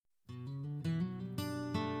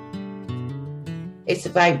it's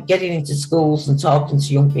about getting into schools and talking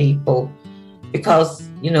to young people, because,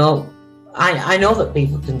 you know, I know that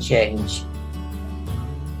people can change.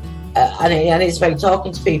 And it's about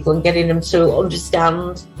talking to people and getting them to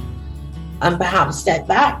understand and perhaps step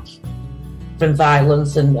back from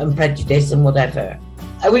violence and prejudice and whatever.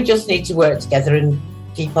 And we just need to work together and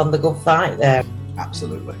keep on the good fight there.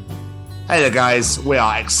 Absolutely. Hey there, guys. We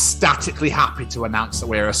are ecstatically happy to announce that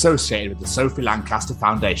we are associated with the Sophie Lancaster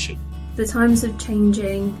Foundation. The times are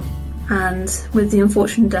changing, and with the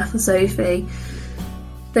unfortunate death of Sophie,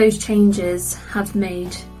 those changes have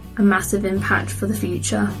made a massive impact for the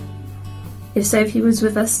future. If Sophie was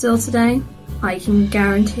with us still today, I can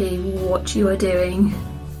guarantee what you are doing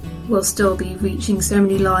will still be reaching so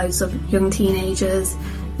many lives of young teenagers,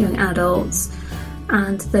 young adults,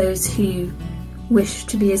 and those who wish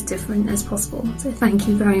to be as different as possible. So thank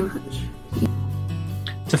you very much.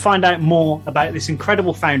 To find out more about this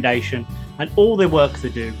incredible foundation and all the work they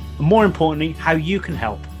do, and more importantly, how you can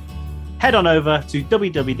help, head on over to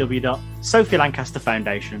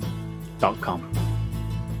www.sophielancasterfoundation.com.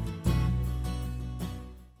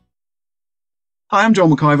 Hi, I'm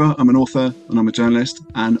Joel McIver. I'm an author and I'm a journalist,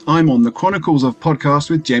 and I'm on the Chronicles of podcast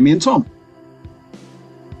with Jamie and Tom.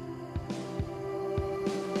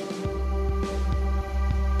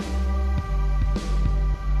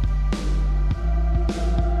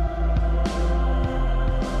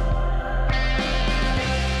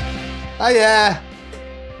 Hiya!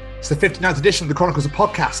 It's the 59th edition of the Chronicles of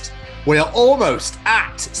Podcast. We are almost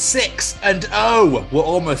at 6-0. We're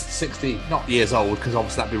almost 60, not years old, because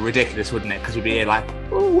obviously that'd be ridiculous, wouldn't it? Because we'd be here like,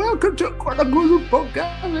 oh, welcome to Chronicles of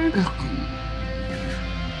Podcast.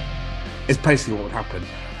 It's basically what would happen.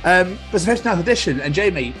 But it's the 59th edition, and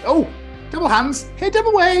Jamie, double hands, hey,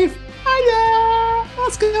 double wave. Hiya!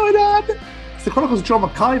 What's going on? It's the Chronicles of John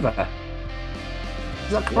McIver.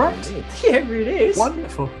 Is that correct? Yeah, it really is.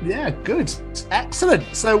 Wonderful. Yeah, good. Excellent.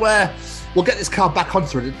 So we'll get this car back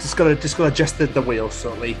onto it. Just got to adjust the wheels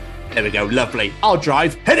slightly. There we go. Lovely. I'll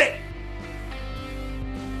drive. Hit it.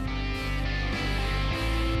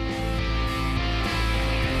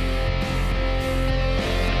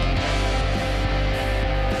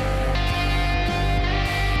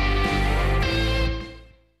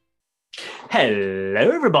 Hello,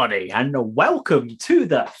 everybody, and welcome to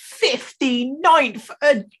the 59th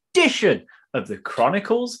edition of the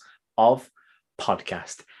Chronicles of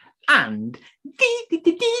Podcast. And these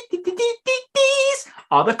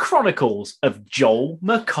are the Chronicles of Joel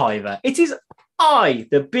McIver. It is I,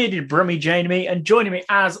 the bearded Brummy Jamie, and joining me,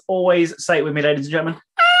 as always, say it with me, ladies and gentlemen,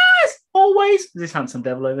 as always, this handsome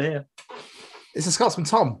devil over here. It's a Scotsman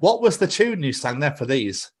Tom. What was the tune you sang there for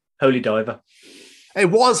these? Holy Diver. It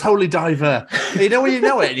was Holy Diver. You know when you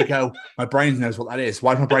know it and you go, my brain knows what that is.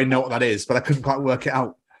 Why does my brain know what that is? But I couldn't quite work it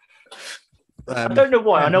out. I don't know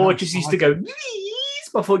why. I know I just used to go,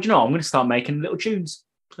 but I thought, I'm going to start making little tunes.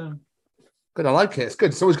 So. Good, I like it. It's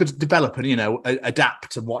good. It's always good to develop and,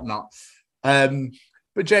 adapt and whatnot.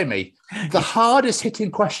 But Jamie, the hardest hitting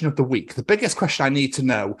question of the week, the biggest question I need to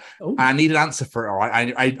know, I need an answer for it, all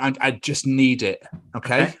right? I just need it,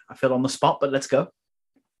 okay? I feel on the spot, but let's go.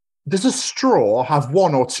 Does a straw have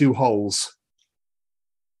one or two holes?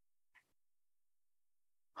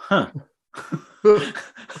 Huh. 2.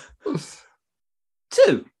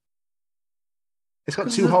 It's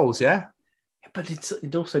got 2 holes, yeah? But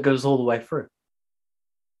it also goes all the way through.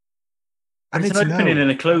 It's an opening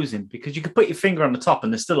and a closing, because you could put your finger on the top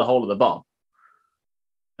and there's still a hole at the bottom,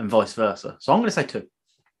 and vice versa. So I'm going to say 2.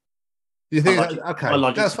 You think?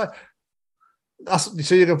 Okay, that's fine.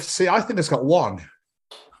 So you're going to see. I think it's got one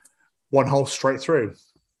hole straight through.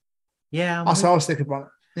 Yeah. I was thinking about.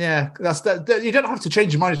 Yeah, that's that. You don't have to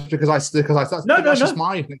change your mind because I. That's just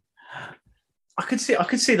my thing. I could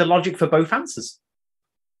see the logic for both answers.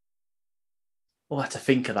 We'll have to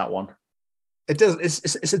think of that one. It does.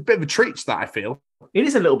 It's a bit of a treat, that I feel. It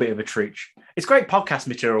is a little bit of a treat. It's great podcast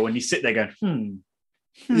material when you sit there going,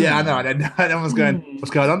 Yeah, I know. I know what's going.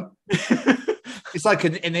 What's going on? It's like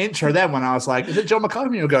in the intro then when I was like, "Is it John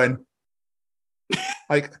McIver?" You're going,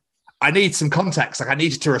 like, I need some context. Like, I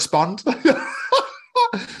need you to respond.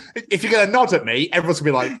 If you're going to nod at me, everyone's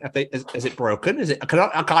going to be like, is it broken? Is it? I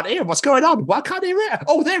can't hear him. What's going on? Why can't I hear it?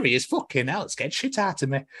 Oh, there he is. Fucking hell. It's getting shit out of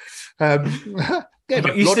me. I'm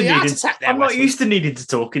not used to needing to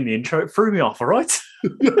talk in the intro. It threw me off, all right?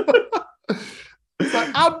 It's like,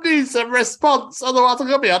 I need some response. Otherwise, I'm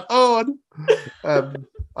going to be on own.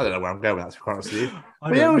 I don't know where I'm going with that, to be honest with you.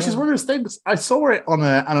 But yeah, which is one of those things. I saw it on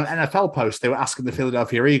an NFL post. They were asking the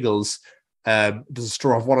Philadelphia Eagles, does a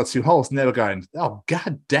straw have one or two holes? And they were going, oh,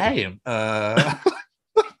 god damn. What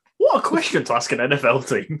a question to ask an NFL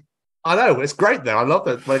team. I know, it's great though. I love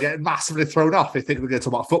it. When they get massively thrown off, they think we're going to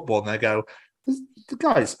talk about football and they go,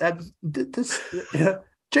 guys, does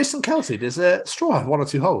Jason Kelsey, does a straw have 1 or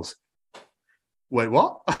 2 holes? Wait,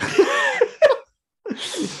 what?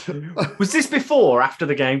 Was this before or after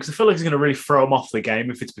the game? Because I feel like it's going to really throw him off the game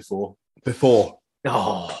if it's before. Before.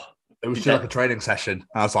 Oh. It was just like a training session.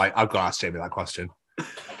 I was like, I've got to ask Jamie that question.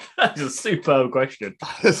 That's a superb question.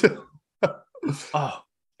 Oh.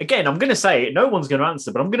 Again, I'm going to say it. No one's going to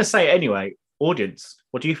answer, but I'm going to say it anyway. Audience,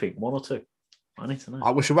 what do you think? 1 or 2? I need to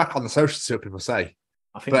know. We should whack on the socials to see what people say.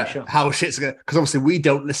 I think we should. How shit's going to... Because obviously we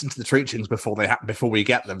don't listen to the teachings before they happen, before we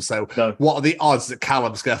get them. So no. What are the odds that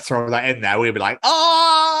Callum's going to throw that in there? We'll be like,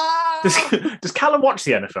 oh! Does Callum watch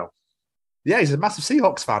the NFL? Yeah, he's a massive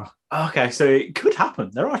Seahawks fan. Okay, so it could happen.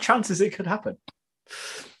 There are chances it could happen.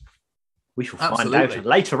 We shall find out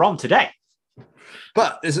later on today.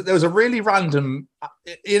 But there was a really random,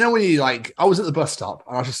 when you I was at the bus stop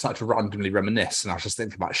and I just started to randomly reminisce and I was just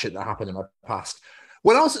thinking about shit that happened in my past.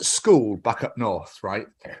 When I was at school back up north, right,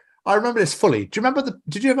 I remember this fully. Do you remember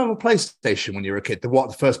did you ever have a PlayStation when you were a kid?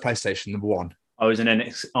 The first PlayStation, number 1? I was an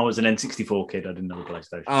N64 kid. I didn't have a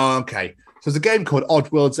PlayStation. Oh, okay. So there's a game called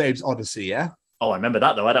Oddworld Abe's Odyssey, yeah? Oh, I remember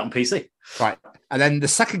that though. I had it on PC. Right. And then the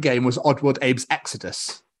second game was Oddworld Abe's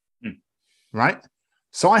Exodus. Right?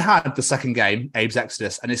 So I had the second game, Abe's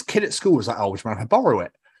Exodus, and this kid at school was like, oh, would you mind if I borrow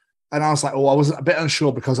it? And I was like, oh, I was a bit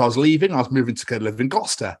unsure because I was leaving. I was moving to go live in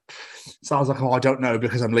Gloucester. So I was like, oh, I don't know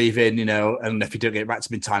because I'm leaving, and if you don't get back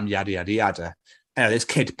to me in time, yada, yada, yada. Anyway, this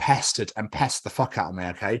kid pestered the fuck out of me,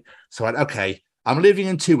 okay? So I went, okay, I'm leaving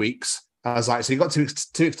in 2 weeks. I was like, so you got 2 weeks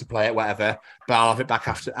to play it, whatever, but I'll have it back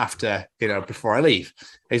after before I leave.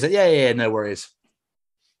 And he's like, yeah, no worries.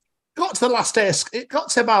 Got to the last day, it got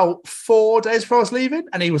to about 4 days before I was leaving,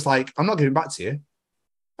 and he was like, I'm not giving back to you.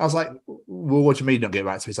 I was like, well, what do you mean not giving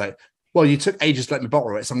back to me? He's like, well, you took ages to let me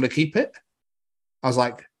borrow it, so I'm going to keep it. I was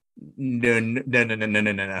like, no.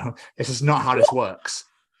 This is not how this works.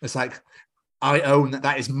 It's like, I own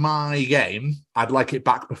that is my game. I'd like it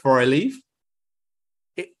back before I leave.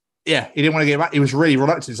 He didn't want to give it back. He was really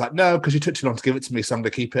reluctant. He's like, no, because you took too long to give it to me, so I'm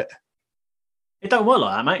going to keep it. It don't work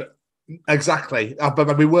like that, mate. Exactly.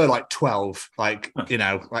 But we were like 12, like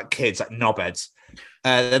kids, like knobheads.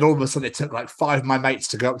 Then all of a sudden it took like 5 of my mates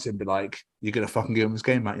to go up to him and be like, you're going to fucking give him this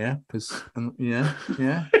game, mate, yeah? Because, yeah.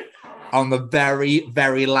 On the very,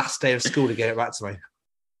 very last day of school to get it back to me.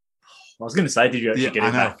 I was going to say, did you actually get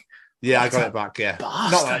it back? Yeah, I got it back, yeah.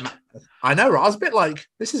 Bastard. I know, right? I was a bit like,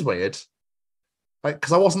 this is weird.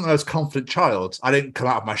 Because I wasn't the most confident child. I didn't come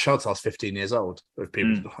out of my shell until I was 15 years old.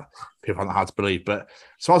 People don't know how to believe. But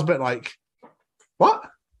so I was a bit like, what? I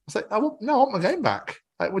was like, I want my game back.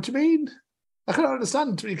 Like, what do you mean? I can't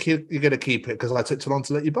understand. You're going to keep it because I took too long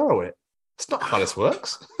to let you borrow it. It's not how this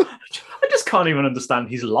works. I just can't even understand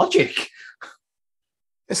his logic.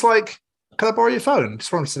 It's like, can I borrow your phone?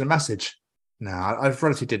 Just want to send a message. No, I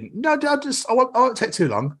relatively didn't. No, I won't take too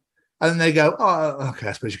long. And then they go, oh, okay,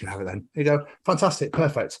 I suppose you can have it then. You go, fantastic,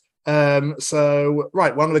 perfect. So,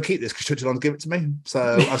 right, well, I'm going to keep this because you took too long to give it to me.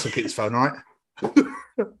 So I'm just going to keep this phone, all right?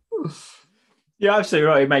 Yeah, absolutely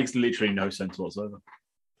right. It makes literally no sense whatsoever.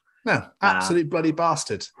 No, absolute bloody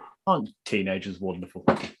bastard. Aren't teenagers wonderful?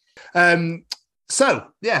 So,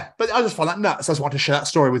 yeah, but I just find that nuts. I just want to share that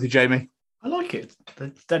story with you, Jamie. I like it.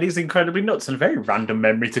 That is incredibly nuts and a very random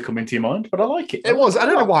memory to come into your mind, but I like it. It was. I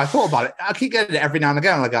don't know why I thought about it. I keep getting it every now and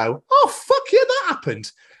again, and I go, oh, fuck yeah, that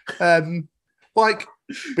happened. Like,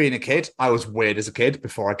 being a kid, I was weird as a kid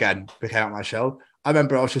before, again, became out of my shell. I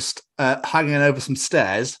remember I was just hanging over some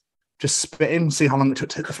stairs, just spitting, see how long it took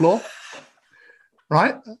to hit the floor.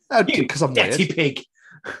 Right? Because I'm weird. Pig.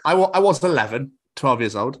 I was 11, 12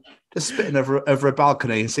 years old. Just spitting over a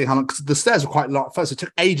balcony and seeing how long, because the stairs were quite long. First, it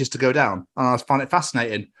took ages to go down, and I found it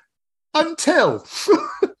fascinating. Until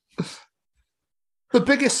the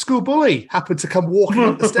biggest school bully happened to come walking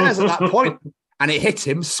up the stairs at that point, and it hit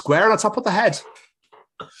him square on the top of the head.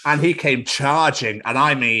 And he came charging, and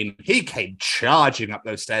I mean, he came charging up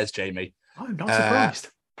those stairs, Jamie. I'm not surprised.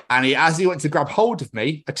 And as he went to grab hold of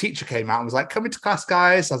me, a teacher came out and was like, come into class,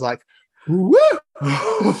 guys. I was like, woo!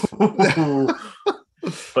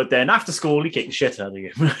 But then after school, he kicked the shit out of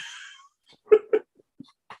you.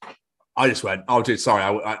 I just went, oh, dude, sorry.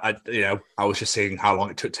 I was just seeing how long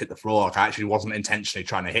it took to hit the floor. Like, I actually wasn't intentionally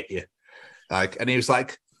trying to hit you. And he was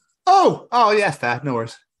like, oh, yeah, fair. No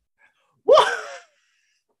worries. What?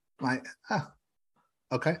 Like,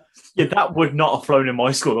 okay. Yeah, that would not have flown in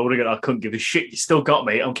my school. I would have gone, I couldn't give a shit. You still got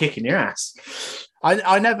me. I'm kicking your ass.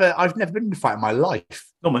 I've never been in a fight in my life.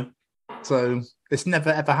 No, man. So it's never,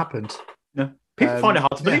 ever happened. No. People find it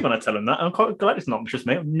hard to believe when I tell them that. I'm quite glad it's not just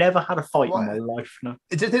me. I've never had a fight in my life. No.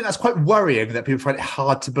 Do you think that's quite worrying that people find it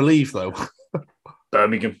hard to believe, though?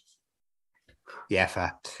 Birmingham. Yeah,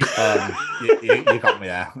 fair. You got me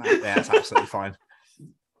there. Yeah, that's absolutely fine.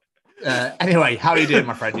 Anyway, how are you doing,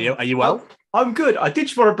 my friend? Are you well? I'm good. I did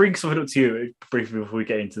just want to bring something up to you briefly before we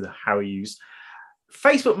get into the how we use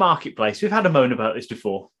Facebook Marketplace. We've had a moan about this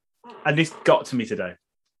before, and this got to me today.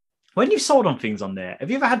 When you've sold on things on there, have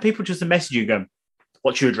you ever had people just message you going,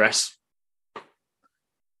 "What's your address?"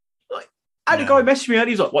 Like, I had a guy message me and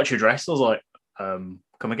he was like, "What's your address?" I was like,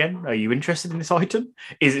 "Come again? Are you interested in this item?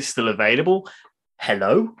 Is it still available?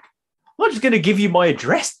 Hello? I'm not just going to give you my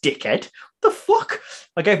address, dickhead. What the fuck?"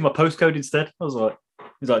 I gave him my postcode instead. I was like,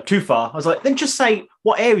 he's like, "Too far." I was like, "Then just say,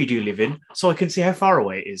 what area do you live in so I can see how far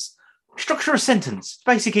away it is?" Structure a sentence.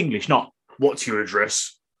 Basic English, not, "What's your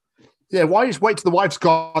address?" Yeah, why just wait till the wife's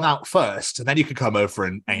gone out first and then you can come over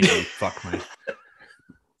and fuck me?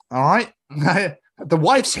 All right? The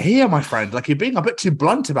wife's here, my friend. Like, you're being a bit too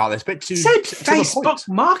blunt about this. Bit too. Said Facebook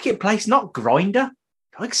Marketplace, not Grindr.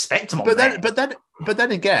 I expect them on there. But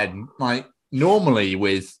then again, like normally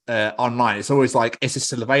with online, it's always like, is it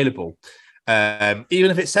still available?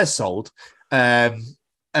 Even if it says sold, and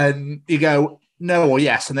you go no or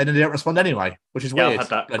yes, and then they don't respond anyway, which is weird. I've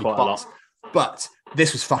had that quite a lot. But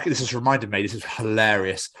this has reminded me. This is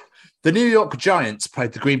hilarious. The New York Giants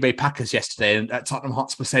played the Green Bay Packers yesterday at Tottenham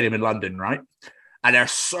Hotspur Stadium in London, right? And there are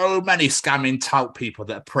so many scamming tout people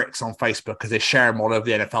that are pricks on Facebook because they share them all over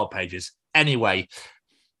the NFL pages. Anyway,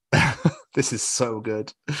 this is so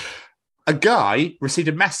good. A guy received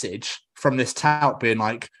a message from this tout being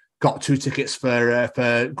like, "Got 2 tickets for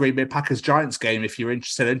Green Bay Packers Giants game if you're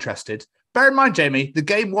still interested." Bear in mind, Jamie, the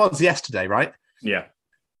game was yesterday, right? Yeah.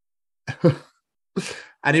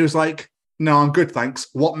 And he was like, "No, I'm good, thanks.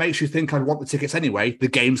 What makes you think I'd want the tickets anyway? The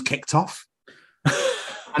game's kicked off."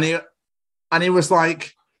 and he was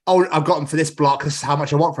like, "Oh, I've got them for this block. This is how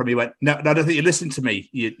much I want from you." He went, No, I don't think you listened to me,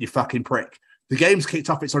 you fucking prick. The game's kicked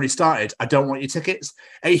off. It's already started. I don't want your tickets.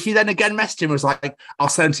 And he then again messaged him and was like, "I'll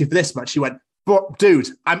send them to you for this much." He went, "But dude,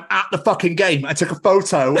 I'm at the fucking game." I took a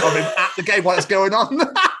photo of him at the game while it's going on.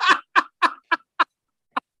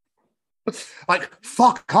 Like,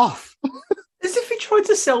 fuck off. As if he tried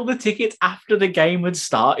to sell the tickets after the game had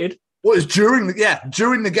started. Well, it was during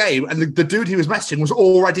the game, and the dude he was messaging was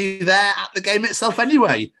already there at the game itself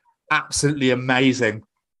anyway. Absolutely amazing.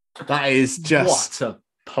 That is just... What a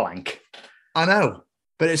plank. I know,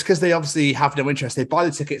 but it's because they obviously have no interest. They buy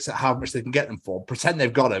the tickets at how much they can get them for, pretend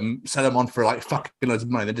they've got them, sell them on for like fucking loads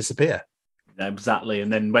of money, then disappear. Exactly,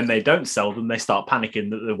 and then when they don't sell them, they start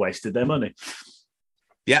panicking that they've wasted their money.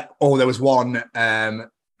 Yeah, or there was one...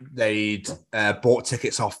 they'd bought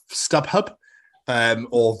tickets off StubHub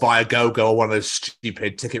or via GoGo or one of those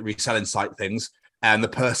stupid ticket reselling site things, and the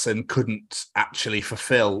person couldn't actually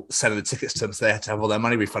fulfill sending the tickets to them, so they had to have all their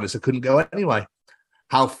money refunded, so couldn't go anyway.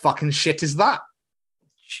 How fucking shit is that?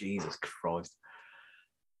 Jesus Christ.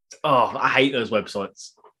 Oh, I hate those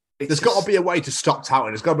websites. There's got to be a way to stop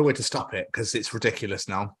touting. There's got to be a way to stop it because it's ridiculous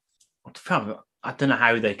now. I don't know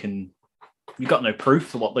how they can... You've got no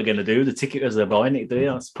proof of what they're going to do. The ticket as they're buying it, do you?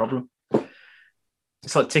 That's the problem.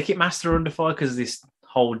 It's like Ticketmaster under fire because of this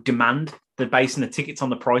whole demand. They're basing the tickets on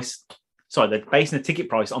the price. Sorry, they're basing the ticket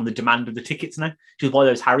price on the demand of the tickets now. Which is why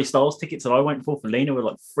those Harry Styles tickets that I went for Lena were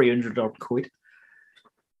like £300.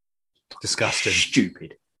 Disgusting.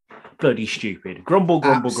 Stupid. Bloody stupid. Grumble,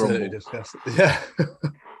 Absolutely grumble. Disgusting. Yeah.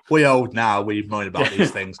 We're old now. We moan about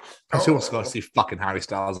these things. Who wants to go see fucking Harry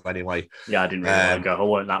Styles anyway? Yeah, I didn't really want to go. I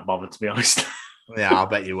wasn't that bothered, to be honest. Yeah, I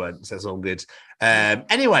bet you weren't. So it's all good.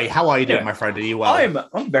 Anyway, how are you doing, my friend? Are you well?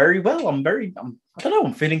 I'm very well. I don't know.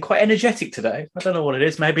 I'm feeling quite energetic today. I don't know what it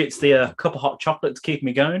is. Maybe it's the cup of hot chocolate to keep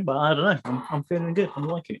me going, but I don't know. I'm feeling good. I'm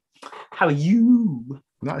liking it. How are you?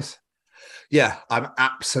 Nice. Yeah, I'm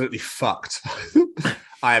absolutely fucked.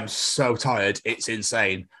 I am so tired. It's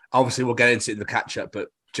insane. Obviously, we'll get into it in the catch up, but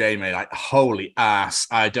Jamie, like, holy ass.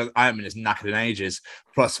 I haven't been as knackered in ages.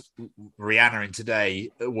 Plus, Rihanna in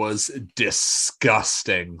today was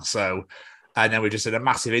disgusting. So, and then we just did a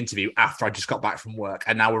massive interview after I just got back from work,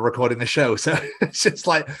 and now we're recording the show. So it's just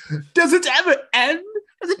like, does it ever end?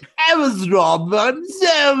 Does it ever stop? I'm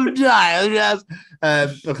so tired. Yes.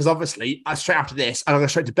 Because obviously, straight after this, I'm going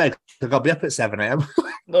straight to bed because I'll be up at 7 a.m.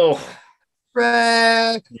 Oh,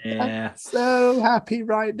 yeah. I'm so happy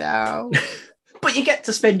right now. But you get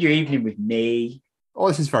to spend your evening with me. Oh,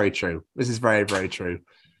 this is very true. This is very, very true.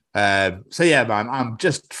 So yeah, man, I'm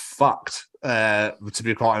just fucked, to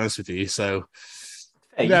be quite honest with you. So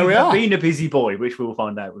There you we have are. been a busy boy, which we'll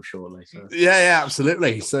find out with shortly. So. Yeah,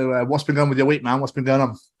 absolutely. So what's been going on with your week, man? What's been going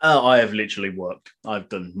on? I have literally worked. I've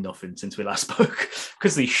done nothing since we last spoke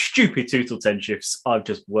because these stupid 2 till 10 shifts. I've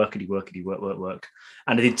just work. And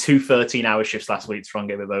I did 2 13-hour shifts last week to try and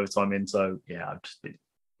get a bit of overtime in. So, yeah, I've just been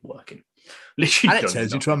working. Literally And it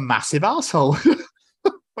turns you into a massive asshole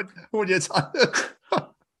when you're tired.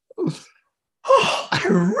 Oh, how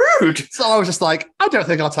rude. So I was just like, I don't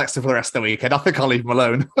think I'll text him for the rest of the weekend. I think I'll leave him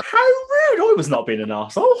alone. How rude. I was not being an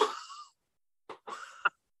arsehole.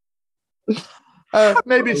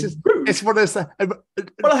 Maybe it's one of those. Well,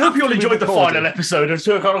 I hope you all enjoyed the final episode of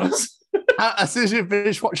Two Chronicles. As soon as you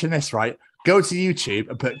finish watching this, right, go to YouTube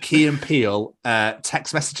and put Key and Peele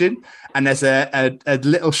text messaging, and there's a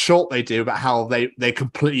little short they do about how they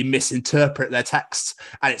completely misinterpret their texts,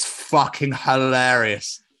 and it's fucking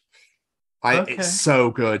hilarious. It's so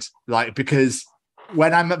good, because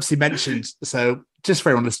when I'm obviously mentioned, so just for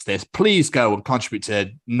everyone listening to this, please go and contribute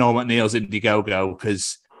to Noel McNeil's Indiegogo,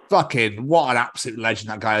 because fucking what an absolute legend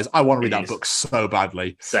that guy is. I want to read that book so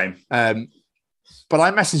badly. Same. But I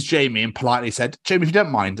messaged Jamie and politely said, Jamie, if you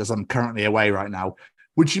don't mind, as I'm currently away right now,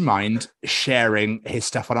 would you mind sharing his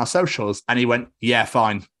stuff on our socials? And he went, yeah,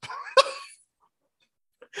 fine.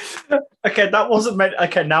 Okay, that wasn't meant.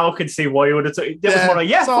 Okay, now I can see why you would have took it. Was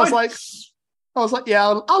more so I was like, yeah,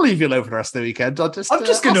 I'll leave you alone for the rest of the weekend. I'm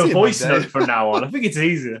just going to voice note from now on. I think it's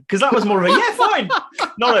easier because that was more of a yeah, fine,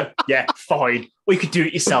 not a yeah, fine. Or you could do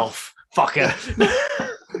it yourself, fucker.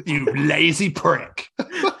 You lazy prick.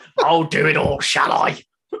 I'll do it all, shall I?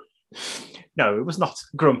 No, it was not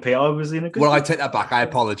grumpy. I was in a good. Well, I take that back. I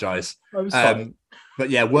apologise. I was fine.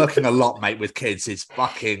 But yeah, working a lot, mate, with kids is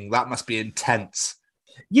fucking. That must be intense.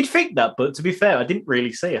 You'd think that, but to be fair, I didn't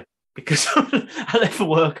really see her because I left for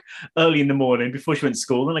work early in the morning before she went to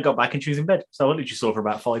school, and I got back and she was in bed. So I literally saw her for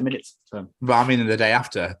about 5 minutes. So. But I mean, the day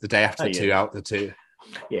after the two.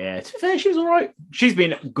 Yeah, to be fair, she was all right. She's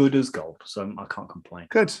been good as gold, so I can't complain.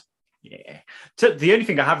 Good. Yeah. So the only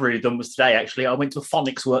thing I have really done was today, actually. I went to a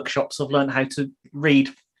phonics workshop, so I've learned how to read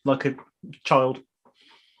like a child.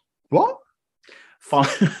 What?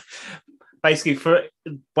 Basically, for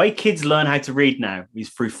the way kids learn how to read now is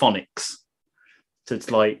through phonics. So it's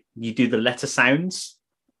like you do the letter sounds.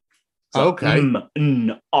 So okay.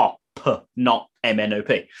 N, O, P, not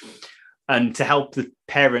MNOP. And to help the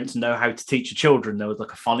parents know how to teach the children, there was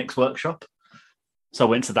like a phonics workshop. So I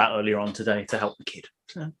went to that earlier on today to help the kid.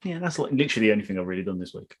 So yeah, that's literally the only thing I've really done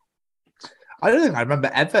this week. I don't think I remember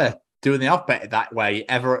ever doing the alphabet that way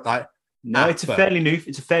ever. No, it's a fairly new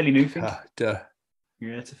thing. Duh.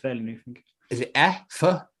 Yeah, it's a fairly new thing. Is it F?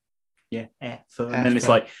 Yeah, F. And then it's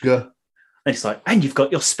like, and you've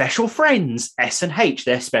got your special friends, S and H.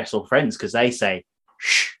 They're special friends because they say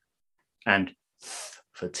shh, and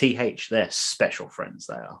for TH, they're special friends.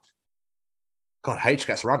 They are. God, H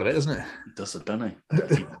gets around a bit, doesn't it? It does it, doesn't it?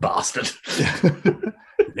 Dirty bastard.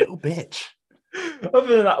 Little bitch.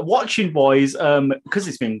 Other than that, watching wise, because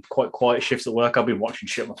it's been quite quiet shifts at work, I've been watching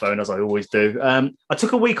shit on my phone as I always do. I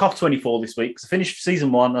took a week off 24 this week. So I finished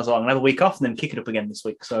season 1. I was like, I'm going to have a week off and then kick it up again this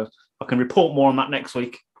week. So I can report more on that next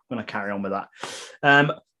week when I carry on with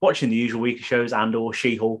that. Watching the usual weekly shows and/or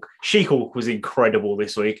She-Hulk. She-Hulk was incredible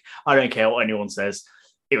this week. I don't care what anyone says.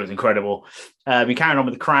 It was incredible. Been carrying on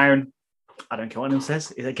with The Crown. I don't care what anyone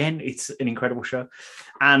says. Again, it's an incredible show.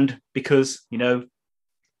 And because, no,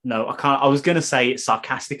 I can't. I was going to say it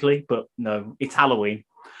sarcastically, but no, it's Halloween.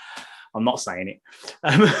 I'm not saying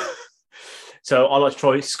it. So I like to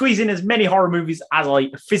try squeeze in as many horror movies as I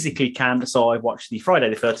physically can. So I watched the Friday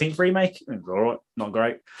the 13th remake. It was all right, not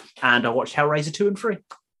great. And I watched Hellraiser 2 and 3.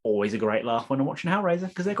 Always a great laugh when I'm watching Hellraiser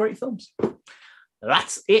because they're great films.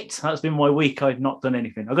 That's it. That's been my week. I've not done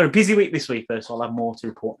anything. I've got a busy week this week, though, so I'll have more to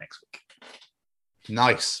report next week.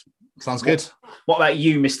 Nice. Sounds good. What about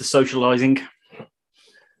you, Mr. Socialising?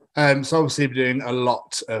 So obviously I've been doing a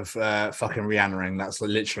lot of fucking Rhiannering. That's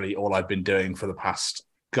literally all I've been doing for the past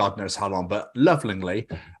God knows how long. But lovingly,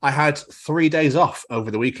 I had 3 days off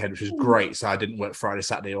over the weekend, which was great. So I didn't work Friday,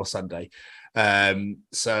 Saturday or Sunday.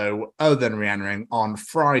 So other than Rhiannering, on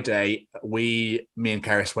Friday, me and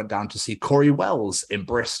Karis went down to see Corey Wells in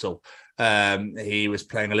Bristol. He was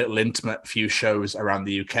playing a little intimate few shows around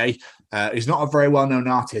the UK. He's not a very well-known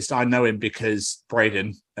artist. I know him because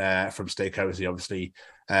Braden from Stay Cozy obviously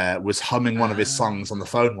was humming one of his songs on the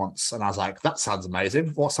phone once. And I was like, that sounds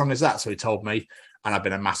amazing. What song is that? So he told me, and I've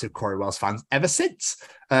been a massive Corey Wells fan ever since.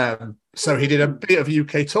 So he did a bit of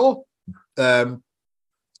UK tour.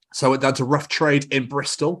 So I went down to Rough Trade in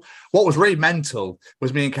Bristol. What was really mental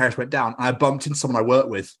was me and Karis went down and I bumped into someone I work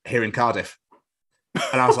with here in Cardiff.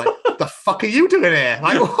 And I was like, the fuck are you doing here?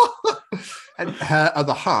 Like, what? And her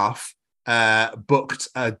other half booked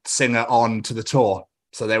a singer on to the tour.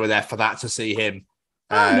 So they were there for that to see him.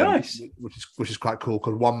 Nice. Which is quite cool,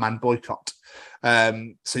 called One Man Boycott.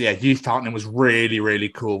 So yeah, Youth Fountain was really, really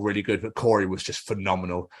cool, really good. But Corey was just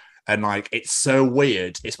phenomenal. And like, it's so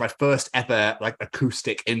weird. It's my first ever like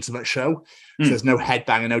acoustic intimate show. So there's no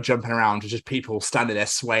headbanging, no jumping around. It's just people standing there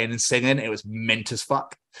swaying and singing. It was mint as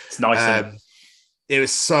fuck. It's nice. It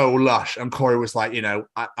was so lush. And Corey was like, you know,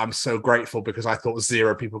 I'm so grateful because I thought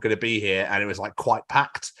 0 people were going to be here. And it was like quite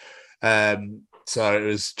packed. So it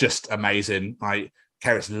was just amazing. Like,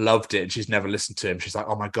 Keris loved it, and she's never listened to him. She's like,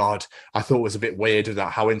 "Oh my god, I thought it was a bit weird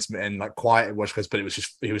about how intimate and like quiet it was, but it was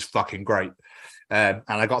just he was fucking great." And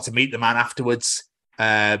I got to meet the man afterwards.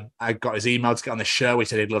 I got his email to get on the show. He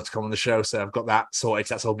said he'd love to come on the show, so I've got that sorted.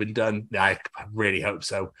 That's all been done. Yeah, I really hope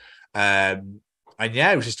so. And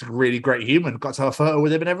yeah, it was just a really great human. Got to have a photo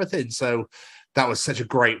with him and everything. So that was such a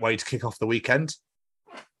great way to kick off the weekend.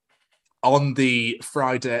 On the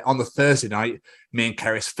Thursday night, me and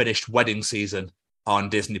Keris finished Wedding Season on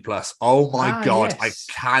Disney Plus. Oh my god, yes.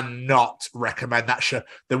 I cannot recommend that show.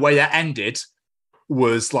 The way that ended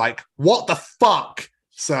was like, what the fuck?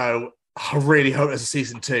 So I really hope there's a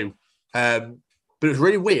season 2. But it was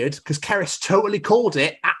really weird because Keris totally called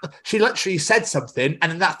it. She literally said something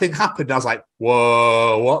and then that thing happened. I was like,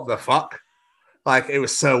 whoa, what the fuck? Like, it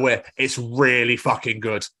was so weird. It's really fucking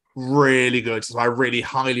good. Really good. So I really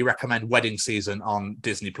highly recommend Wedding Season on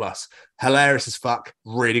Disney Plus. Hilarious as fuck.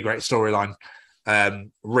 Really great storyline.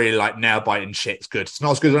 Really like nail biting shit. It's good. It's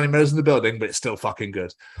not as good as Only Murders in the Building, but it's still fucking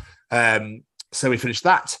good. So we finished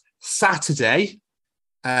that. Saturday,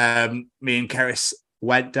 me and Keris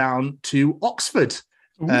went down to Oxford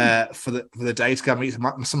for the day to go meet some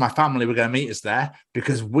of my family. Were going to meet us there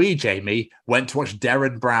because we, Jamie, went to watch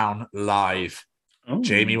Derren Brown live.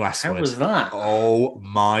 Jamie Westwood. How was that? Oh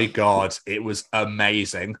my god, it was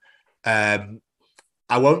amazing.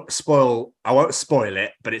 I won't spoil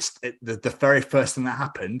it, but it's the very first thing that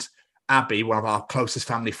happened. Abby, one of our closest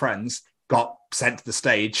family friends, got sent to the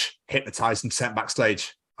stage, hypnotized, and sent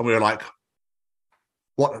backstage. And we were like,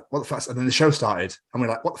 what the fuck? And then the show started. And we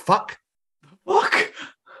were like, what the fuck? Fuck?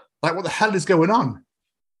 Like, what the hell is going on?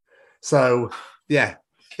 So, yeah,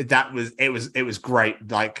 it was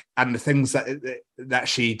great. Like, and the things that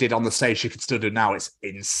she did on the stage, she could still do now. It's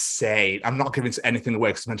insane. I'm not giving anything away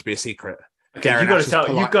because it's meant to be a secret. Okay, you've got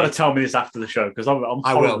to tell me this after the show because I'm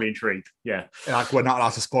probably intrigued. Yeah, like, we're not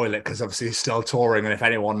allowed to spoil it because obviously he's still touring, and if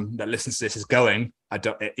anyone that listens to this is going,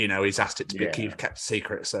 he's asked it to be kept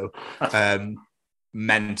secret. So,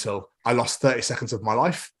 mental. I lost 30 seconds of my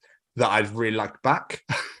life that I'd really like back.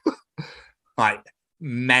 Like,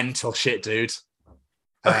 mental shit, dude.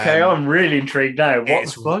 Okay, I'm really intrigued now. What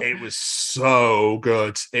the fuck? It was so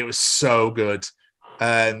good. It was so good.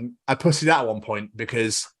 I pussied out at one point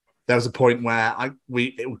because there was a point where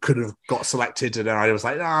it could have got selected, and then I was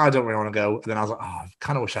like, no, I don't really want to go. And then I was like, oh, I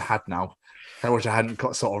kind of wish I had now. I wish I hadn't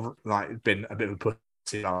got sort of like been a bit of a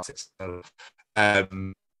pussy about it. So,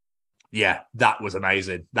 yeah, that was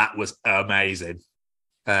amazing. That was amazing.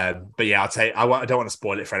 But yeah, I'll tell you, I don't want to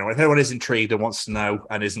spoil it for anyone. If anyone is intrigued and wants to know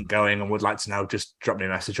and isn't going and would like to know, just drop me a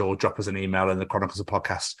message or drop us an email in the Chronicles of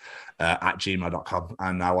Podcast at gmail.com,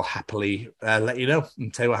 and I will happily let you know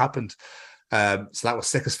and tell you what happened. So that was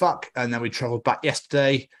sick as fuck. And then we traveled back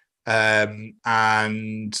yesterday, and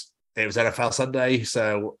it was NFL Sunday.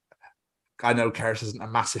 So I know Keris isn't a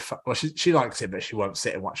massive fan. Well, she likes it, but she won't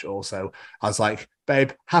sit and watch it all. So I was like,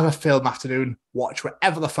 babe, have a film afternoon, watch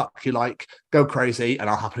whatever the fuck you like, go crazy, and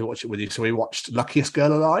I'll happily watch it with you. So we watched Luckiest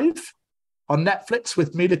Girl Alive on Netflix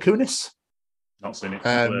with Mila Kunis. Not seen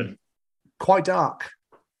it. Quite dark.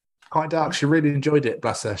 She really enjoyed it,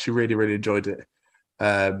 bless her. She really, really enjoyed it.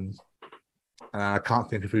 I can't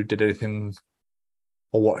think if we did anything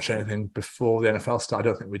or watched anything before the NFL started. I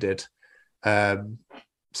don't think we did.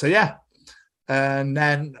 So yeah. And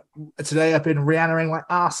then today I've been Rihannaing my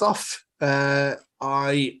ass off.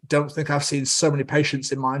 I don't think I've seen so many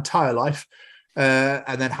patients in my entire life.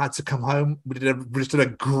 And then had to come home. We just did a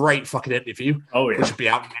great fucking interview. Oh, yeah. Which will be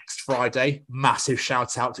out next Friday. Massive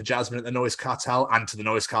shout out to Jasmine at the Noise Cartel and to the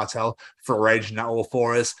Noise Cartel for arranging that all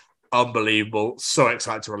for us. Unbelievable. So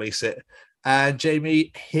excited to release it. And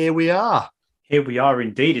Jamie, here we are. Here we are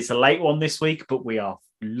indeed. It's a late one this week, but we are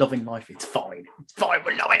loving life. It's fine. It's fine.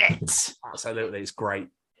 We're loving it. Absolutely. It's great.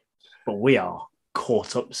 But we are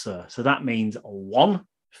caught up, sir. So that means one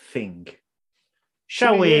thing.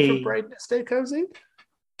 Shall we? For Braden, stay cozy.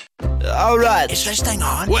 All right. Is this thing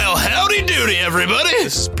on? Well, howdy doody, everybody.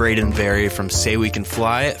 This is Braden Berry from Say We Can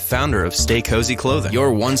Fly, founder of Stay Cozy Clothing,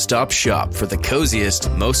 your one-stop shop for the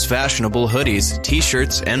coziest, most fashionable hoodies,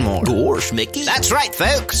 t-shirts, and more. Gosh, Mickey. That's right,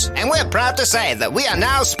 folks. And we're proud to say that we are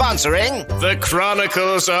now sponsoring The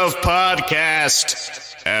Chronicles of Podcast.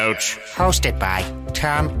 Ouch. Hosted by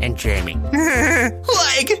Tom and Jamie.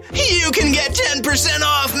 Like, you can get 10%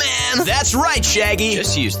 off, man! That's right, Shaggy!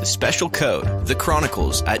 Just use the special code, The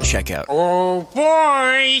Chronicles, at checkout. Oh,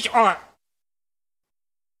 boys! Oh.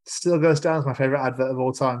 Still goes down as my favourite advert of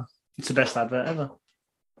all time. It's the best advert ever.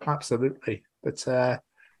 Absolutely. But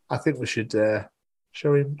I think we should...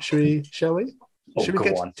 Shall we? Oh, Should we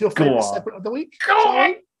get on. to your Go favourite on. segment of the week? Go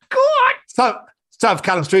on! It's time for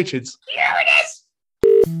Callum's Treachings. Here it is!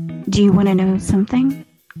 Do you want to know something?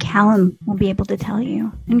 Callum will be able to tell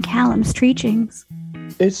you in Callum's Treachings.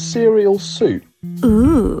 Is cereal soup?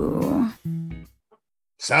 Ooh.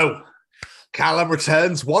 So, Callum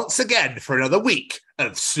returns once again for another week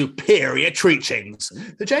of superior Treachings.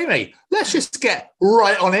 So, Jamie, let's just get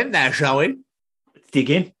right on in there, shall we? Let's dig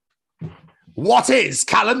in. What is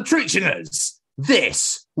Callum Treaching us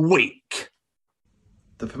this week?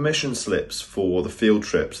 The permission slips for the field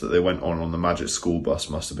trips that they went on the Magic School Bus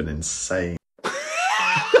must have been insane.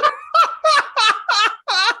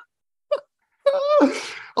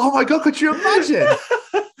 Oh my God, could you imagine?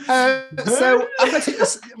 So I'm going to take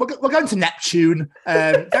this. We're going to Neptune,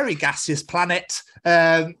 very gaseous planet.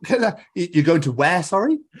 You're going to where?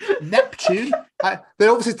 Sorry, Neptune. They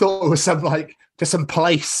obviously thought it was some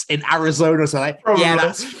place in Arizona. So yeah,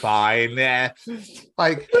 that's fine. Yeah,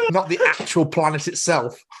 not the actual planet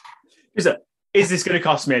itself. Is this going to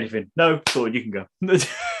cost me anything? No, Lord, you can go.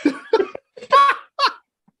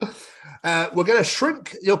 We're going to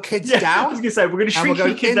shrink your kids down. I was going to say, we're going to shrink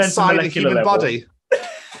your kids inside down to the human level. body.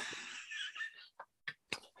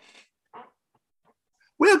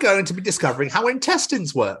 We're going to be discovering how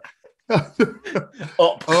intestines work. Up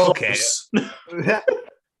Okay. close.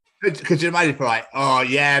 Could you imagine, right? Oh,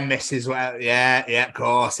 yeah, Mrs. Well, yeah, of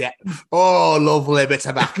course, yeah. Oh, lovely bit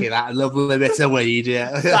of baccy, that lovely bit of weed,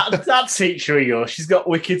 yeah. that teacher of yours, she's got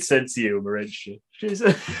wicked sense of humour, isn't she?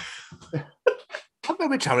 I'm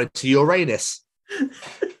going to be traveling to Uranus,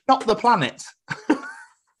 not the planet.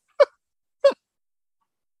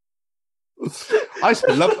 I used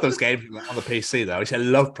to love those games on the PC, though. I used to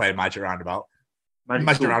love playing Magic Roundabout.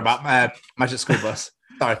 Magic School Bus.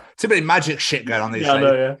 Sorry, too many magic shit going on these days. I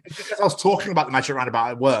know, yeah. Because I was talking about the Magic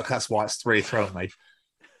Roundabout at work, that's why it's really thrown me.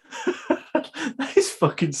 That is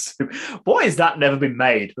fucking stupid. Why has that never been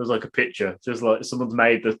made? There's like a picture, just like someone's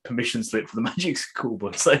made the permission slip for the Magic School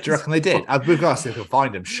Bus. Do you reckon they did? We've got to see if we can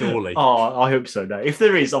find them, surely. Oh, I hope so. No, if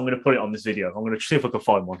there is, I'm going to put it on this video. I'm going to see if I can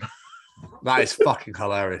find one. That is fucking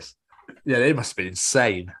hilarious. Yeah, they must have been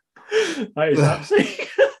insane. That is absolutely.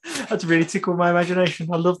 That's really tickled my imagination.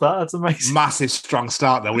 I love that. That's amazing. Massive strong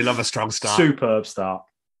start, though. We love a strong start. Superb start.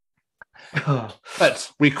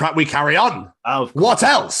 But we carry on. What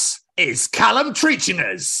else is Callum Treaching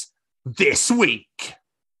us this week?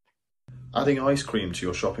 Adding ice cream to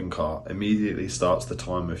your shopping cart immediately starts the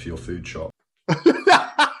timer for your food shop.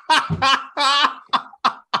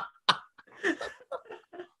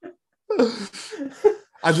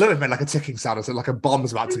 I'd love it made like a ticking sound, so like a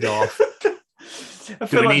bomb's about to go off.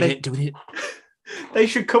 Do we need it? They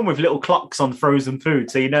should come with little clocks on frozen food,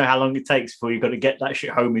 so you know how long it takes before you've got to get that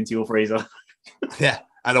shit home into your freezer. Yeah.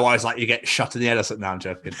 Otherwise, you get shot in the head or something. No, I'm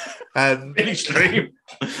joking. Extreme.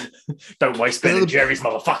 Don't waste Ben and Jerry's,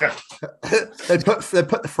 motherfucker. They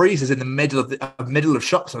put the freezers in the middle of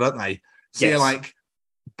shops, don't they? So yes. You're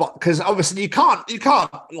but because obviously you can't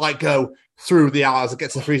go through the hours and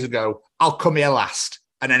get to the freezer and go, I'll come here last,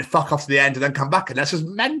 and then fuck off to the end and then come back, and that's just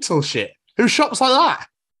mental shit. Who shops like that?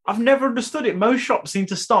 I've never understood it. Most shops seem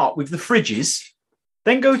to start with the fridges,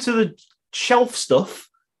 then go to the shelf stuff,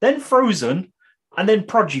 then frozen, and then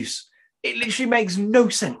produce. It literally makes no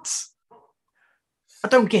sense. I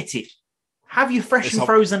don't get it. Have your fresh and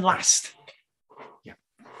frozen last. Yeah,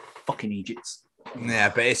 fucking Egypts. Yeah,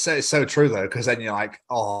 but it's so true though, because then you're like,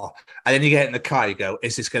 oh, and then you get in the car, you go, we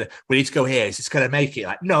need to go here, is this gonna make it?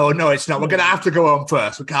 Like, no, it's not. We're gonna have to go home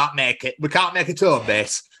first. We can't make it home,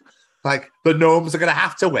 mate. Like, the gnomes are gonna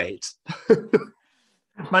have to wait.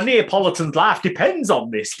 My Neapolitan life depends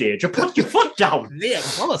on this, dear. Just put your foot down.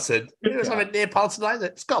 Neapolitan? You know something Neapolitan like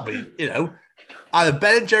that? It's got to be, either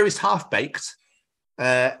Ben & Jerry's half-baked,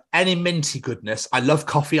 any minty goodness. I love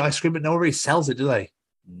coffee ice cream, but no one really sells it, do they?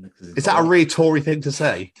 Is that a really Tory thing to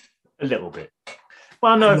say? A little bit.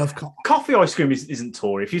 Well, no, coffee ice cream isn't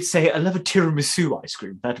Tory. If you'd say, I love a tiramisu ice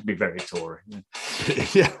cream, that'd be very Tory.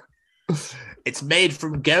 Yeah. It's made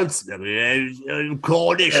from goat's milk,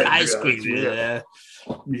 Cornish ice cream.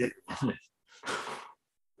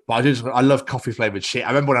 But I love coffee flavored shit. I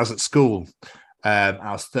remember when I was at school,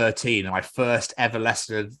 I was 13, and my first ever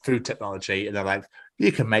lesson in food technology, and they're like,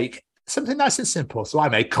 you can make something nice and simple. So I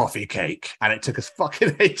made coffee cake, and it took us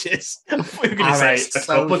fucking ages. We're going to say it's a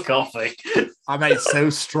cup of coffee. I made it so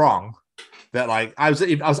strong that like I was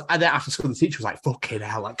there after school. The teacher was like, "Fucking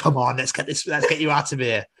hell! Like, come on, let's get you out of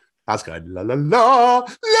here." I was going la la la la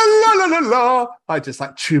la la la la. I just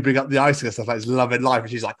like tubing up the icing and stuff like, loving life.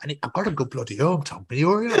 And she's like, "I've got to go bloody home, Tom. Can you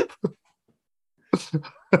hurry up?"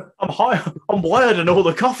 I'm wired and all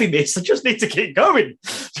the coffee miss. I just need to keep going.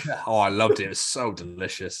 Oh, I loved it. It was so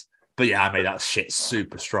delicious. But yeah, I made that shit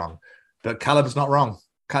super strong. But Callum's not wrong.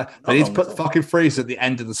 They need to put the fucking freezer at the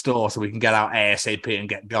end of the store so we can get out ASAP and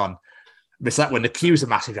get gone. It's like when the queues are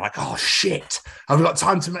massive, you're like, oh shit, I've got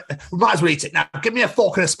time to make, we might as well eat it now. Give me a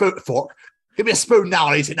fork and a spoon. Give me a spoon now,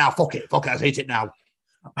 I'll eat it now. Fuck it, I'll eat it now.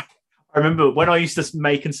 I remember when I used to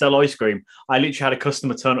make and sell ice cream, I literally had a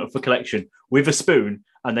customer turn up for collection with a spoon,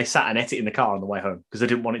 and they sat and ate it in the car on the way home because they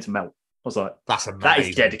didn't want it to melt. I was like, that's amazing. That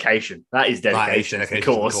is dedication. That is dedication. Of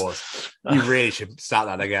course. You really should start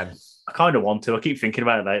that again. I kind of want to. I keep thinking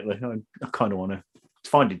about it lately. I kind of want to.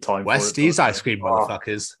 Finding time. Westie's ice cream,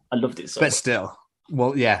 motherfuckers. I loved it so but much. Still,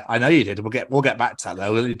 well, yeah, I know you did. We'll get back to that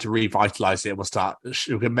though. We'll need to revitalize it. We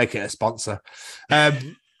can make it a sponsor.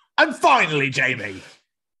 And finally, Jamie,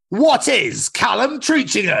 what is Callum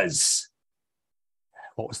teaching us?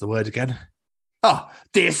 What was the word again? Oh,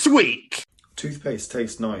 this week. Toothpaste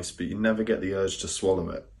tastes nice, but you never get the urge to swallow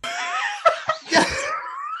it.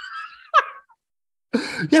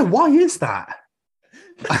 Yeah, why is that?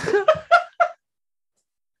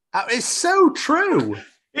 It's so true.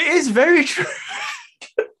 It is very true.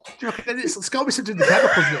 It's got to be something to do with the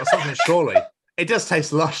chemicals in it or something, surely. It does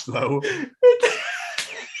taste lush, though.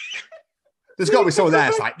 There's got to be someone there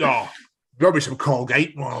that's like, no, got to be some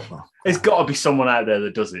Colgate. There's got to be someone out there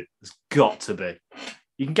that does it. There's got to be.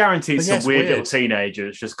 You can guarantee it's some weird little teenager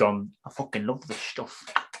that's just gone, I fucking love this stuff.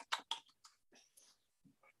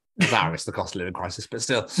 It's the cost of living crisis, but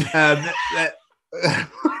still.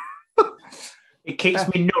 It keeps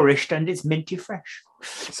me nourished and it's minty fresh.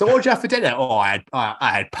 So what did you have for dinner? Oh, I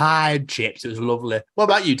had pie and chips. It was lovely. What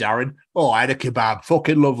about you, Darren? Oh, I had a kebab.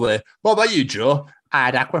 Fucking lovely. What about you, Joe? I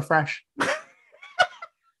had Aquafresh.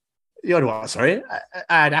 You had what? Sorry?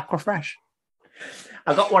 I had Aquafresh.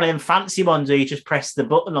 I got one of them fancy ones where you just press the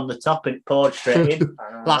button on the top and it poured straight in.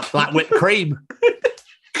 like whipped cream.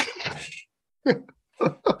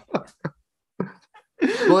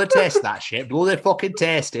 Bloody taste that shit. Bloody fucking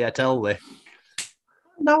tasty, I tell you.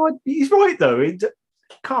 No, he's right though. It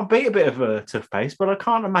can't beat a bit of a toothpaste, but I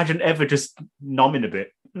can't imagine ever just numbing a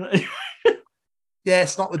bit. Yeah,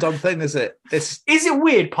 it's not the dumb thing, is it? Is it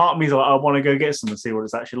weird? Part of me's like, I want to go get some and see what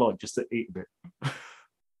it's actually like, just to eat a bit.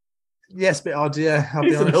 Yes, a bit odd, yeah.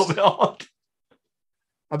 It's a little bit odd.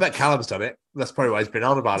 I bet Callum's done it. That's probably why he's been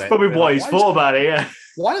on about it. That's probably why he's thought about it, yeah.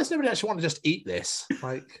 Why does nobody actually want to just eat this?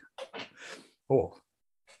 Like, oh,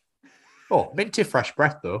 minty fresh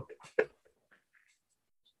breath, though.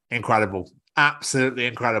 Incredible. Absolutely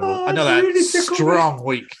incredible. Another really strong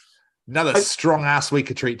week. Another strong-ass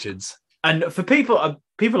week of treats. And for people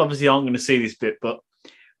obviously aren't going to see this bit, but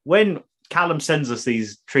when Callum sends us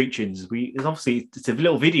these treat-ins, it's a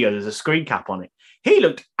little video, there's a screen cap on it. He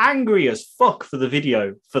looked angry as fuck for the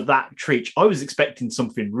video for that treat. I was expecting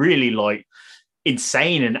something really like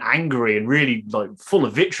insane and angry and really like full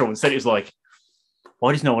of vitriol. Instead it was like,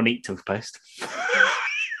 why does no one eat toothpaste?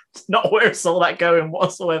 It's not where I saw that going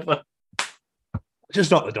whatsoever. It's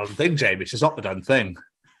just not the done thing, Jamie. It's just not the done thing.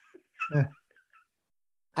 Yeah.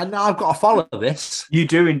 And now I've got to follow this. You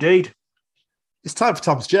do indeed. It's time for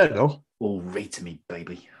Tom's Journal. Oh, read to me,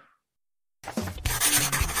 baby.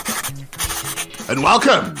 And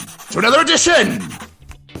welcome to another edition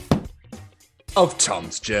of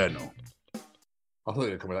Tom's Journal. I thought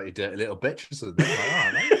you were coming like you dirty little bitch.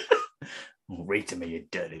 Oh, read to me, you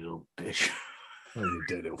dirty little bitch. Oh, you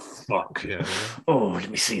dirty little fuck. Yeah. Oh, let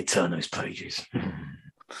me see you turn those pages.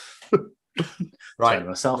 Right. Turn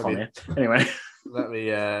myself on here. Anyway. Let me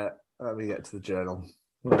get to the journal.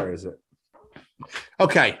 Where is it?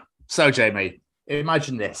 Okay. So, Jamie,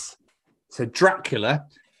 imagine this. So Dracula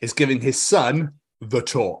is giving his son the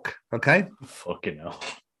talk. Okay? Fucking hell.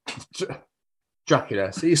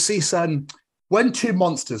 Dracula. So you see, son, when two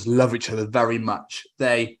monsters love each other very much,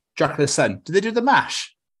 Dracula's son, do they do the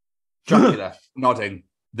mash? Dracula nodding,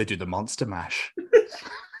 they do the monster mash.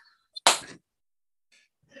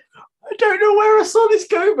 I don't know where I saw this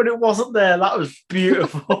go, but it wasn't there. That was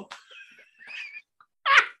beautiful.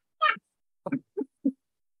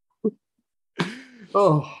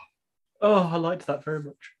 Oh, I liked that very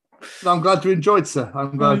much. I'm glad you enjoyed, sir.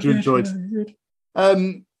 I'm glad you enjoyed.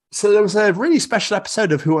 So there was a really special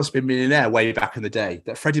episode of Who Wants to Be a Millionaire way back in the day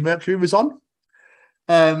that Freddie Mercury was on.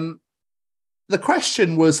 The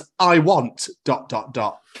question was, I want ...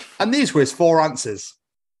 And these were his 4 answers.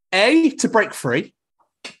 A, to break free.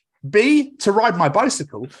 B, to ride my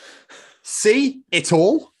bicycle. C, it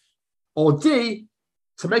all. Or D,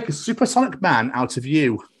 to make a supersonic man out of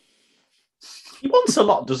you. He wants a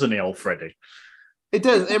lot, doesn't he, old Freddie? It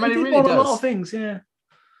does. I mean, it really want does. a lot of things, yeah.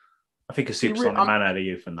 I think a supersonic man out of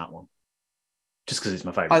you from that one. Just because it's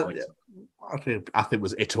my favourite. I think it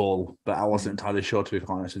was it all, but I wasn't entirely sure, to be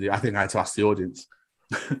honest with you. I think I had to ask the audience.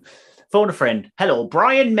 Phone a friend. Hello,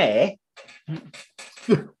 Brian May. I'm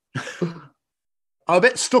a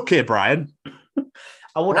bit stuck here, Brian.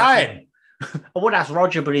 I would ask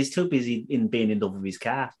Roger, but he's too busy in being in love with his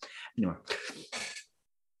car. Anyway.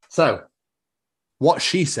 So, what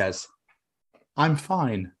she says, I'm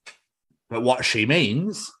fine. But what she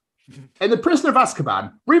means... In The Prisoner of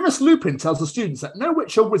Azkaban, Remus Lupin tells the students that no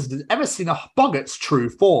witch or wizard has ever seen a boggart's true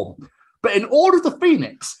form. But in Order of the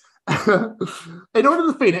Phoenix,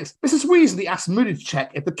 Mrs. Weasley asks Moody to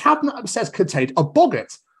check if the cabinet upstairs contained a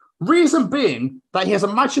boggart. Reason being that he has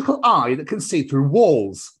a magical eye that can see through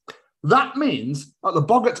walls. That means that the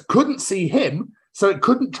boggart couldn't see him, so it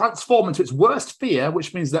couldn't transform into its worst fear,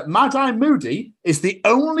 which means that Mad-Eye Moody is the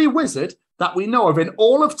only wizard that we know of in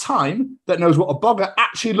all of time that knows what a boggart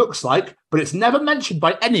actually looks like, but it's never mentioned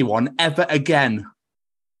by anyone ever again.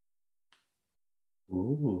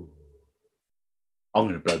 Ooh. I'm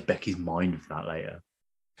going to blow Becky's mind with that later.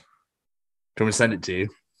 Do you want me to send it to you?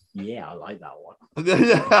 Yeah, I like that one.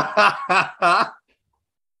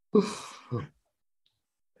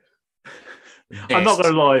 I'm not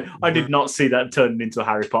going to lie. I did not see that turning into a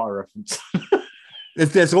Harry Potter reference.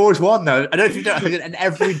 There's always one, though. I don't know if you know, I think in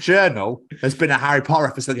every journal, there's been a Harry Potter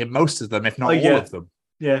reference in most of them, if not all of them.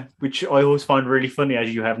 Yeah, which I always find really funny,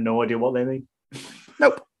 as you have no idea what they mean.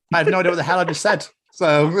 Nope. I have no idea what the hell I just said.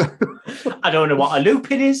 So I don't know what a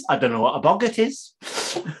lupin is. I don't know what a boggart is.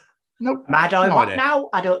 Nope. Mad-Eye what now?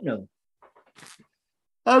 I don't know.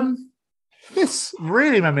 This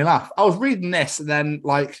really made me laugh. I was reading this and then,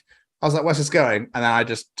 I was like, where's this going? And then I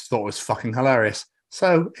just thought it was fucking hilarious.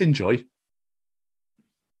 So, enjoy.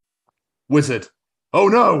 Wizard. Oh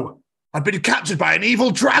no! I've been captured by an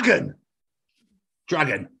evil dragon!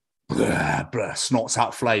 Dragon. Blah, blah, snorts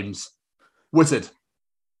out flames. Wizard.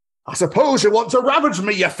 I suppose you want to ravage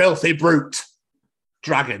me, you filthy brute!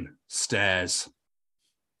 Dragon. Stares.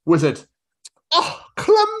 Wizard. Oh,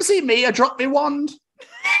 clumsy me, I dropped me wand.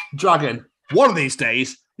 Dragon. One of these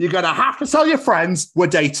days, you're going to have to tell your friends we're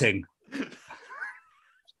dating.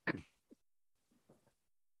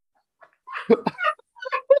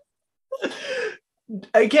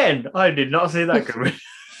 Again, I did not see that coming.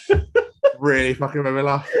 Really fucking made me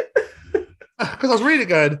laugh. Because I was really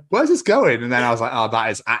going, where's this going? And then I was like, oh, that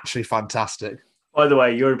is actually fantastic. By the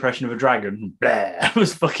way, your impression of a dragon, blah,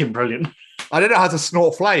 was fucking brilliant. I didn't know how to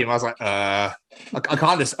snort flame. I was like, I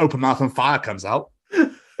can't just open mouth and fire comes out.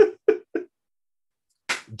 Do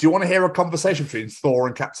you want to hear a conversation between Thor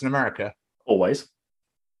and Captain America? Always.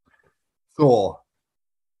 Thor.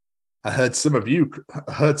 I heard some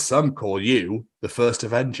call you the first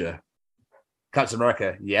Avenger. Captain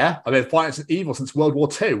America, yeah? I've been fighting evil since World War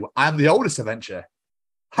II. I am the oldest Avenger.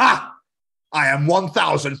 Ha! I am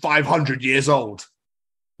 1,500 years old.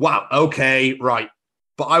 Wow, okay, right.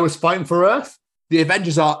 But I was fighting for Earth. The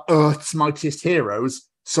Avengers are Earth's mightiest heroes,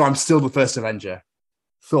 so I'm still the first Avenger.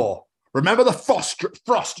 Thor, remember the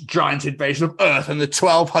frost giant invasion of Earth in the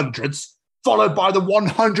 1200s, followed by the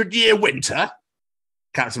 100-year winter?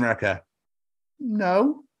 Captain America,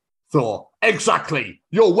 no. Thor, exactly.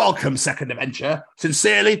 You're welcome, second Avenger.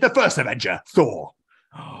 Sincerely, the first Avenger, Thor.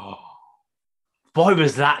 Why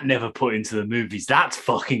was that never put into the movies? That's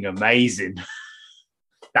fucking amazing.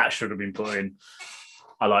 That should have been put in.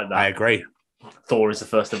 I like that. I agree. Thor is the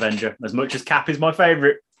first Avenger. As much as Cap is my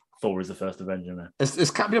favourite, Thor is the first Avenger, man.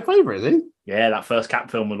 Is Cap your favourite, is he? Yeah, that first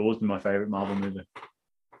Cap film will always be my favourite Marvel movie.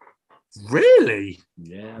 Really?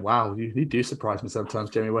 Yeah. Wow, you do surprise me sometimes,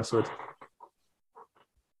 Jamie Westwood.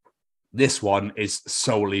 This one is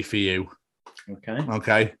solely for you.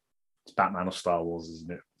 Okay. It's Batman or Star Wars,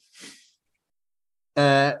 isn't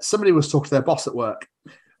it? Somebody was talking to their boss at work.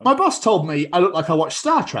 My boss told me I looked like I watched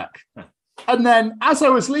Star Trek. And then as I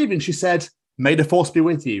was leaving, she said, may the force be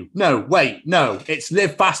with you. No, wait, no. It's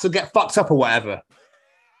live fast and get fucked up or whatever.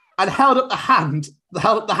 And held up the hand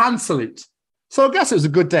salute. So I guess it was a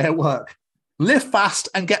good day at work. Live fast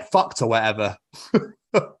and get fucked or whatever.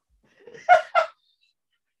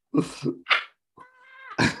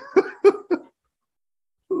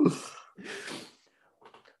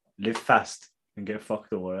 Live fast and get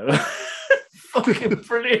fucked or whatever. Fucking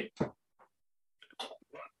brilliant.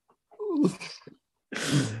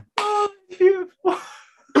 Oh, beautiful.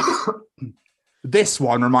 This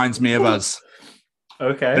one reminds me of us.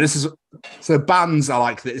 Okay. But this is so bands are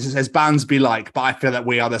like this. It says bands be like, but I feel that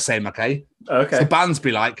we are the same, okay? Okay. So bands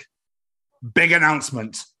be like, big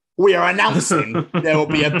announcement. We are announcing there will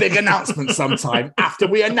be a big announcement sometime after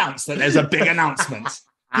we announce that there's a big announcement.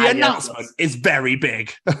 The announcement is very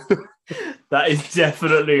big. That is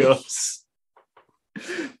definitely us.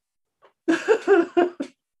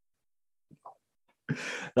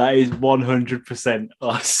 That is 100%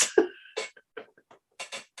 us.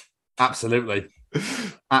 Absolutely.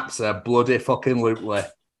 Absolutely fucking lootly.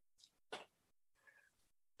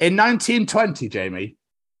 In 1920, Jamie,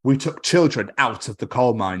 we took children out of the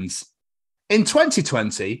coal mines. In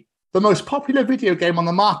 2020, the most popular video game on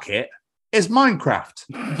the market is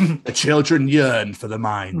Minecraft. The children yearn for the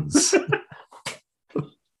mines.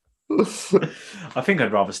 I think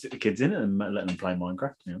I'd rather stick the kids in it and let them play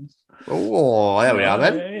Minecraft, to be honest. Oh, there we are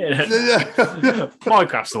then. Yeah.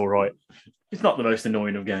 Minecraft's all right. It's not the most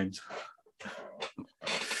annoying of games.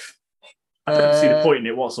 I don't see the point in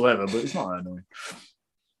it whatsoever, but it's not that annoying.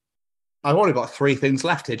 I've only got 3 things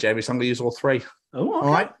left here, Jamie, so I'm going to use all 3. Oh, okay.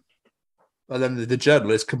 All right. And then the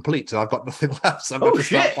journal is complete, so I've got nothing left. So I'm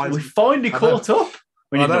shit! We finally caught up.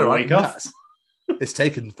 We need to wake up. It's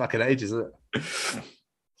taken fucking ages, isn't it?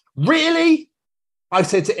 Really? I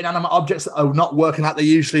say to inanimate objects that are not working like they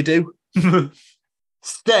usually do.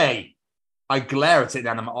 Stay. I glare at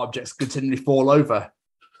inanimate objects continually fall over.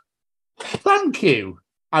 Thank you.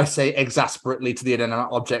 I say exasperately to the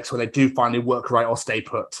inanimate objects when they do finally work right or stay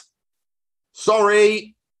put.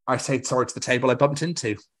 Sorry. I say sorry to the table I bumped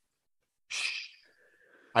into. Shh.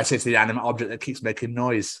 I say to the animate object that keeps making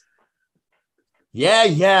noise.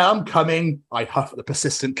 Yeah, I'm coming. I huff at the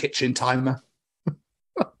persistent kitchen timer.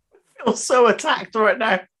 I feel so attacked right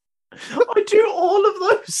now. I do all of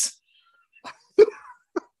those.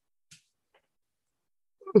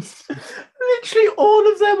 Literally all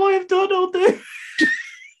of them I have done all day.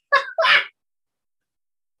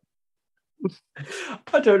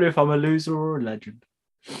 I don't know if I'm a loser or a legend.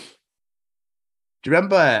 Do you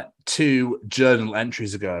remember 2 journal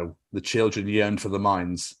entries ago, the children yearned for the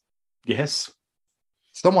mines? Yes.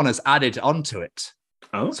 Someone has added onto it.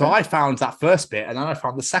 Oh, okay. So I found that first bit, and then I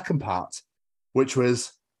found the second part, which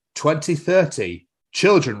was 2030,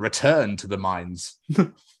 children return to the mines.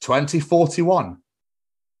 2041,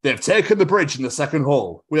 they have taken the bridge in the second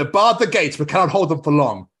hall. We have barred the gates, but cannot hold them for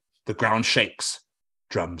long. The ground shakes.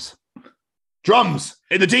 Drums. Drums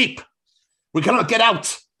in the deep. We cannot get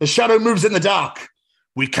out. The shadow moves in the dark.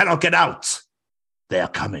 We cannot get out. They are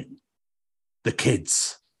coming. The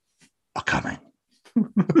kids are coming.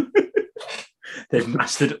 They've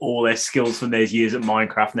mastered all their skills from their years at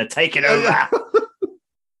Minecraft and they're taking over.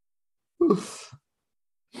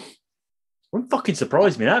 Wouldn't fucking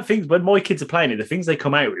surprise me. That thing, when my kids are playing it, the things they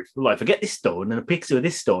come out with, like, forget this stone and a pixel of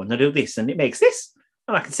this stone and I do this and it makes this.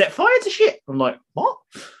 And I can set fire to shit. I'm like, what?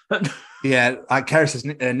 Yeah, like Karis's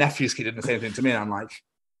nephews keep doing the same thing to me, and I'm like,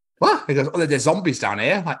 what? He goes, oh, there's zombies down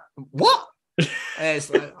here. I'm like, what? I'm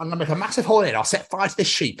going to make a massive hole in it. I'll set fire to this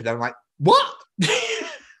sheep. And I'm like, what?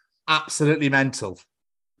 Absolutely mental.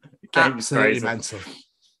 Absolutely mental.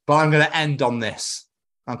 But I'm going to end on this.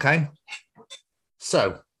 Okay?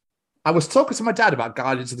 So, I was talking to my dad about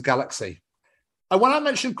Guardians of the Galaxy. And when I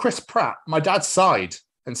mentioned Chris Pratt, my dad sighed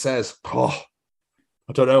and says, oh,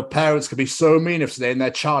 I don't know, parents could be so mean if they name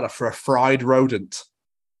their child for a fried rodent.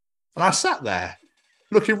 And I sat there,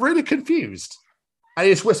 looking really confused. And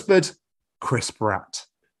he just whispered, Chris Pratt.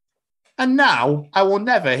 And now I will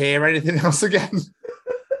never hear anything else again.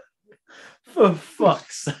 For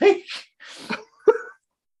fuck's sake.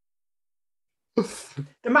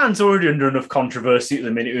 The man's already under enough controversy at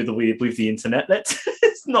the minute with the internet. Let's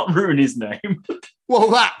not ruin his name. Well,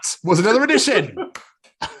 that was another edition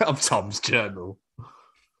of Tom's Journal.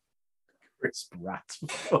 Chris Pratt, for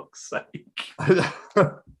fuck's sake. I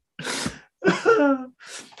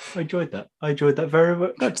enjoyed that very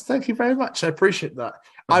much. Good. Thank you very much. I appreciate that.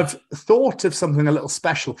 I've thought of something a little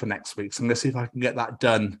special for next week, so I'm going to see if I can get that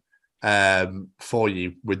done for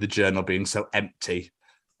you with the journal being so empty.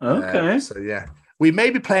 Okay. So, yeah. We may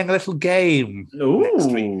be playing a little game next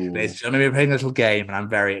week. Ladies and gentlemen, we're playing a little game, and I'm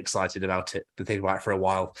very excited about it. Been thinking about it for a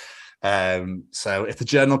while. So if the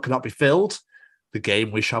journal cannot be filled, the game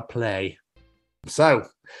we shall play. So,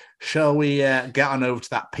 shall we get on over to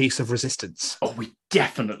that piece of resistance? Oh, we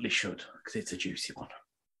definitely should, because it's a juicy one.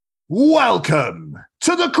 Welcome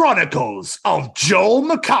to the Chronicles of Joel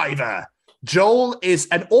McIver, Joel is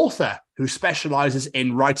an author who specializes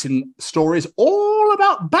in writing stories all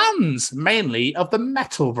about bands, mainly of the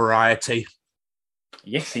metal variety.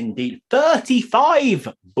 Yes, indeed. 35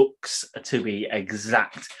 books to be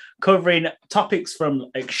exact, covering topics from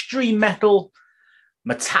extreme metal,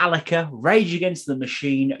 Metallica, Rage Against the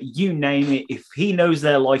Machine, you name it. If he knows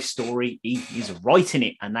their life story, he is writing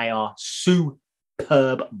it, and they are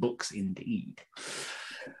superb books indeed.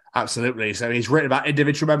 Absolutely. So he's written about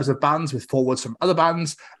individual members of bands with forwards from other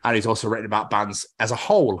bands, and he's also written about bands as a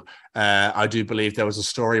whole. I do believe there was a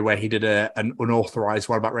story where he did an unauthorized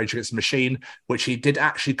one about Rage Against the Machine, which he did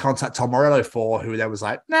actually contact Tom Morello for, who then was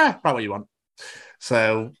like, nah, write what you want.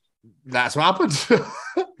 So that's what happened.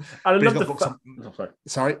 I love the books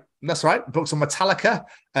sorry, that's right. Books on Metallica.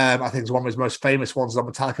 I think it's one of his most famous ones on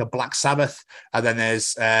Metallica, Black Sabbath. And then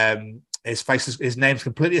there's his name's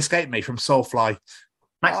completely escaped me, from Soulfly.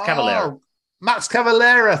 Max Cavalera. Max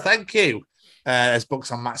Cavalera, thank you. There's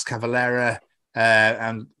books on Max Cavalera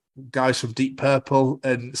and guys from Deep Purple,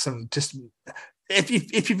 and some just if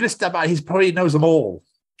you've listened about it, he probably knows them all.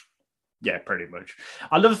 Yeah, pretty much.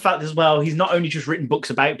 I love the fact as well, he's not only just written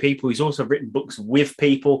books about people, he's also written books with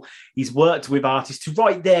people. He's worked with artists to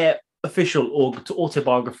write their official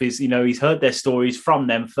autobiographies. You know, he's heard their stories from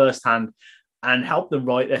them firsthand and helped them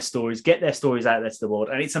write their stories, get their stories out there to the world.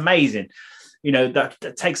 And it's amazing. You know,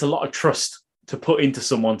 that takes a lot of trust to put into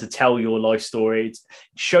someone to tell your life story. It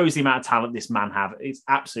shows the amount of talent this man has. It's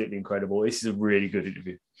absolutely incredible. This is a really good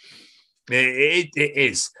interview. It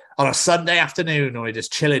is. On a Sunday afternoon, or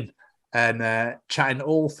just chilling and chatting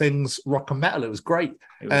all things rock and metal. It was great.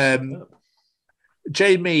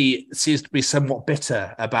 Jamie seems to be somewhat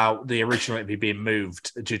bitter about the original interview being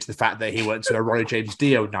moved due to the fact that he went to a Ronnie James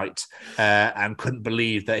Dio night and couldn't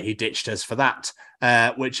believe that he ditched us for that,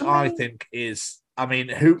 which I think is,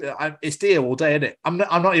 it's Dio all day, isn't it? I'm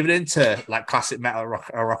not even into like classic metal or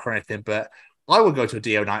rock or anything, but I would go to a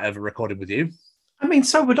Dio night over recording with you. I mean,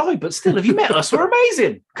 so would I, but still, have you met us? We're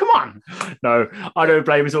amazing. Come on. No, I don't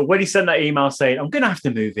blame him at all. When he sent that email saying, I'm going to have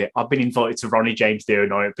to move it, I've been invited to Ronnie James Dio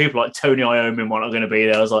night. People like Tony Iommi were not going to be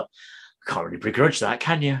there. I was like, I can't really begrudge that,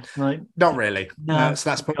 can you? Like, not really. No.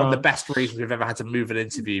 So that's probably one of the best reasons we've ever had to move an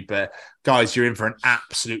interview. But guys, you're in for an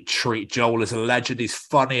absolute treat. Joel is a legend. He's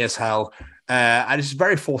funny as hell. And he's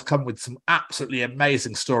very forthcoming with some absolutely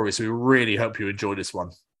amazing stories. So we really hope you enjoy this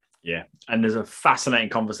one. Yeah, and there's a fascinating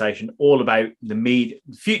conversation all about the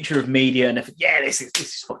future of media, and this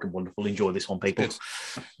is fucking wonderful. Enjoy this one, people. Good.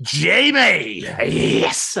 Jamie,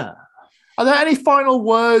 yes, sir. Are there any final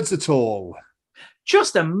words at all?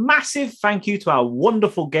 Just a massive thank you to our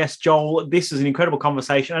wonderful guest, Joel. This was an incredible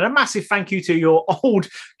conversation, and a massive thank you to your old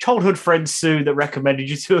childhood friend, Sue, that recommended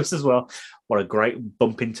you to us as well. What a great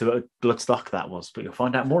bump into a bloodstock that was, but you'll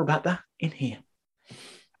find out more about that in here.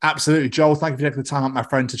 Absolutely. Joel, thank you for taking the time out, my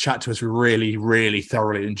friend, to chat to us. We really, really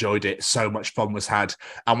thoroughly enjoyed it. So much fun was had.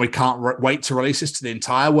 And we can't wait to release this to the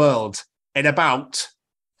entire world in about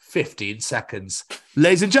 15 seconds.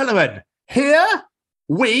 Ladies and gentlemen, here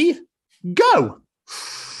we go.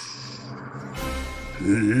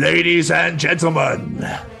 Ladies and gentlemen,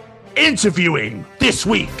 interviewing this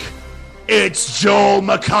week, it's Joel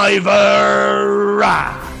McIver.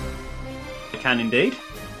 I can indeed.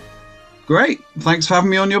 Great. Thanks for having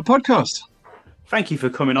me on your podcast. Thank you for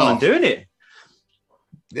coming on and doing it.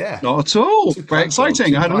 Yeah. Not at all. Very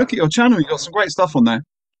exciting. I had a look at your channel. You've got some great stuff on there.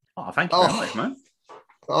 Oh, thank you very much, man.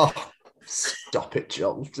 Oh, stop it,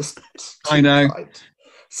 Joel. I know. Right.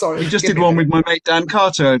 Sorry. You just did one with my mate Dan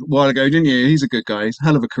Carter a while ago, didn't you? He's a good guy. He's a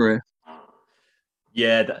hell of a career.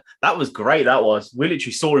 Yeah, that was great. That was. We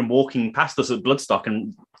literally saw him walking past us at Bloodstock,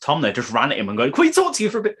 and Tom there just ran at him and going, "Can we talk to you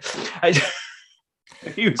for a bit?"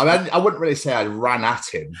 I wouldn't really say I ran at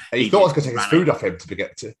him. He thought I was going to take his food off him to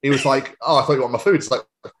get to. He was like, "Oh, I thought you want my food." It's like,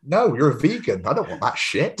 no, you're a vegan. I don't want that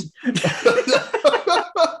shit.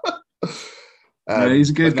 He's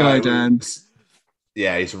a good guy, Dan.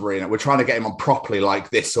 Yeah, he's really. We're trying to get him on properly, like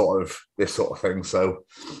this sort of thing. So,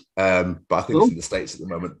 but I think it's in the States at the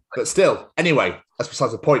moment. But still, anyway, that's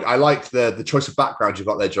besides the point. I like the choice of background you've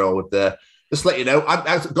got there, Joel. With just to let you know,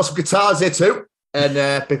 I've got some guitars here too, and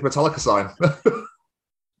big Metallica sign.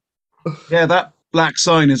 Yeah, that black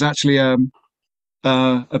sign is actually a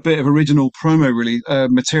bit of original promo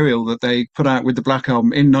material that they put out with the Black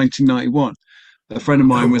Album in 1991. A friend of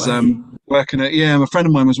mine was working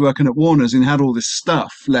at Warner's and had all this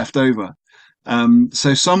stuff left over.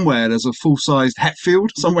 So somewhere there's a full-sized Hetfield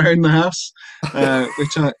somewhere in the house,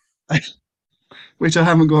 which I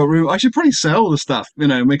haven't got room. I should probably sell the stuff,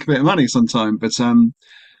 make a bit of money sometime. But and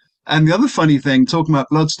the other funny thing, talking about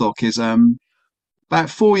Bloodstock, is about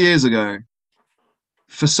 4 years ago,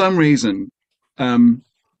 for some reason,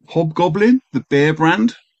 Hobgoblin, the beer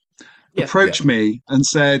brand, approached me and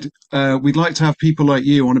said, we'd like to have people like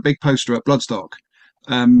you on a big poster at Bloodstock,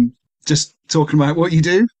 just talking about what you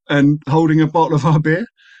do and holding a bottle of our beer.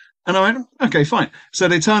 And I went, okay, fine. So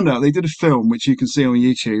they turned up, they did a film, which you can see on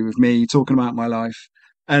YouTube, of me talking about my life.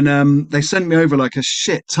 And they sent me over like a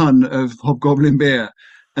shit ton of Hobgoblin beer.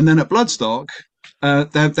 And then at Bloodstock,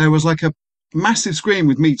 there was like a massive screen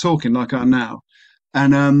with me talking like I am now.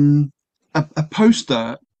 And a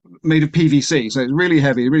poster made of PVC. So it's really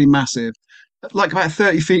heavy, really massive, like about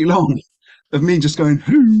 30 feet long, of me just going,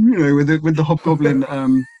 with the Hobgoblin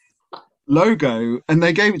logo. And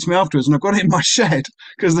they gave it to me afterwards, and I've got it in my shed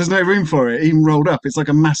because there's no room for it, even rolled up. It's like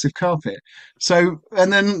a massive carpet. So,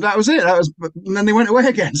 and then that was it. And then they went away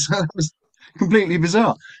again. So that was completely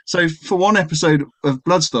bizarre. So for one episode of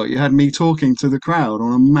Bloodstock, you had me talking to the crowd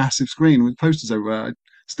on a massive screen with posters everywhere. I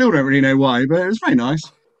still don't really know why, but it was very nice.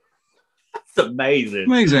 That's amazing.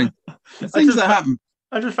 Amazing. Things that happen.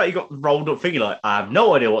 I just thought you got rolled up thinking like, I have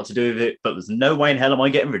no idea what to do with it, but there's no way in hell am I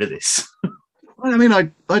getting rid of this. Well, I mean,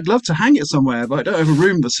 I'd love to hang it somewhere, but I don't have a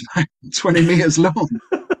room that's about 20 meters long.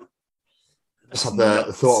 Just had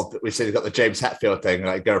the thought that we said you got the James Hetfield thing,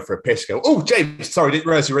 like go for a piss, go, oh, James, sorry, didn't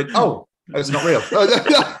realise you were in. Oh, it's not real.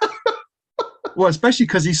 Well, especially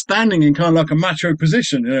because he's standing in kind of like a macho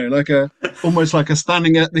position, like almost like a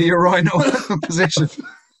standing at the urinal position.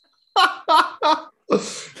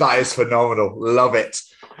 That is phenomenal. Love it.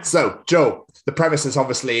 So, Joe, the premise is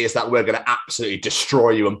obviously is that we're going to absolutely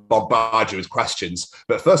destroy you and bombard you with questions.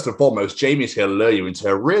 But first and foremost, Jamie's going to lure you into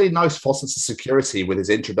a really nice false sense of security with his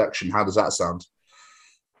introduction. How does that sound?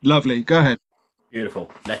 Lovely. Go ahead. Beautiful.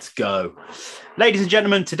 Let's go. Ladies and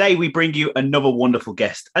gentlemen, today we bring you another wonderful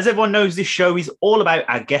guest. As everyone knows, this show is all about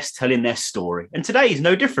our guests telling their story. And today is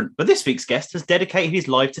no different. But this week's guest has dedicated his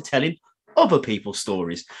life to telling other people's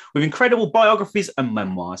stories with incredible biographies and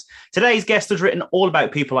memoirs. Today's guest has written all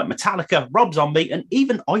about people like Metallica, Rob Zombie, and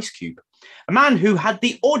even Ice Cube. A man who had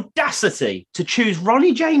the audacity to choose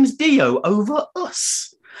Ronnie James Dio over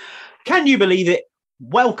us. Can you believe it?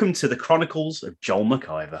 Welcome to the Chronicles of Joel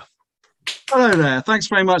McIver. Hello there. Thanks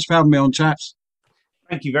very much for having me on, chaps.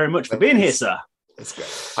 Thank you very much for being here, sir. That's good.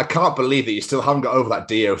 I can't believe that you still haven't got over that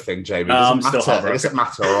Dio thing, Jamie. It doesn't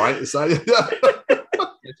matter, all right? So,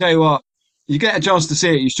 I tell you what, you get a chance to see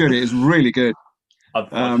it, you should. It is really good. I've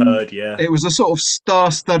heard, yeah. It was a sort of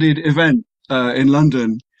star-studded event in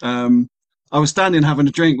London. I was standing having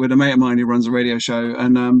a drink with a mate of mine who runs a radio show,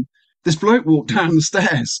 and this bloke walked down the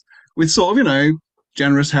stairs with sort of,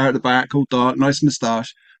 generous hair at the back, all dark, nice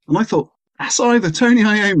moustache. And I thought, that's either Tony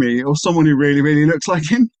Iommi or someone who really, really looks like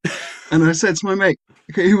him. And I said to my mate,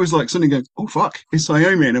 who was like suddenly going, oh, fuck, it's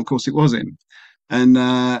Iommi. And of course it was him. And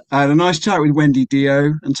I had a nice chat with Wendy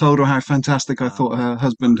Dio and told her how fantastic I thought her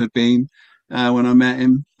husband had been when I met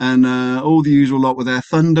him. And all the usual lot were there.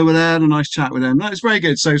 Thunder were there, had a nice chat with them. That was very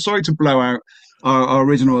good. So sorry to blow out our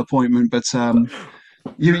original appointment, but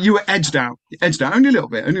you were edged out. Only a little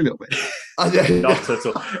bit. Not at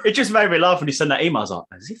all. It just made me laugh when he sent that email. I was like,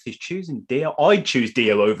 as if he's choosing Dio. I'd choose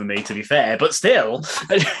Dio over me, to be fair, but still.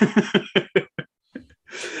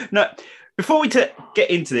 No, before we get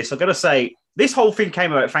into this, I've got to say, this whole thing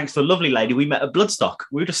came about thanks to a lovely lady we met at Bloodstock.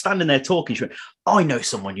 We were just standing there talking. She went, I know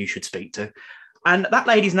someone you should speak to. And that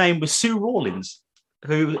lady's name was Sue Rawlins,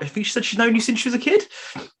 who I think she said she's known you since she was a kid.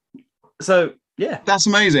 So, yeah. That's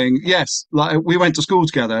amazing. Yes. Like we went to school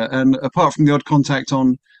together, and apart from the odd contact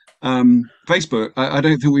on Facebook, I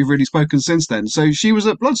don't think we've really spoken since then. So she was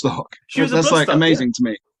at Bloodstock. That's like amazing to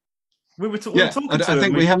me. We were talking to her. I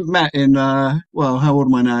think we haven't met in, how old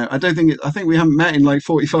am I now? I think we haven't met in like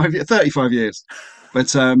 35 years. But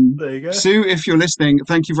there you go. Sue, if you're listening,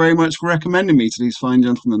 thank you very much for recommending me to these fine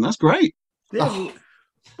gentlemen. That's great. Yeah,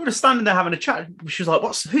 we were just standing there having a chat. She was like,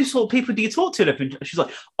 who sort of people do you talk to? And she's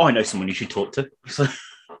like, I know someone you should talk to. So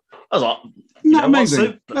I was like,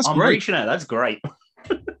 amazing. That's I'm great. Reaching out. That's great.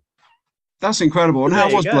 That's incredible. And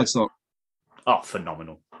how was Bloodstock? Oh,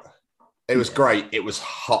 phenomenal. It was great. It was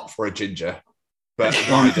hot for a ginger, but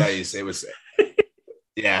my days it was.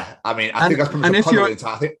 Yeah, I mean, I think that's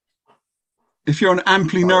probably if you're an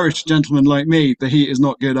amply nourished gentleman like me, the heat is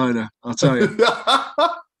not good either. I'll tell you.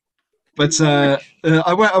 But I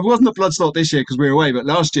wasn't at Bloodstock this year because we were away, but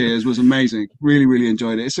last year's was amazing. Really, really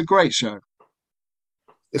enjoyed it. It's a great show.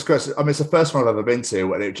 It's great. I mean, it's the first one I've ever been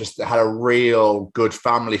to, and it just had a real good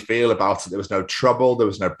family feel about it. There was no trouble. There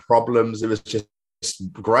was no problems. It was just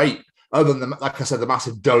great. Other than, like I said, the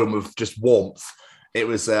massive dome of just warmth. It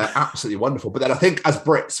was absolutely wonderful. But then I think as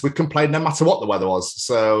Brits, we complained no matter what the weather was.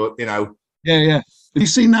 So, Yeah. Have you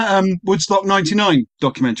seen that Woodstock 99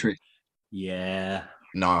 documentary? Yeah.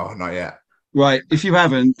 No, not yet. Right. If you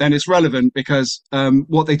haven't, then it's relevant because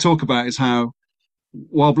what they talk about is how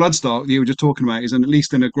while Bloodstock, you were just talking about, is at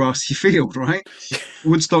least in a grassy field, right?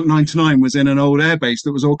 Woodstock 99 was in an old airbase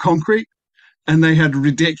that was all concrete. And they had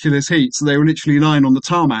ridiculous heat. So they were literally lying on the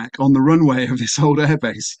tarmac on the runway of this old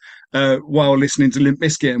airbase while listening to Limp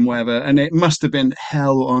Bizkit and whatever. And it must have been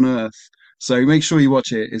hell on earth. So make sure you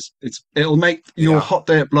watch it. It'll make your hot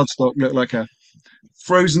day at Bloodstock look like a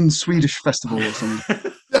frozen Swedish festival or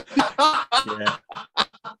something. Yeah.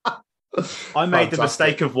 I made the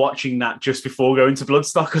mistake of watching that just before going to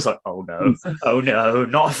Bloodstock. I was like, oh no,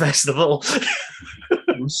 not a festival.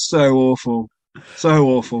 It was so awful. So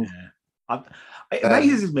awful. Yeah. It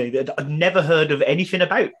amazes me that I'd never heard of anything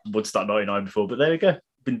about Woodstock 99 before, but there we go.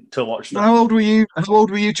 Been to watch that. How old were you?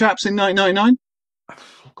 Chaps, in 1999?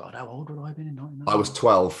 Oh God, how old would I have been in 99? I was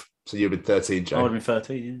 12, so you'd been 13, Joe. I would have been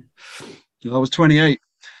 13, yeah. I was 28,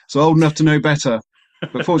 so old enough to know better.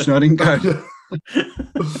 But fortunately, I didn't go.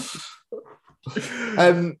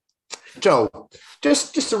 Joel,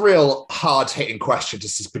 just a real hard-hitting question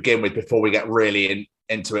just to begin with before we get really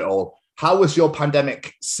into it all. How was your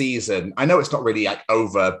pandemic season? I know it's not really like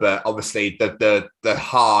over, but obviously the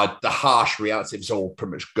harsh reality is all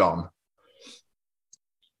pretty much gone.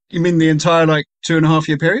 You mean the entire 2.5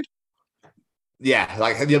 year period? Yeah,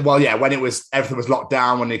 when everything was locked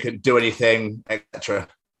down, when you couldn't do anything, etc.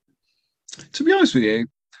 To be honest with you,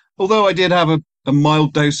 although I did have a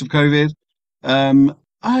mild dose of COVID,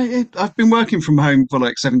 I've been working from home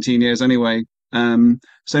for 17 years anyway.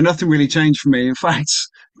 So nothing really changed for me. In fact,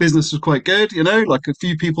 business was quite good, a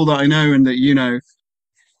few people that I know and that,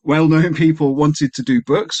 well-known people wanted to do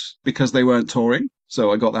books because they weren't touring.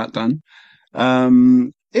 So I got that done.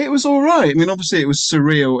 It was all right. I mean, obviously it was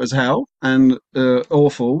surreal as hell and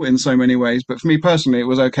awful in so many ways. But for me personally, it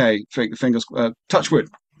was okay. Fingers, touch wood.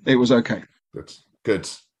 It was okay. Good.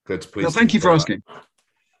 Please. Well, thank you for asking.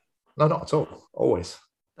 No, not at all. Always.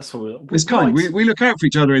 That's what it's kind. We look out for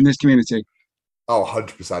each other in this community. Oh,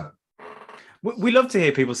 100%. We love to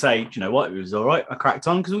hear people say, do you know what, it was all right, I cracked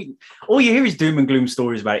on, because all you hear is doom and gloom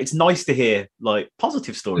stories about it. It's nice to hear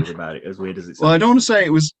positive stories about it, as weird as it sounds. Well, I don't want to say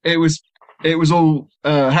it was all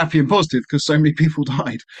happy and positive because so many people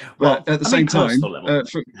died. But at the same time,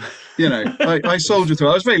 I soldiered through.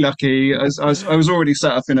 I was very lucky. I was already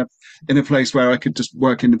set up in a place where I could just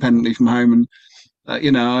work independently from home, and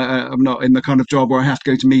I'm not in the kind of job where I have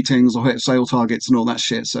to go to meetings or hit sale targets and all that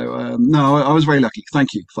shit. So no, I was very lucky.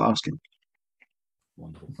 Thank you for asking.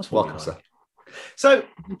 Wonderful. That's welcome, sir. So,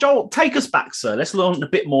 Joel, take us back, sir. Let's learn a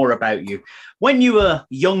bit more about you. When you were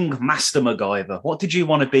young Master McIver, what did you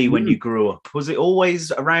want to be when you grew up? Was it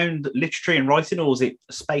always around literature and writing, or was it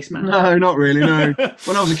a spaceman? No, not really. No.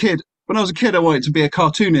 When I was a kid, I wanted to be a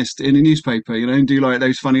cartoonist in a newspaper, and do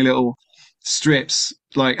those funny little strips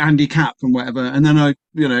like Andy Capp and whatever. And then I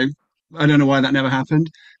don't know why that never happened.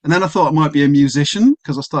 And then I thought I might be a musician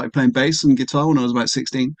because I started playing bass and guitar when I was about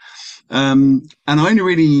 16. And I only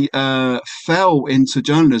really fell into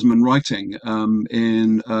journalism and writing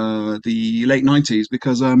in the late 90s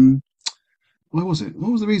because what was it?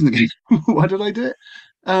 What was the reason again? Why did I do it?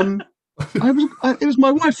 It was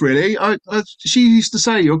my wife, really. She used to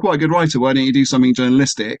say, "You're quite a good writer. Why don't you do something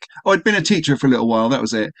journalistic?" I'd been a teacher for a little while. That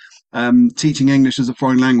was it. Teaching English as a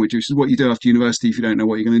foreign language, which is what you do after university if you don't know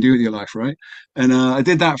what you're going to do with your life, right? And I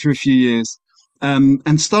did that for a few years.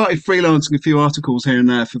 And started freelancing a few articles here and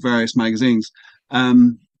there for various magazines.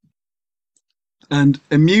 And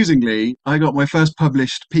amusingly, I got my first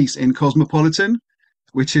published piece in Cosmopolitan,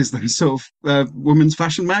 which is the sort of women's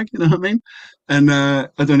fashion mag, you know what I mean? And I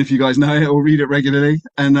don't know if you guys know it or read it regularly.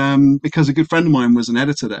 And because a good friend of mine was an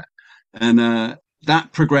editor there. And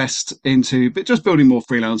that progressed into just building more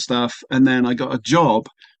freelance stuff. And then I got a job,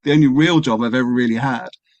 the only real job I've ever really had,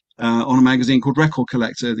 on a magazine called Record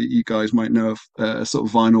Collector that you guys might know of, a sort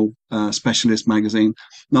of vinyl specialist magazine.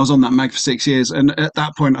 And I was on that mag for 6 years. And at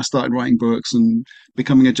that point, I started writing books and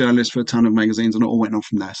becoming a journalist for a ton of magazines, and it all went on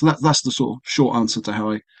from there. So that's the sort of short answer to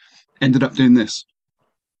how I ended up doing this.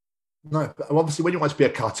 No, but obviously, when you want to be a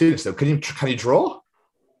cartoonist, though, can you draw?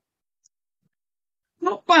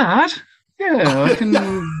 Not bad. Yeah, I can.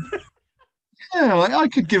 I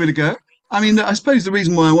could give it a go. I mean, I suppose the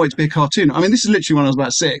reason why I wanted to be a cartoon, I mean, this is literally when I was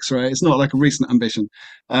about 6, right? It's not like a recent ambition.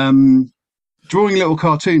 Drawing little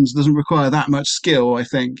cartoons doesn't require that much skill, I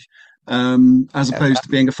think, as opposed to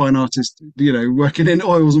being a fine artist, working in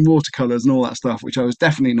oils and watercolors and all that stuff, which I was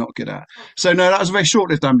definitely not good at. So, no, that was a very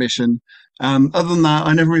short-lived ambition. Other than that,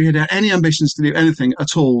 I never really had any ambitions to do anything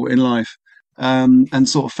at all in life, and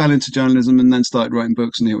sort of fell into journalism and then started writing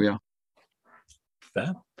books, and here we are.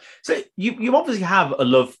 Fair. So you obviously have a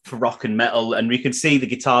love for rock and metal, and we can see the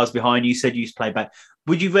guitars behind you. You said you used to play back.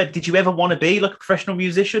 Did you ever want to be like a professional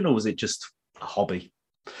musician, or was it just a hobby?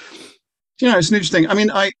 It's an interesting. I mean,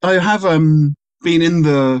 I have been in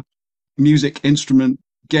the music instrument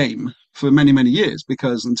game for many, many years,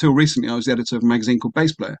 because until recently I was the editor of a magazine called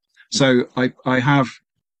Bass Player. So I have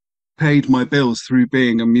paid my bills through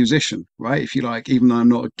being a musician, right? If you like, even though I'm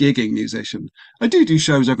not a gigging musician. I do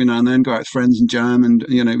shows every now and then, go out with friends and jam, and,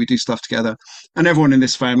 we do stuff together. And everyone in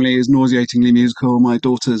this family is nauseatingly musical. My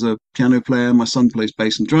daughter's a piano player. My son plays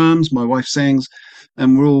bass and drums. My wife sings.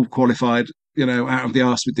 And we're all qualified, out of the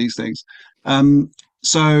arse with these things.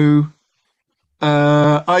 So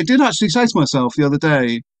I did actually say to myself the other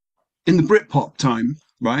day, in the Britpop time,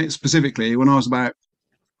 right, specifically when I was about,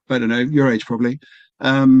 I don't know, your age probably,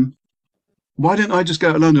 why didn't I just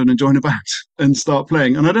go to London and join a band and start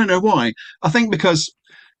playing? And I don't know why. I think because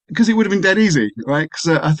it would have been dead easy, right?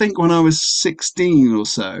 Because I think when I was 16 or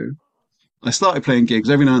so, I started playing gigs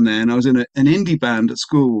every now and then. I was in an indie band at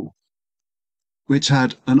school, which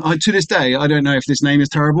had, to this day, I don't know if this name is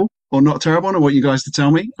terrible or not terrible. I want you guys to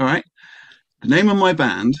tell me, all right? The name of my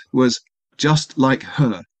band was Just Like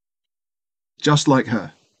Her. Just Like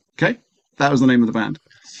Her. Okay? That was the name of the band.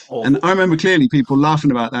 Oh. And I remember clearly people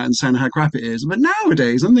laughing about that and saying how crap it is. But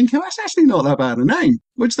nowadays, I'm thinking, that's actually not that bad a name.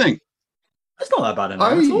 What do you think? It's not that bad a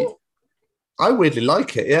name at all. I weirdly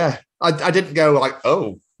like it, yeah. I didn't go like,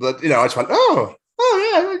 oh, but, I just went, oh,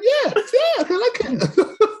 yeah, I like it.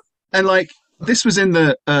 And like, this was in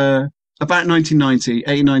the, about 1990,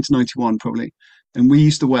 89 to 91 probably. And we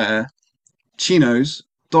used to wear chinos,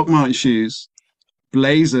 Doc Martens shoes,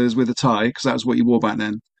 blazers with a tie, because that was what you wore back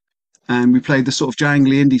then. And we played the sort of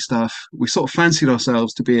jangly indie stuff. We sort of fancied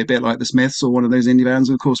ourselves to be a bit like the Smiths or one of those indie bands.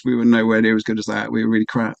 Of course, we were nowhere near as good as that. We were really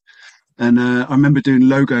crap. And I remember doing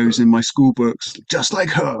logos in my school books, just like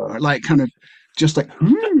her, like kind of, just like,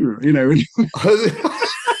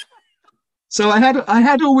 So I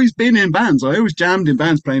had always been in bands. I always jammed in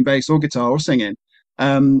bands, playing bass or guitar or singing.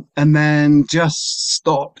 And then just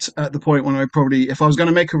stopped at the point when I probably, if I was going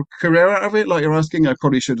to make a career out of it, like you're asking, I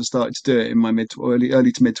probably should have started to do it in my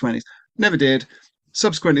early to mid 20s. Never did.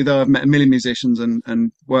 Subsequently, though, I've met a million musicians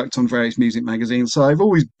and worked on various music magazines. So I've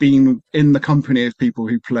always been in the company of people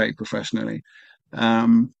who play professionally.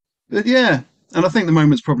 But yeah, and I think the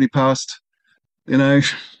moment's probably past,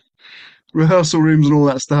 rehearsal rooms and all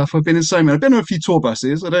that stuff. I've been in so many. I've been on a few tour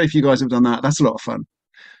buses. I don't know if you guys have done that. That's a lot of fun.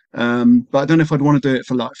 But I don't know if I'd want to do it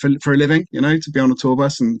for a living, to be on a tour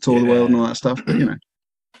bus and tour the world and all that stuff. But Well,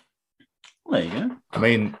 there you go. I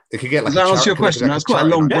mean, it could get like. Does that answer your question? That's quite a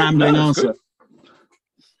long, rambling answer. Good.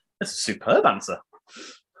 That's a superb answer.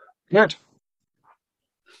 Good.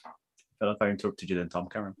 I feel like I interrupted you then, Tom.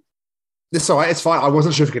 Karen. It's all right. It's fine. I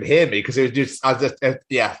wasn't sure if you could hear me because it was just,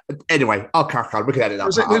 yeah. Anyway, I'll crack on. We can edit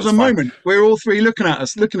that. There was a moment where all three looking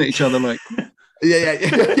at each other like. Yeah.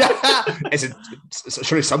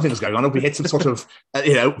 Surely something's going on. If we hit some sort of,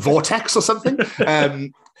 vortex or something.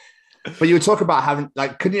 But you were talking about having,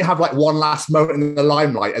 like, couldn't you have like one last moment in the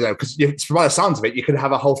limelight? Because by the sounds of it, you could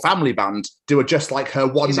have a whole family band do a Just Like Her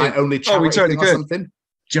one night only charity we totally thing or something.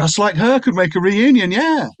 Just Like Her could make a reunion,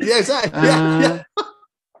 yeah. Yeah, exactly. Yeah.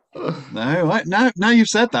 Now you've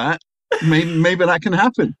said that, maybe that can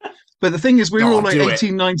happen. But the thing is, we were all like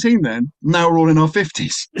 18, 19 then. Now we're all in our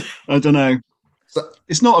 50s. I don't know. So,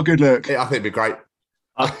 it's not a good look. Yeah, I think it'd be great.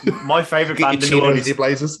 My favourite band in the world is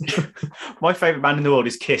Blazers. My favourite band in the world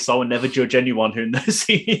is Kiss. I would never judge anyone who knows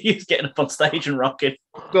he's getting up on stage and rocking.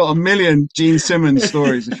 Got a million Gene Simmons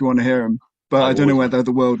stories if you want to hear them, but I don't know whether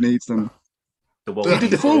the world needs them. He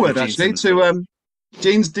did the foreword actually to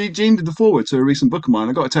Gene did the foreword to a recent book of mine.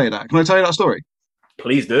 I got to tell you that. Can I tell you that story?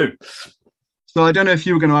 Please do. So I don't know if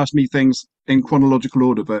you were going to ask me things in chronological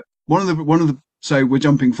order, but one of the so we're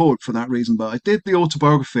jumping forward for that reason. But I did the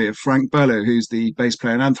autobiography of Frank Bello, who's the bass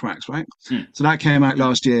player in Anthrax, right? So that came out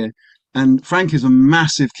last year, and Frank is a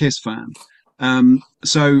massive Kiss fan.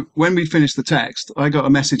 So when we finished the text, I got a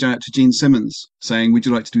message out to Gene Simmons saying, "Would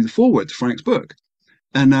you like to do the foreword to Frank's book?"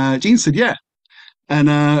 And Gene said, "Yeah." And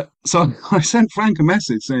so I sent Frank a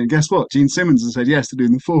message saying, "Guess what? Gene Simmons has said yes to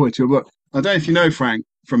doing the foreword to your book." I don't know if you know Frank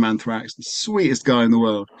from Anthrax, the sweetest guy in the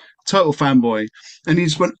world, total fanboy. And he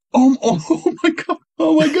just went, oh my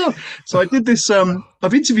God. So I did this,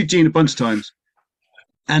 I've interviewed Gene a bunch of times.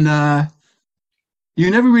 And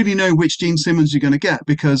you never really know which Gene Simmons you're going to get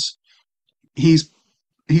because he's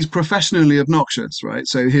professionally obnoxious, right?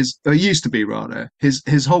 So used to be rather,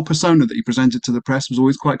 his whole persona that he presented to the press was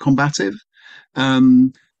always quite combative.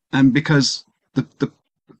 And because the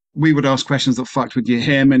we would ask questions that fucked with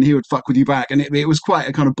him, and he would fuck with you back, and it was quite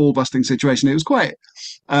a kind of ball busting situation. It was quite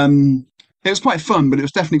fun, but it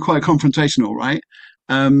was definitely quite confrontational, right?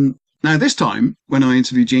 Now this time, when I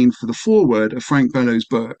interviewed Gene for the foreword of Frank Bellows'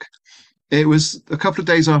 book, it was a couple of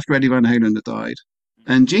days after Eddie Van Halen had died,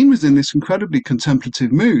 and Gene was in this incredibly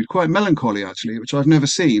contemplative mood, quite melancholy actually, which I've never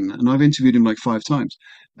seen, and I've interviewed him like 5 times,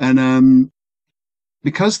 and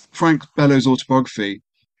because Frank Bellows' autobiography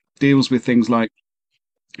deals with things like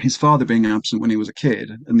his father being absent when he was a kid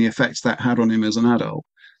and the effects that had on him as an adult.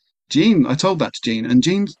 I told that to Gene, and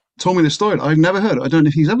Gene told me the story. I've never heard it. I don't know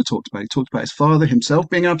if he's ever talked about it. He talked about his father himself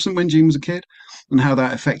being absent when Gene was a kid and how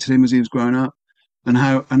that affected him as he was growing up, and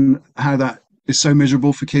how that is so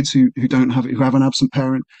miserable for kids who have an absent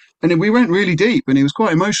parent. And we went really deep, and he was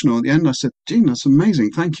quite emotional at the end. I said, Gene, that's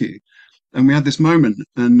amazing. Thank you. And we had this moment,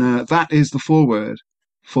 and that is the foreword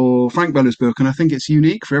for Frank Bellows' book, and I think it's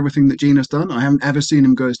unique for everything that Gene has done. I haven't ever seen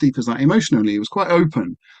him go as deep as that emotionally. He was quite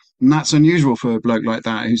open, and that's unusual for a bloke like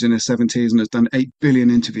that who's in his 70s and has done 8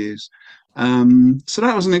 billion interviews. So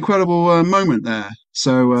that was an incredible moment there.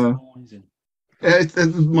 So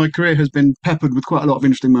my career has been peppered with quite a lot of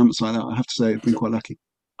interesting moments like that. I have to say, I've been quite lucky.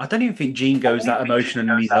 I don't even think Gene goes that emotional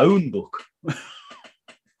in his own book.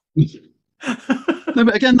 No,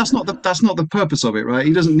 but again, that's not the purpose of it, right?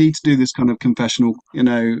 He doesn't need to do this kind of confessional,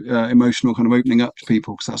 emotional kind of opening up to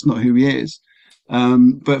people, because that's not who he is.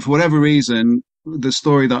 But for whatever reason, the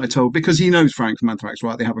story that I told, because he knows Frank from Anthrax,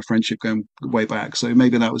 right? They have a friendship going way back, so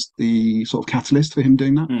maybe that was the sort of catalyst for him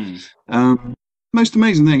doing that. Most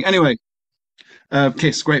amazing thing. Anyway,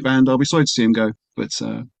 Kiss, great band. I'll be sorry to see him go, but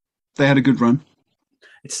they had a good run.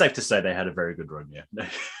 It's safe to say they had a very good run. Yeah,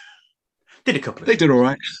 did a couple. They did all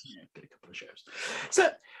right. Did a couple of shows. So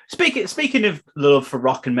speaking of love for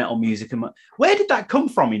rock and metal music, and where did that come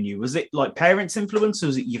from in you? Was it like parents' influence, or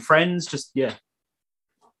was it your friends? Just yeah.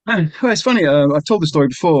 Well, it's funny. I've told the story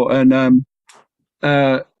before, and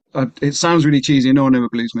it sounds really cheesy. No one ever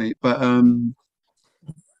believes me, but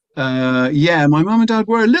yeah, my mum and dad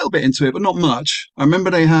were a little bit into it, but not much. I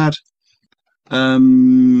remember they had.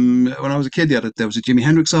 When I was a kid, there was a Jimi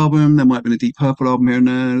Hendrix album. There might have been a Deep Purple album here and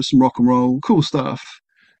there. Some rock and roll, cool stuff.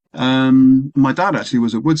 My dad actually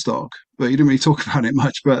was at Woodstock, but he didn't really talk about it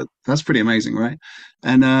much. But that's pretty amazing, right?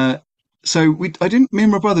 And so me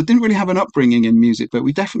and my brother didn't really have an upbringing in music, but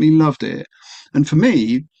we definitely loved it. And for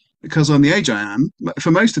me, because I'm the age I am,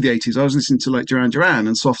 for most of the 80s, I was listening to like Duran Duran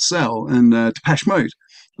and Soft Cell and Depeche Mode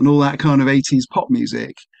and all that kind of 80s pop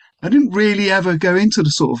music. I didn't really ever go into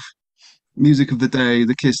the sort of music of the day,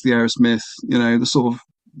 the Kiss, the Aerosmith, the sort of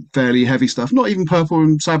fairly heavy stuff, not even Purple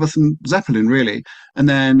and Sabbath and Zeppelin, really. And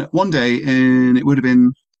then one day it would have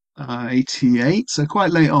been 88, so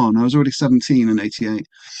quite late on, I was already 17 in 88.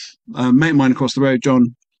 A mate of mine across the road,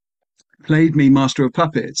 John, played me Master of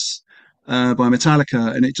Puppets by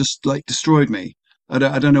Metallica, and it just like destroyed me.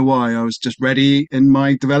 I don't know why. I was just ready in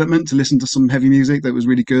my development to listen to some heavy music that was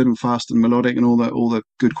really good and fast and melodic and all the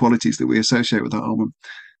good qualities that we associate with that album.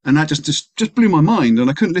 And that just blew my mind, and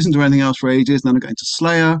I couldn't listen to anything else for ages. And then I got into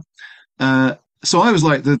Slayer. So I was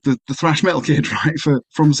like the thrash metal kid, right,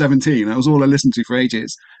 from 17. That was all I listened to for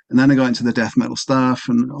ages. And then I got into the death metal stuff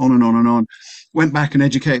and on and on and on. Went back and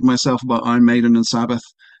educated myself about Iron Maiden and Sabbath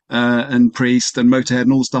and Priest and Motorhead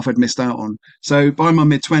and all the stuff I'd missed out on. So by my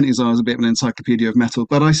mid-20s, I was a bit of an encyclopedia of metal,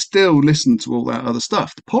 but I still listened to all that other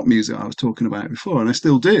stuff, the pop music I was talking about before, and I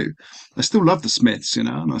still do. I still love the Smiths, and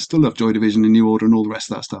I still love Joy Division and New Order and all the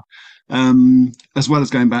rest of that stuff, as well as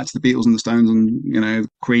going back to the Beatles and the Stones and,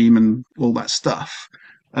 Cream and all that stuff.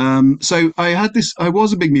 So I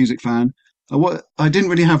was a big music fan. I didn't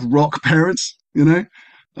really have rock parents,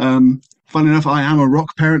 Funny enough, I am a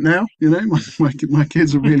rock parent now. My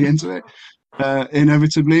kids are really into it,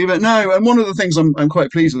 inevitably. But no, and one of the things I'm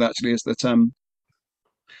quite pleased with actually is that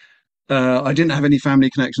I didn't have any family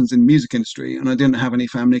connections in the music industry, and I didn't have any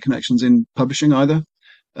family connections in publishing either.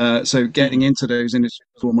 So getting into those industries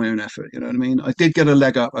was all my own effort. You know what I mean? I did get a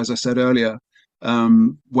leg up, as I said earlier,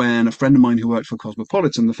 when a friend of mine who worked for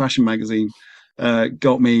Cosmopolitan, the fashion magazine,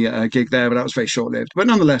 got me a gig there, but that was very short-lived. But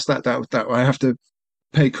nonetheless, that I have to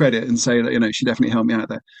pay credit and say that she definitely helped me out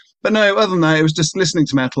there. But no, other than that, it was just listening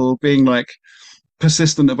to metal, being like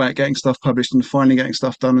persistent about getting stuff published and finally getting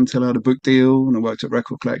stuff done until I had a book deal and I worked at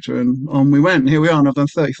Record Collector, and on we went. Here we are, and I've done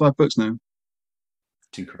 35 books now.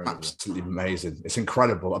 It's incredible. Absolutely amazing. It's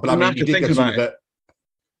incredible. But I mean, you did think about it.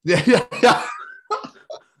 Yeah.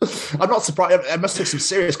 I'm not surprised. It must take some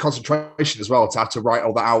serious concentration as well to have to write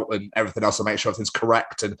all that out and everything else to make sure everything's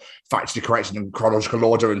correct and factually correct and in chronological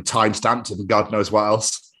order and time stamped and God knows what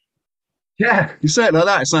else. Yeah, you say it like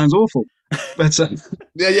that, it sounds awful. But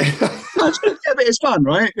yeah. Yeah, but it's fun,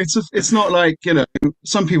 right? It's not like,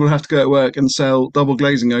 some people have to go to work and sell double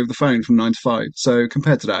glazing over the phone from 9 to 5. So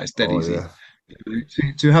compared to that, it's dead easy. Yeah.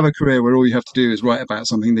 To have a career where all you have to do is write about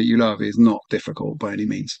something that you love is not difficult by any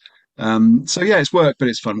means. So yeah, it's work, but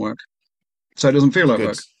it's fun work. So it doesn't feel like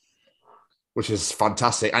work. Which is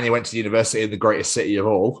fantastic. And you went to university in the greatest city of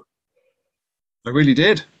all. I really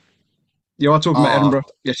did. You are talking about Edinburgh?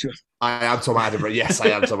 Yes, you are. I am talking about Edinburgh. Yes, I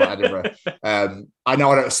am talking about Edinburgh. I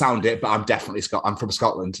know I don't sound it, but I'm definitely I'm from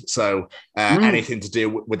Scotland. So anything to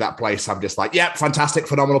do with that place, I'm just like, yeah, fantastic,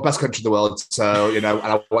 phenomenal, best country in the world. So, and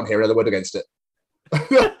I won't hear another word against it.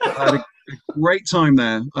 I had a great time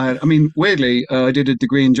there. I mean, weirdly, I did a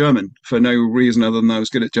degree in German for no reason other than I was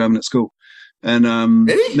good at German at school. And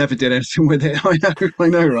never did anything with it. I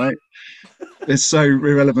know, right? It's so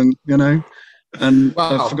irrelevant, And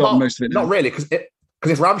I've forgotten most of it now. Not really, because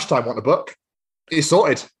if Rammstein want a book, it's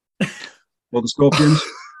sorted. Or the Scorpions.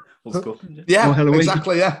 Yeah, or Halloween.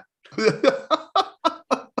 Exactly, yeah.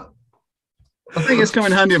 I think it's come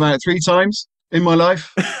in handy about 3 times in my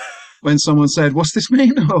life when someone said, what's this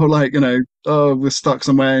mean? Or like, we're stuck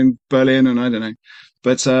somewhere in Berlin and I don't know.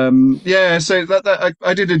 But yeah, so that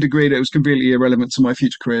I did a degree that was completely irrelevant to my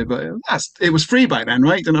future career, but it was free back then,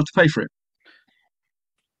 right? Didn't have to pay for it.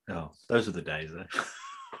 Oh, those are the days, though.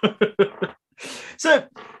 So,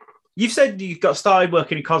 you've said you got started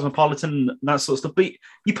working in Cosmopolitan and that sort of stuff, but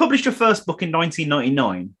you published your first book in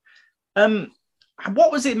 1999.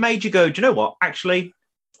 What was it made you go, do you know what? Actually,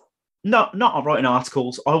 not writing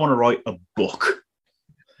articles. I want to write a book.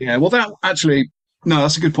 Yeah, well, that's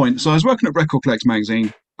a good point. So I was working at Record Collector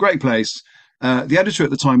magazine, great place. The editor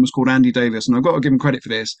at the time was called Andy Davis, and I've got to give him credit for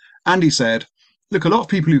this. Andy said, look, a lot of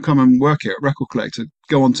people who come and work here at Record Collector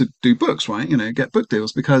go on to do books, right? Get book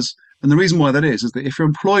deals and the reason why that is that if you're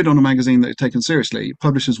employed on a magazine that is taken seriously,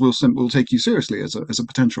 publishers will take you seriously as a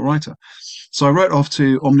potential writer. So I wrote off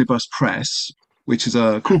to Omnibus Press, which is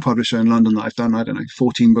a cool publisher in London that I've done,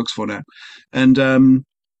 14 books for now. And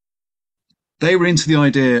they were into the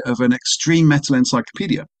idea of an extreme metal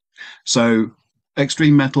encyclopedia. So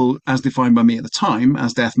extreme metal, as defined by me at the time,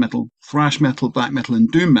 as death metal, thrash metal, black metal,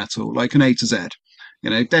 and doom metal, like an A to Z.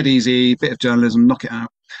 Dead easy, bit of journalism, knock it out.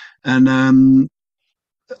 And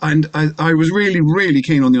I was really, really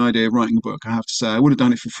keen on the idea of writing a book, I have to say. I would have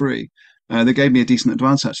done it for free. They gave me a decent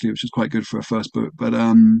advance, actually, which was quite good for a first book. But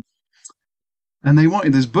and they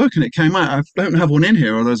wanted this book, and it came out. I don't have one in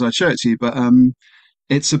here, otherwise I'd show it to you. But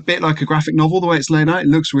it's a bit like a graphic novel, the way it's laid out. It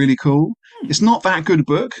looks really cool. It's not that good a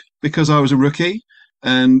book because I was a rookie,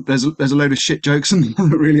 and there's a load of shit jokes in there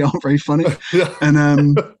that really aren't very funny.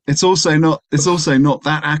 And it's also not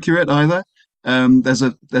that accurate either. There's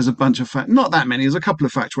a bunch of not that many. There's a couple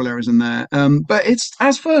of factual errors in there. But it's,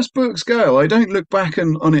 as first books go, I don't look back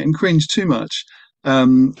on it and cringe too much. Do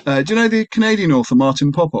you know the Canadian author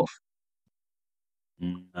Martin Popoff?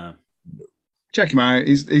 No. Check him out.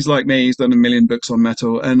 He's like me. He's done a million books on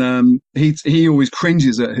metal, and he always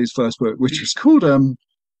cringes at his first book, which is called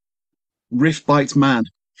Riff Bites Man.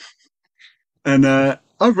 And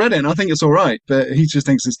I've read it, and I think it's all right, but he just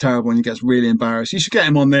thinks it's terrible, and he gets really embarrassed. You should get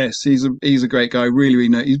him on this. He's a great guy. Really, really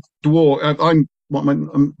know. He's dwarf.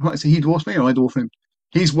 He dwarfs me, or I dwarf him.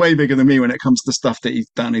 He's way bigger than me when it comes to stuff that he's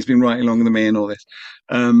done. He's been writing longer than me and all this.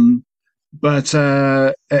 But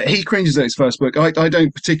he cringes at his first book. I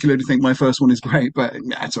don't particularly think my first one is great, but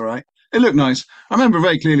yeah, it's all right. It looked nice. I remember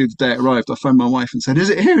very clearly the day it arrived, I phoned my wife and said, is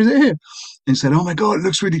it here? Is it here? And he said, oh my God, it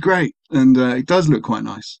looks really great. And it does look quite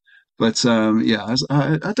nice. But yeah,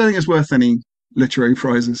 I don't think it's worth any literary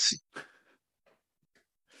prizes. At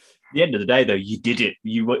the end of the day, though, you did it.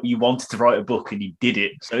 You wanted to write a book, and you did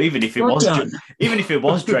it. So even if it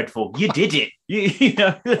was dreadful, you did it. You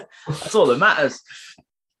know, that's all that matters.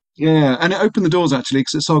 Yeah, and it opened the doors, actually,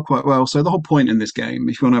 because it sold quite well. So the whole point in this game,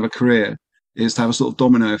 if you want to have a career, is to have a sort of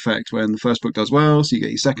domino effect when the first book does well, so you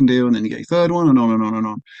get your second deal, and then you get your third one, and on and on and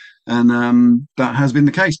on. And that has been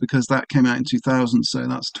the case, because that came out in 2000, so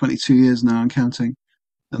that's 22 years now and counting,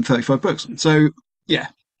 and 35 books. So, yeah,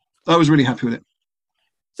 I was really happy with it.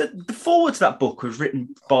 So the foreword to that book was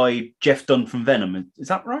written by Jeff Dunn from Venom, is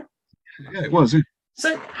that right? Yeah, it was. Yeah.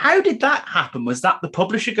 So how did that happen? Was that the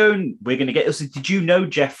publisher going, we're going to get this? Did you know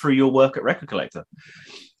Jeff through your work at Record Collector?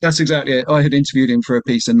 That's exactly it. I had interviewed him for a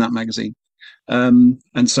piece in that magazine. And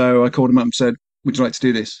so I called him up and said, would you like to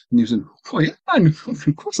do this? And he said, oh yeah,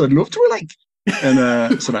 of course I'd love to relate.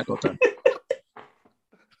 And so that got done.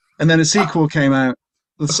 And then a sequel came out.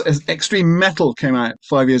 Extreme Metal came out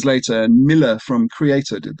 5 years later, and Miller from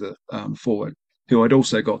Creator did the foreword, who I'd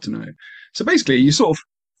also got to know. So basically, you sort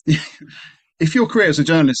of... If your career as a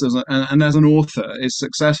journalist and as an author is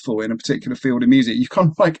successful in a particular field of music, you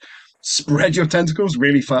kind of like spread your tentacles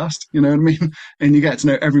really fast. You know what I mean? And you get to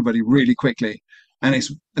know everybody really quickly. And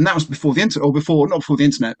that was before the internet, or not before the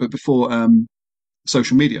internet, but before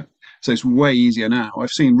social media. So it's way easier now. I've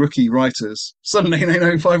seen rookie writers, suddenly they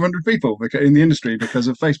know 500 people in the industry because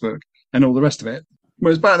of Facebook and all the rest of it.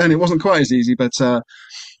 Whereas back then it wasn't quite as easy, but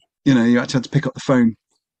you actually had to pick up the phone,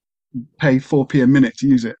 pay 4p a minute to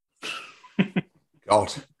use it.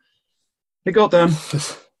 God. It got done.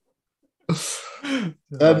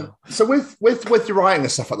 So with your writing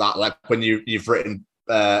and stuff like that, like when you've written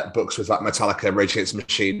books with like Metallica, Rage Against the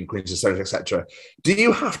Machine, Queens of Stone Age, etc., do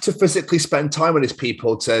you have to physically spend time with these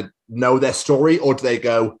people to know their story, or do they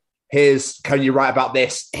go, can you write about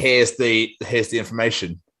this? Here's the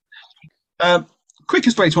information.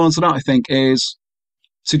 Quickest way to answer that, I think, is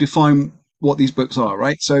to define what these books are,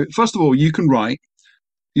 right? So first of all, you can write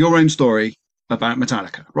your own story about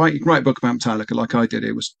Metallica, right? You can write a book about Metallica like I did.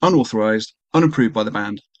 It was unauthorized, unapproved by the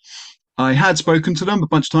band. I had spoken to them a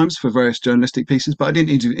bunch of times for various journalistic pieces, but I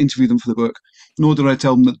didn't interview them for the book, nor did I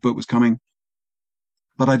tell them that the book was coming.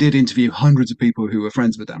 But I did interview hundreds of people who were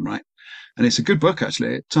friends with them, right? And it's a good book,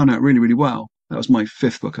 actually. It turned out really, really well. That was my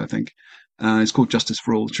 5th book, I think. It's called Justice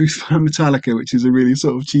for All, Truth About Metallica, which is a really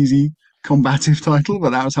sort of cheesy, combative title,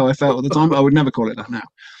 but that was how I felt at the time. I would never call it that now.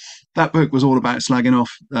 That book was all about slagging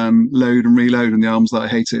off Load and Reload and the albums that I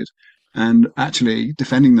hated, and actually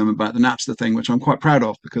defending them about the Napster thing, which I'm quite proud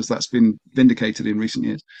of because that's been vindicated in recent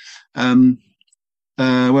years.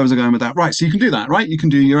 Where was I going with that? Right, so you can do that, right? You can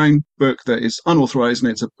do your own book that is unauthorized,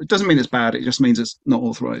 and it doesn't mean it's bad, it just means it's not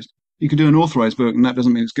authorized. You can do an authorized book, and that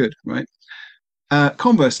doesn't mean it's good, right?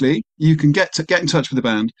 Conversely, you can get in touch with the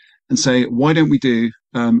band and say, why don't we do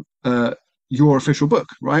your official book,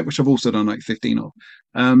 right? Which I've also done like 15 of.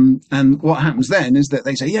 And what happens then is that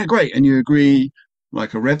they say, yeah, great. And you agree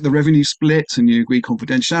like the revenue split, and you agree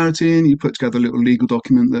confidentiality, and you put together a little legal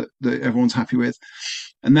document that everyone's happy with.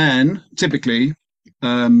 And then typically,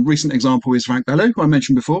 recent example is Frank Bello, who I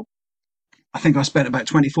mentioned before. I think I spent about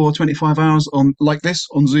 25 hours on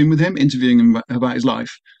Zoom with him, interviewing him about his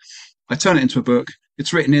life. I turn it into a book.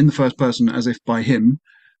 It's written in the first person as if by him,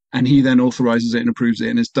 and he then authorizes it and approves it,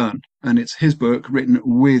 and it's done. And it's his book written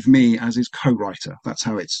with me as his co-writer. That's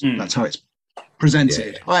how it's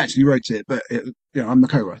presented. Yeah. I actually wrote it, but I'm the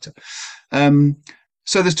co-writer.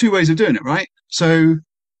 So there's 2 ways of doing it, right? So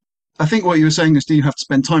I think what you were saying is, do you have to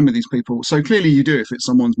spend time with these people? So clearly you do. If it's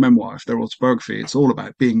someone's memoir, if their autobiography, it's all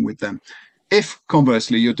about being with them. If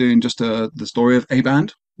conversely you're doing just the story of a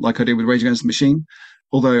band, like I did with Rage Against the Machine,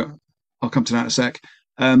 although I'll come to that in a sec.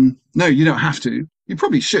 No, you don't have to. You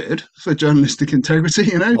probably should for journalistic integrity,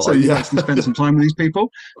 so you actually spend some time with these people.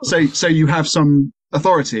 So you have some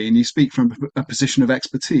authority and you speak from a position of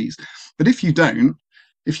expertise. But if you don't,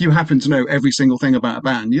 if you happen to know every single thing about a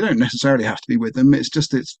band, you don't necessarily have to be with them. It's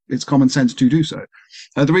just it's common sense to do so.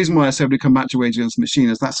 The reason why I said we come back to Rage Against the Machine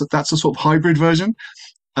is that's a sort of hybrid version.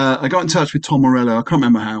 I got in touch with Tom Morello. I can't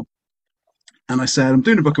remember how. And I said, I'm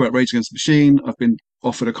doing a book about Rage Against the Machine. I've been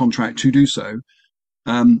offered a contract to do so.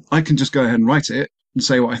 I can just go ahead and write it and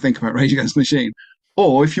say what I think about Rage Against the Machine.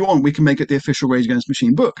 Or if you want, we can make it the official Rage Against the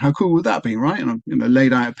Machine book. How cool would that be, right? And I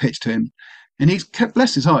laid out a pitch to him. And he kept,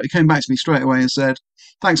 bless his heart, he came back to me straight away and said,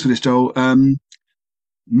 thanks for this, Joel.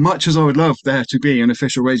 Much as I would love there to be an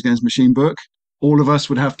official Rage Against the Machine book, all of us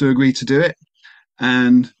would have to agree to do it.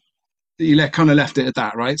 And he kind of left it at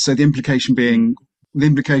that, right? So the implication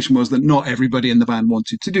was that not everybody in the band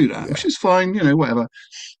wanted to do that, which is fine, whatever.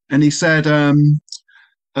 And he said,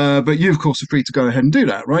 but you, of course, are free to go ahead and do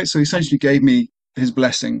that, right? So he essentially gave me his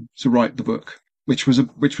blessing to write the book, which was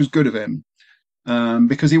good of him,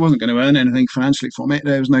 because he wasn't going to earn anything financially from it.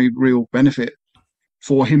 There was no real benefit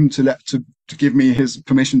for him to give me his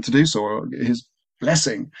permission to do so, or his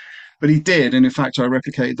blessing. But he did, and in fact, I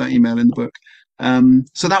replicated that email in the book.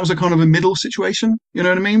 So that was a kind of a middle situation, you know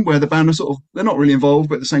what I mean? Where the band are they're not really involved,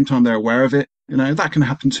 but at the same time, they're aware of it. That can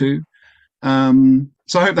happen too.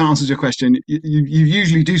 So I hope that answers your question. You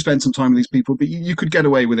usually do spend some time with these people, but you could get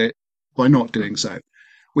away with it by not doing so,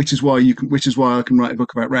 which is why I can write a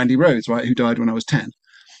book about Randy Rhoads, right? Who died when I was 10.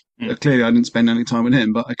 Clearly, I didn't spend any time with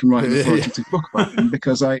him, but I can write an authoritative book about him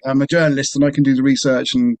because I'm a journalist and I can do the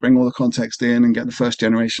research and bring all the context in and get the first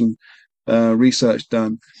generation research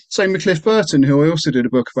done. Same with Cliff Burton, who I also did a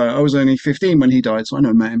book about. I was only 15 when he died, so I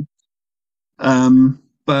met him.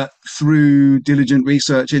 But through diligent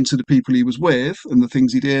research into the people he was with and the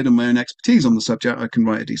things he did and my own expertise on the subject, I can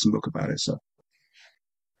write a decent book about it. So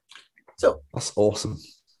that's awesome.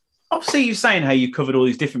 Obviously, you're saying how you covered all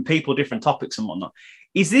these different people, different topics and whatnot.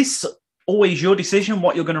 Is this always your decision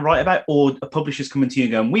what you're going to write about, or a publisher's coming to you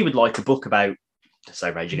and going, we would like a book about,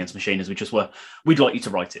 say, Rage Against the Machine, as we just were, we'd like you to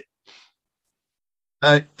write it?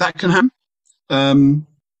 That can happen.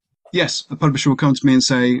 Yes, a publisher will come to me and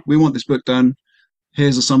say, we want this book done.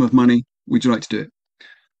 Here's a sum of money. Would you like to do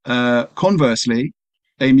it? Conversely,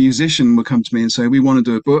 a musician will come to me and say, we want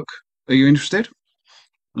to do a book. Are you interested?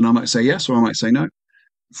 And I might say yes, or I might say no.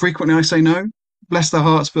 Frequently I say no. Bless their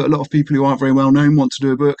hearts, but a lot of people who aren't very well known want to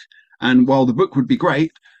do a book. And while the book would be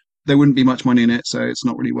great, there wouldn't be much money in it, so it's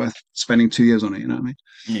not really worth spending 2 years on it, you know what I mean?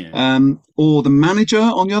 Yeah. Or the manager,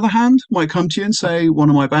 on the other hand, might come to you and say, one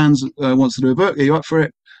of my bands wants to do a book, are you up for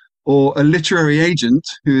it? Or a literary agent,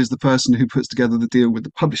 who is the person who puts together the deal with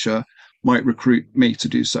the publisher, might recruit me to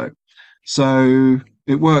do so. So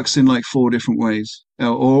it works in like 4 different ways.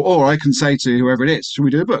 Or I can say to whoever it is, should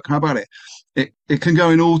we do a book? How about it? It can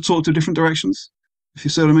go in all sorts of different directions, if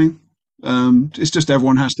you see what I mean. It's just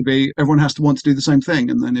everyone has to want to do the same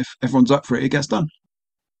thing, and then if everyone's up for it, it gets done.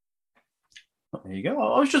 There you go.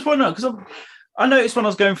 I was just wondering because I noticed when I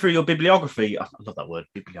was going through your bibliography. I love that word,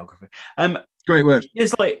 bibliography. Great word.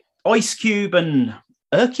 It's like Ice Cube and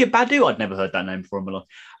Erykah Badu. I'd never heard that name before in my life.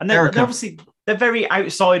 And they're obviously very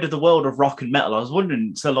outside of the world of rock and metal. I was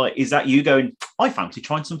wondering, so like, is that you going, I fancy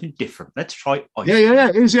trying something different? Let's try Ice Cube. Yeah,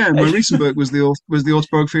 it is. Yeah, my recent book was the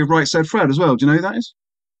autobiography of Right Said Fred as well. Do you know who that is?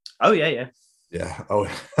 Oh yeah. Oh,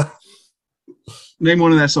 name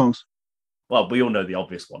one of their songs. Well, we all know the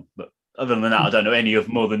obvious one, but other than that, I don't know any of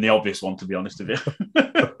more than the obvious one, to be honest with you.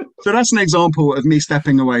 So that's an example of me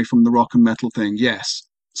stepping away from the rock and metal thing. Yes.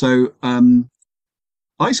 So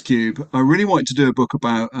Ice Cube, I really wanted to do a book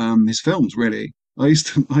about his films. Really, I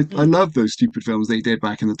love those stupid films that he did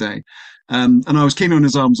back in the day, and I was keen on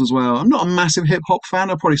his albums as well. I'm not a massive hip hop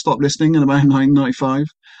fan. I probably stopped listening in about 1995.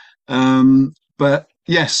 But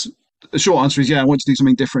yes, the short answer is yeah, I want to do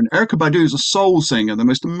something different. Erykah Badu is a soul singer, the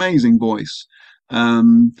most amazing voice.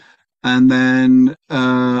 And then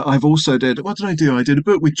I've also what did I do? I did a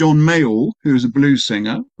book with John Mayall, who was a blues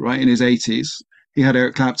singer, right, in his 80s. He had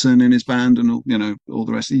Eric Clapton in his band and all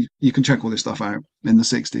the rest. You can check all this stuff out in the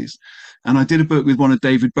 60s. And I did a book with one of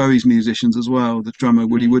David Bowie's musicians as well, the drummer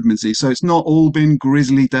Woody Woodmansey. So it's not all been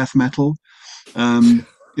grisly death metal.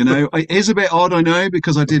 It is a bit odd, I know,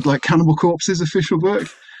 because I did like Cannibal Corpse's official book.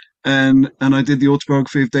 And I did the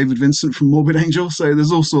autobiography of David Vincent from Morbid Angel. So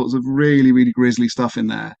there's all sorts of really, really grisly stuff in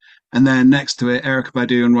there. And then next to it, Erykah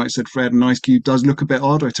Badu and Right Said Fred and Ice Cube does look a bit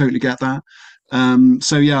odd. I totally get that.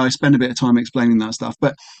 So yeah, I spend a bit of time explaining that stuff.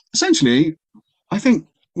 But essentially, I think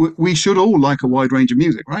we should all like a wide range of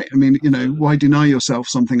music, right? I mean, why deny yourself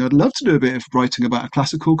something? I'd love to do a bit of writing about a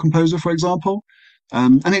classical composer, for example.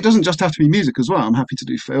 And it doesn't just have to be music as well. I'm happy to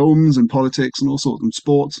do films and politics and all sorts and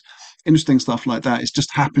sports. Interesting stuff like that.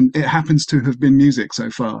 It happens to have been music so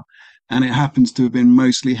far, and it happens to have been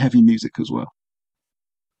mostly heavy music as well.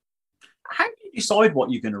 How do you decide what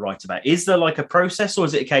you're going to write about? Is there like a process, or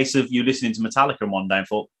is it a case of you listening to Metallica one day and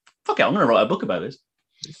thought, fuck it, I'm going to write a book about this?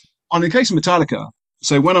 On the case of Metallica,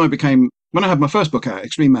 so when I had my first book out,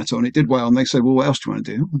 Extreme Metal, and it did well, and they said, well, what else do you want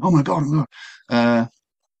to do? Oh my God.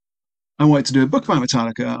 I wanted to do a book about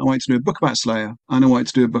Metallica, I wanted to do a book about Slayer, and I wanted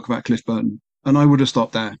to do a book about Cliff Burton. And I would have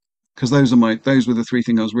stopped there, because those were the 3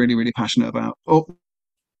 things I was really, really passionate about.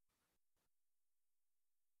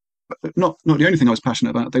 Not the only thing I was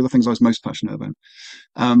passionate about, they were the things I was most passionate about.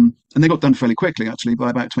 And they got done fairly quickly, actually, by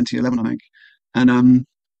about 2011, I think. And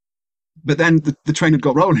but then the train had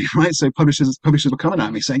got rolling, right? So publishers were coming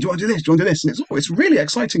at me saying, do you want to do this? Do you want to do this? And it's a really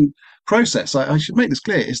exciting process. I should make this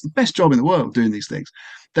clear. It's the best job in the world doing these things.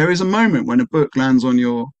 There is a moment when a book lands on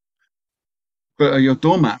your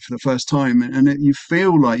doormat for the first time, and you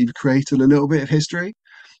feel like you've created a little bit of history.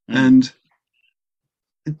 And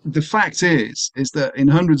the fact is that in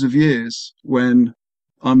hundreds of years, when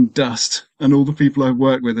I'm dust and all the people I've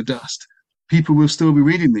worked with are dust, people will still be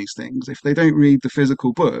reading these things. If they don't read the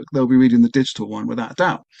physical book, they'll be reading the digital one without a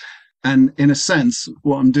doubt. And in a sense,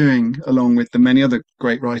 what I'm doing, along with the many other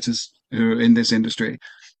great writers who are in this industry,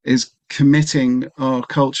 is committing our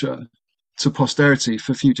culture to posterity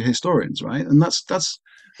for future historians, right? And that's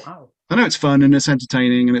wow. I know it's fun and it's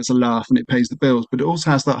entertaining and it's a laugh and it pays the bills, but it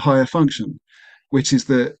also has that higher function, which is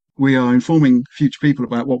that we are informing future people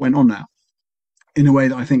about what went on now in a way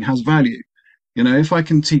that I think has value. If I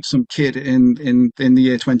can teach some kid in the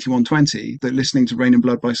year 2120 that listening to Rain and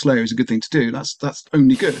Blood by Slayer is a good thing to do, that's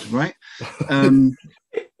only good, right?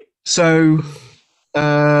 So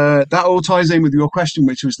that all ties in with your question,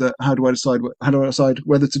 which was that how do I decide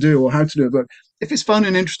whether to do or how to do it? But if it's fun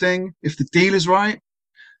and interesting, if the deal is right,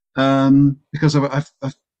 because I've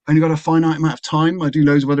only got a finite amount of time, I do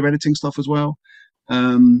loads of other editing stuff as well.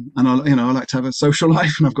 And I like to have a social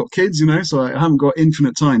life, and I've got kids, so I haven't got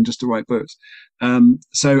infinite time just to write books.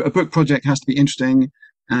 So a book project has to be interesting,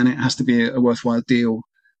 and it has to be a worthwhile deal,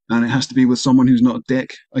 and it has to be with someone who's not a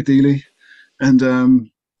dick, ideally, and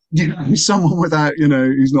someone without,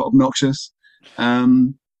 who's not obnoxious,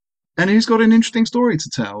 and who's got an interesting story to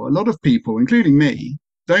tell. A lot of people, including me,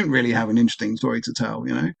 don't really have an interesting story to tell.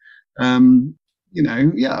 I've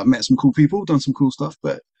met some cool people, done some cool stuff,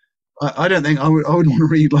 but I don't think I would want to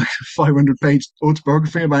read like a 500-page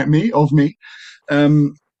autobiography about me, of me.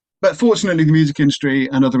 But fortunately, the music industry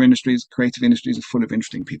and other industries, creative industries, are full of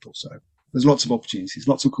interesting people. So there's lots of opportunities,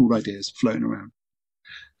 lots of cool ideas floating around.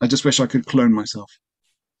 I just wish I could clone myself.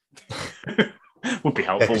 Would be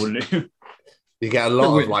helpful, wouldn't it? You get a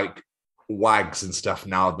lot of like wags and stuff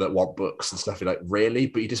now that want books and stuff. You're like, really?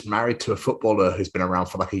 But you're just married to a footballer who's been around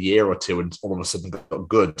for like a year or two and all of a sudden got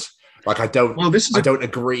good. Like, I don't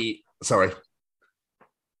agree. Sorry.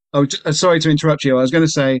 Oh, sorry to interrupt you. I was going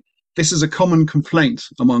to say, this is a common complaint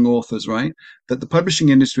among authors, right? That the publishing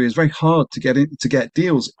industry is very hard to get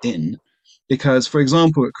deals in, because, for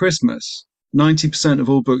example, at Christmas, 90% of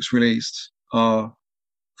all books released are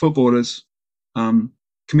footballers,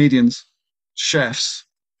 comedians, chefs,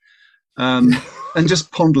 and just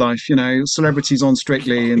pond life. Celebrities on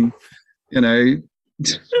Strictly, and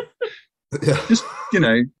just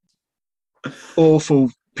awful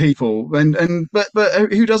people, but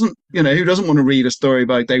who doesn't want to read a story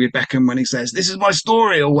by David Beckham when he says, "This is my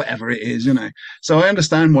story," or whatever it is, So I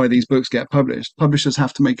understand why these books get published. Publishers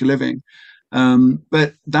have to make a living,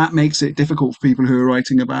 but that makes it difficult for people who are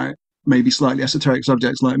writing about maybe slightly esoteric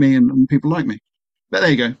subjects like me and people like me. But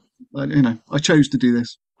there you go. I chose to do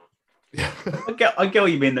this. I get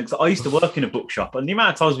what you mean, because I used to work in a bookshop, and the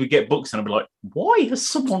amount of times we get books and I'd be like, why has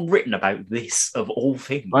someone written about this of all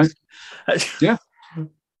things? Right.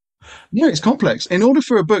 Yeah, it's complex. In order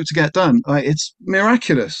for a book to get done, it's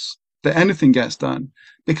miraculous that anything gets done,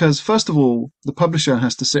 because first of all, the publisher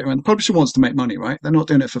has to sit around. The publisher wants to make money, right? They're not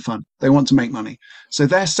doing it for fun. They want to make money. So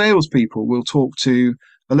their salespeople will talk to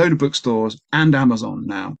a load of bookstores and Amazon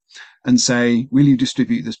now and say, will you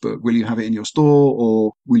distribute this book? Will you have it in your store,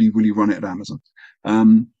 or will you run it at Amazon?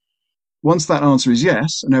 Once that answer is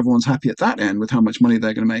yes, and everyone's happy at that end with how much money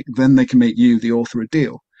they're going to make, then they can make you, the author, a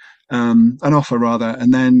deal. An offer rather,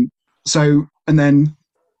 and then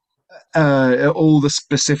all the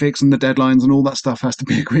specifics and the deadlines and all that stuff has to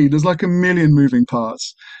be agreed. There's like a million moving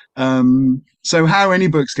parts. So how any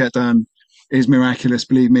books get done is miraculous,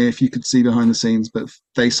 believe me, if you could see behind the scenes, but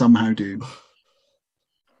they somehow do.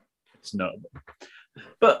 It's notable.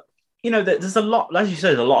 But there's a lot, as you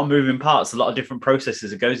said, a lot of moving parts, a lot of different processes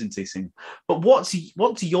that goes into these things. But what's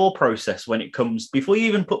your process when it comes, before you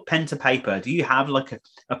even put pen to paper? Do you have like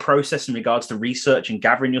a process in regards to research and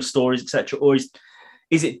gathering your stories, etc., or is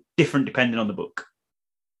it different depending on the book?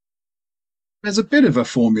 There's a bit of a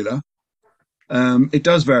formula. It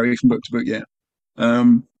does vary from book to book, yeah.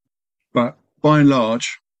 But by and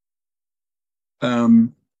large, the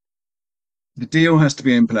deal has to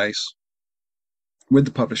be in place with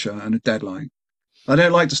the publisher and a deadline. I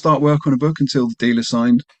don't like to start work on a book until the deal is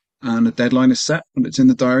signed and a deadline is set and it's in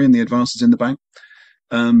the diary and the advance is in the bank,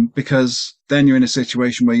 because then you're in a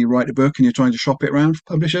situation where you write a book and you're trying to shop it around for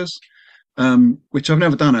publishers, which I've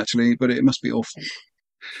never done actually, but it must be awful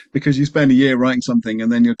because you spend a year writing something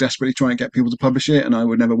and then you're desperately trying to get people to publish it, and I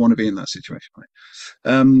would never want to be in that situation.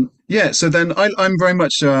 Right? So then I'm very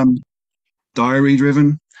much diary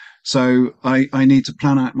driven. So I need to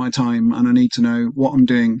plan out my time, and I need to know what I'm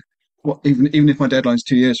doing. Even if my deadline's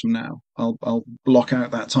 2 years from now, I'll block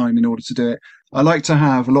out that time in order to do it. I like to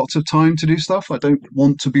have lots of time to do stuff. I don't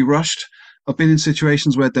want to be rushed. I've been in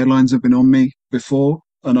situations where deadlines have been on me before,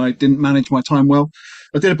 and I didn't manage my time well.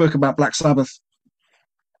 I did a book about Black Sabbath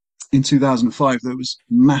in 2005 that was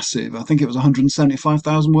massive. I think it was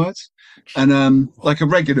 175,000 words, and like a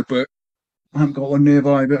regular book, I haven't got one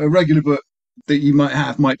nearby, but a regular book that you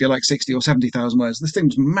might be like 60 or 70,000 words. This thing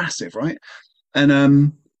was massive, right?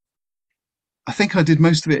 And I think I did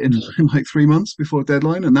most of it in like 3 months before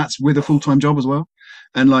deadline, and that's with a full-time job as well.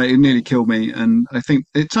 And like, it nearly killed me. And I think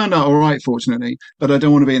it turned out all right, fortunately, but I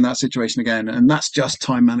don't want to be in that situation again. And that's just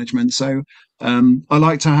time management. So I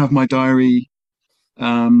like to have my diary.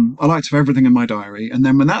 I like to have everything in my diary. And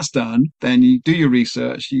then when that's done, then you do your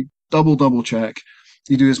research, you double check,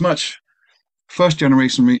 you do as much first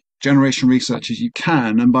generation research as you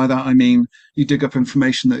can. And by that, I mean, you dig up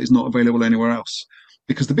information that is not available anywhere else.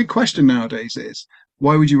 Because the big question nowadays is,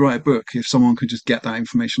 why would you write a book if someone could just get that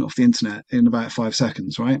information off the internet in about 5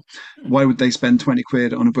 seconds, right? Why would they spend 20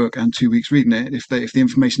 quid on a book and 2 weeks reading it if the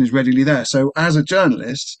information is readily there? So as a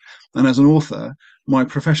journalist and as an author, my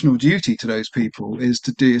professional duty to those people is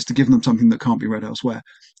to give them something that can't be read elsewhere.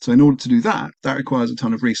 So in order to do that, that requires a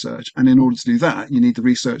ton of research. And in order to do that, you need the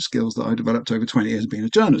research skills that I developed over 20 years of being a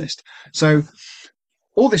journalist. So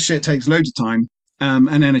all this shit takes loads of time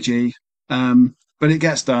and energy, but it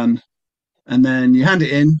gets done. And then you hand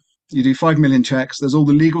it in, you do 5 million checks. There's all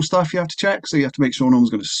the legal stuff you have to check. So you have to make sure no one's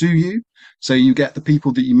going to sue you. So you get the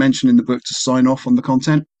people that you mention in the book to sign off on the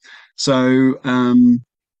content. So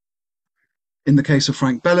in the case of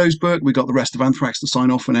Frank Bellows' book, we got the rest of Anthrax to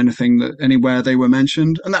sign off on anywhere they were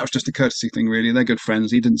mentioned. And that was just a courtesy thing, really. They're good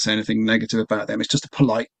friends. He didn't say anything negative about them. It's just a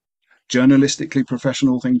polite, journalistically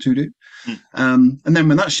professional thing to do. And then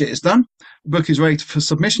when that shit is done, the book is ready for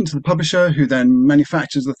submission to the publisher, who then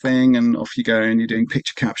manufactures the thing, and off you go, and you're doing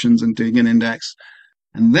picture captions and doing an index.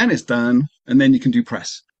 And then it's done, and then you can do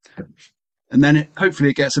press. And then hopefully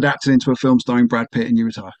it gets adapted into a film starring Brad Pitt, and you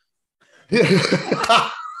retire.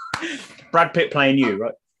 Brad Pitt playing you,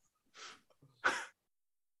 right?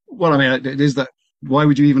 Well, I mean, it is that. Why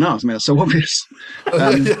would you even ask? I mean, that's so obvious.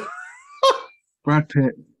 Brad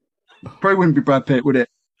Pitt. Probably wouldn't be Brad Pitt, would it?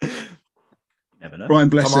 Never know. Brian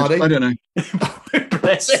Blessed. I don't know.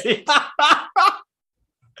 Blessed.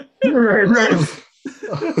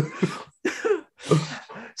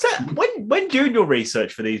 So when doing your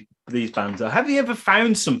research for these bands, have you ever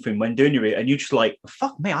found something when doing your and you just like,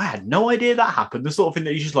 fuck me, I had no idea that happened? The sort of thing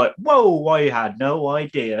that you're just like, whoa, I had no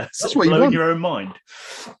idea. That's what you want. Blow in your own mind.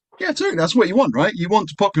 Yeah, totally. That's what you want, right? You want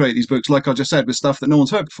to populate these books, like I just said, with stuff that no one's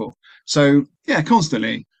heard before. So yeah,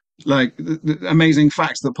 constantly, like the amazing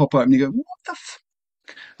facts that pop up, and you go, what the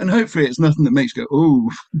fuck? And hopefully it's nothing that makes you go, oh,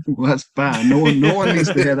 that's bad. No one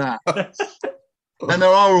needs to hear that. And there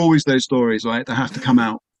are always those stories, right, that have to come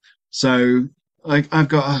out. So like I've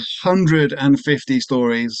got 150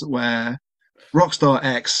 stories where Rockstar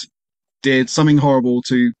X did something horrible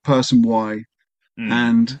to person Y.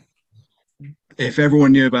 And if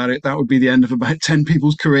everyone knew about it, that would be the end of about 10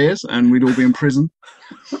 people's careers, and we'd all be in prison.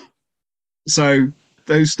 So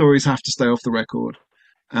those stories have to stay off the record.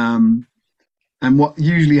 And what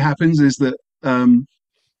usually happens is that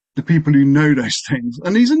the people who know those things,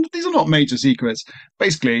 and these are not major secrets.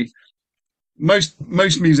 Basically, most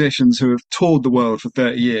musicians who have toured the world for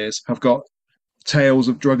 30 years have got tales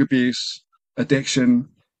of drug abuse, addiction,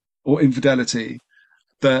 or infidelity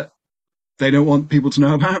that they don't want people to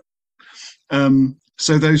know about.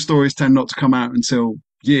 So those stories tend not to come out until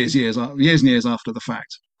years and years after the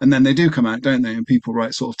fact. And then they do come out, don't they? And people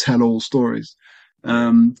write sort of tell-all stories.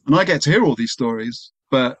 And I get to hear all these stories,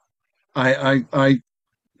 but I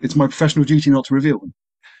it's my professional duty not to reveal them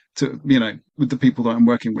to, with the people that I'm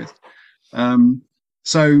working with.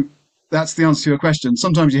 So that's the answer to your question.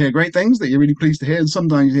 Sometimes you hear great things that you're really pleased to hear, and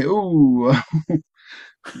sometimes you hear, oh,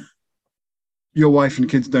 your wife and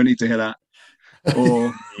kids don't need to hear that.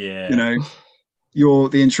 Or,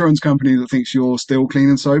 the insurance company that thinks you're still clean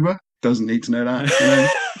and sober doesn't need to know that.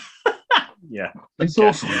 Yeah. It's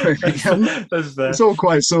awful. Really. It's all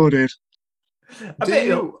quite sordid.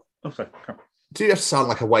 Do you have to sound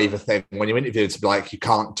like a waiver thing when you're interviewed to be like, you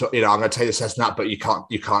can't, I'm going to take this as that, but you can't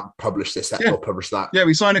publish this or publish that? Yeah,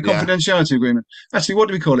 we sign a confidentiality agreement. Actually, what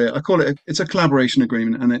do we call it? I call it, it's a collaboration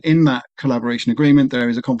agreement. And in that collaboration agreement, there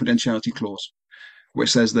is a confidentiality clause,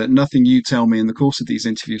 which says that nothing you tell me in the course of these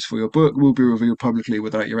interviews for your book will be revealed publicly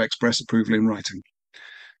without your express approval in writing.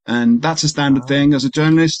 And that's a standard thing as a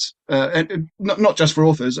journalist, not just for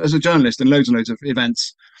authors, as a journalist in loads and loads of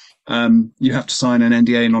events. You have to sign an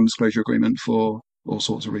NDA, non-disclosure agreement, for all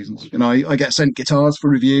sorts of reasons. I get sent guitars for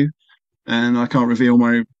review, and I can't reveal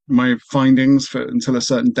my findings until a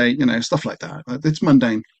certain date. Stuff like that. It's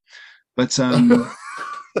mundane, but in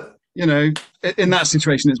that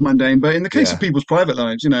situation, it's mundane. But in the case of people's private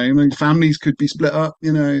lives, families could be split up.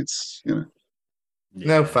 It's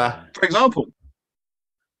no fair. For example,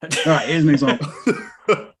 all right, here's an example.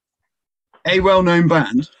 A well-known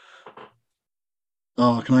band.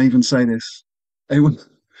 Oh, can I even say this? A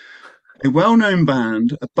well-known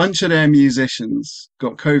band, a bunch of their musicians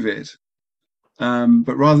got COVID,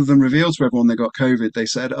 but rather than reveal to everyone they got COVID, they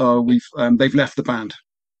said, "Oh, they've left the band."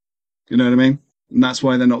 You know what I mean? And that's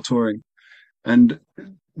why they're not touring. And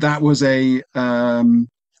that was a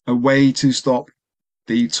way to stop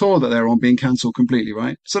the tour that they're on being cancelled completely,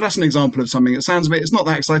 right? So that's an example of something that sounds it's not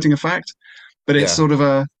that exciting a fact, but it's sort of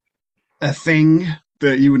a thing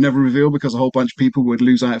that you would never reveal because a whole bunch of people would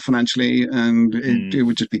lose out financially, and it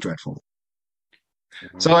would just be dreadful.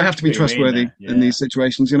 So I have to be trustworthy in these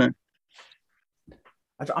situations, I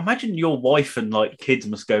imagine your wife and kids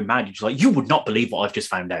must go mad. You're just like, you would not believe what I've just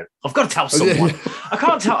found out. I've got to tell someone.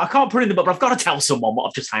 I can't put it in the book, but I've got to tell someone what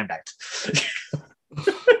I've just found out.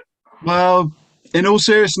 Well, In all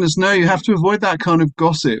seriousness, no, you have to avoid that kind of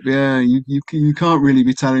gossip. Yeah, you can't really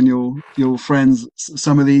be telling your friends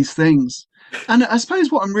some of these things. And I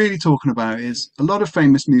suppose what I'm really talking about is a lot of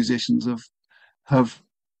famous musicians have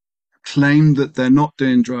claimed that they're not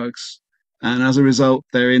doing drugs, and as a result,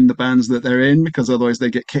 they're in the bands that they're in because otherwise they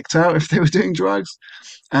get kicked out if they were doing drugs.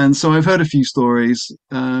 And so I've heard a few stories,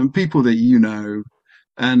 people that you know,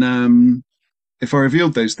 and if I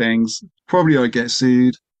revealed those things, probably I'd get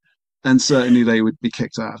sued. And certainly they would be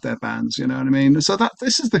kicked out of their bands, you know what I mean? So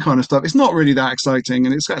this is the kind of stuff. It's not really that exciting,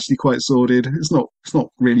 and it's actually quite sordid. It's not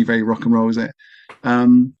really very rock and roll, is it?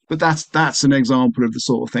 But that's an example of the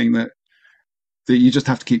sort of thing that you just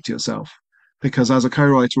have to keep to yourself, because as a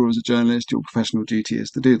co-writer or as a journalist, your professional duty is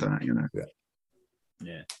to do that, you know.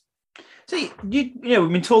 Yeah. So you know,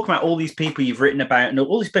 we've been talking about all these people you've written about and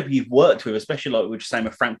all these people you've worked with, especially like we were just saying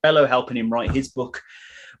with Frank Bello, helping him write his book.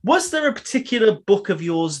 Was there a particular book of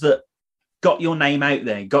yours that got your name out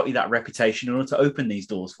there, got you that reputation in order to open these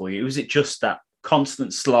doors for you? Was it just that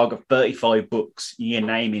constant slog of 35 books, your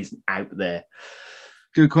name is out there?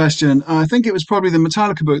 Good question. I think it was probably the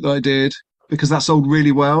Metallica book that I did, because that sold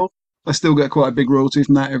really well. I still get quite a big royalty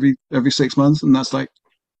from that every 6 months, and that's like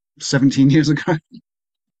 17 years ago.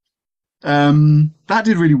 That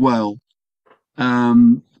did really well.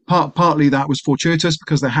 Partly that was fortuitous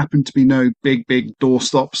because there happened to be no big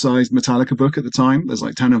doorstop-sized Metallica book at the time. There's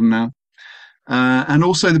like 10 of them now. And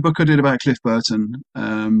also the book I did about Cliff Burton,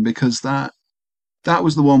 because that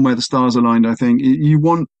was the one where the stars aligned, I think. You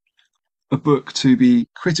want a book to be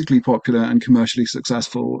critically popular and commercially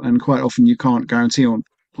successful, and quite often you can't guarantee on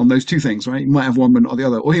those two things, right? You might have one but not the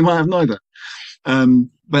other, or you might have neither.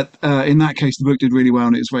 But in that case, the book did really well,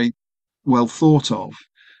 and it was very well thought of.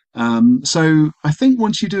 So I think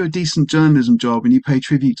once you do a decent journalism job and you pay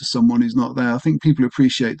tribute to someone who's not there, I think people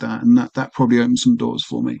appreciate that, and that probably opens some doors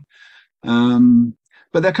for me.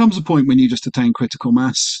 But there comes a point when you just attain critical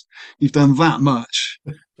mass. You've done that much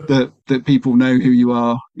that people know who you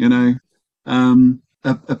are, you know.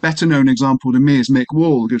 A better known example to me is Mick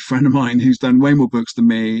Wall, a good friend of mine who's done way more books than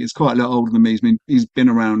me. He's quite a lot older than me. He's been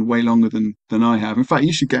around way longer than I have. In fact,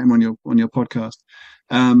 you should get him on your podcast.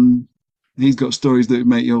 He's got stories that would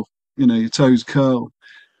make your toes curl.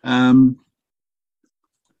 I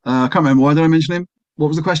can't remember, why did I mention him? What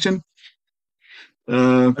was the question?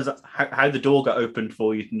 How the door got opened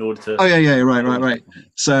for you in order to... Oh, yeah, right.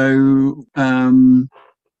 So,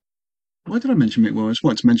 why did I mention Mick? Well, I just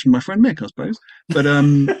wanted to mention my friend Mick, I suppose. But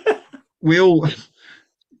we all...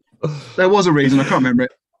 There was a reason, I can't remember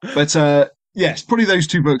it. But yes, probably those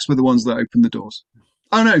two books were the ones that opened the doors.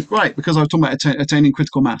 Oh, no, right, because I was talking about attaining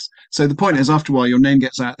critical mass. So the point is, after a while, your name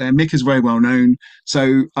gets out there. Mick is very well known.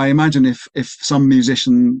 So I imagine if some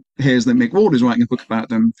musician hears that Mick Ward is writing a book about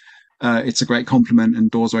them, it's a great compliment,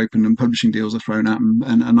 and doors are open and publishing deals are thrown at them.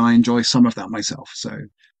 And I enjoy some of that myself. So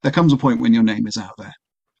there comes a point when your name is out there.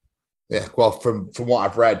 Yeah, well, from what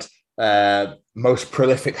I've read, most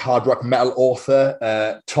prolific hard rock metal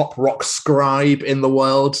author, top rock scribe in the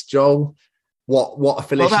world, Joel. What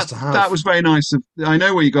affiliations to have? That was very nice. I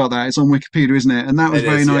know where you got that. It's on Wikipedia, isn't it? And that was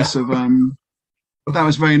very nice of that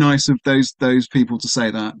was very nice of those people to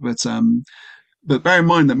say that. But bear in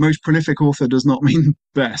mind that most prolific author does not mean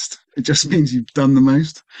best. It just means you've done the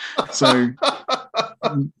most. So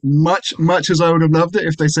much as I would have loved it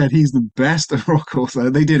if they said he's the best rock author,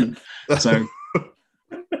 they didn't. So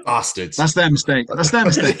bastards. That's their mistake.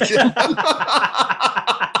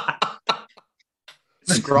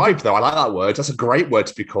 Scribe, though, I like that word. That's a great word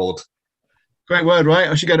to be called. Great word, right?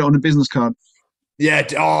 I should get it on a business card. Yeah.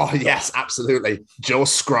 Oh, yes, absolutely. Joe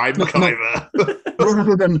Scribe McIver.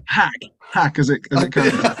 Rather than hack as it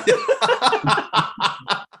currently.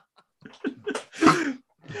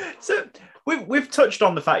 So we've touched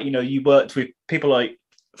on the fact, you worked with people like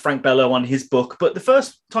Frank Bello on his book, but the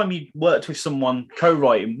first time you worked with someone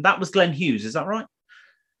co-writing, that was Glenn Hughes, is that right?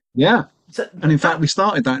 Yeah. And in fact, we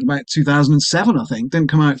started that in about 2007, I think. Didn't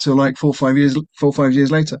come out till like 4 or 5 years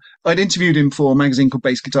later. I'd interviewed him for a magazine called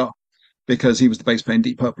Bass Guitar, because he was the bass player in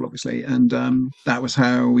Deep Purple, obviously. And that was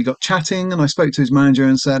how we got chatting. And I spoke to his manager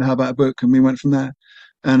and said, how about a book? And we went from there.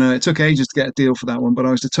 And it took ages to get a deal for that one, but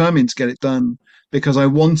I was determined to get it done because I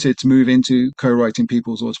wanted to move into co-writing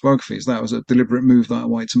people's autobiographies. That was a deliberate move that I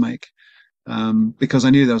wanted to make, because I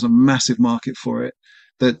knew there was a massive market for it.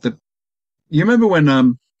 You remember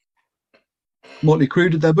when Motley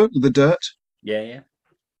Crue did their book, The Dirt? Yeah.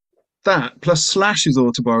 That, plus Slash's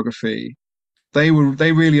autobiography, they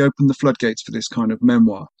really opened the floodgates for this kind of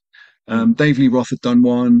memoir. Dave Lee Roth had done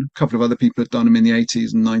one, a couple of other people had done them in the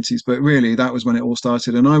 80s and 90s, but really that was when it all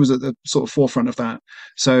started. And I was at the sort of forefront of that.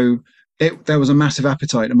 So there was a massive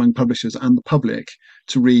appetite among publishers and the public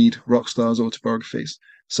to read rock stars' autobiographies.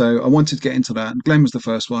 So I wanted to get into that. Glenn was the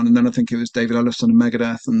first one, and then I think it was David Ellefson of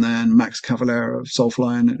Megadeth, and then Max Cavalera of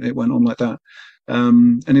Soulfly, and it went on like that.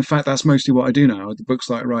 And in fact, that's mostly what I do now. The books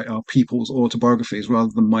that I write are people's autobiographies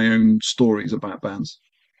rather than my own stories about bands.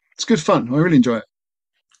 It's good fun. I really enjoy it.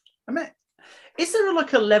 I mean, is there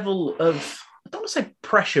like a level of, I don't want to say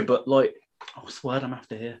pressure, but like, what's the word I'm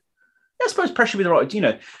after here? Yeah, I suppose pressure would be the right, you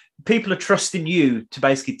know, people are trusting you to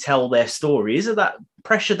basically tell their story. Is there that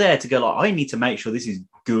pressure there to go like, I need to make sure this is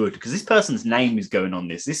good because this person's name is going on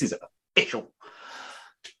this. This is official.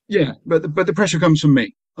 Yeah, but the pressure comes from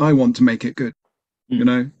me. I want to make it good. You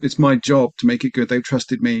know, it's my job to make it good. They've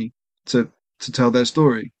trusted me to tell their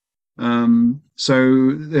story.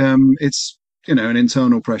 So it's, you know, an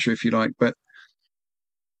internal pressure, if you like. But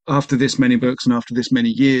after this many books and after this many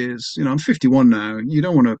years, you know, I'm 51 now. You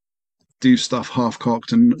don't want to do stuff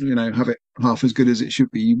half-cocked and, you know, have it half as good as it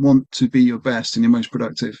should be. You want to be your best and your most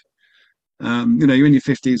productive. You know, you're in your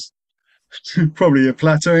 50s, probably you're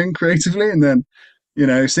plateauing creatively, and then, you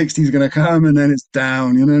know, 60 is going to come and then it's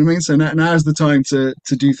down, you know what I mean? So now's the time to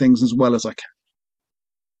do things as well as I can.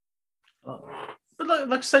 But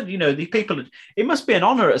like I said, you know, these people, it must be an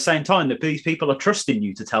honor at the same time that these people are trusting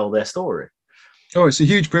you to tell their story. Oh, it's a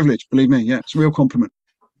huge privilege, believe me. Yeah, it's a real compliment.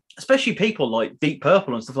 Especially people like Deep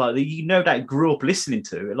Purple and stuff like that, you know, that grew up listening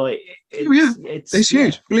to. Like, it's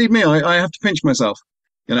huge. Believe me, I have to pinch myself.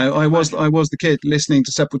 You know, I was the kid listening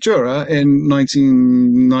to Sepultura in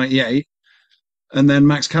 1998, and then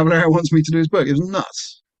Max Cavalera wants me to do his book. It was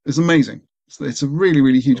nuts. It's amazing. It's a really,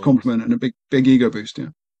 really huge compliment and a big ego boost. Yeah.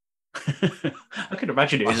 I can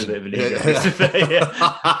imagine it is a bit of an ego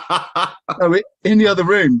boost. In the other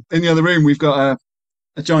room, we've got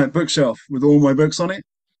a giant bookshelf with all my books on it,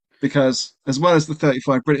 because as well as the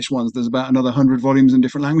 35 British ones, there's about another 100 volumes in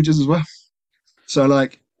different languages as well. So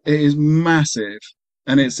like, it is massive.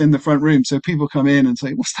 And it's in the front room, so people come in and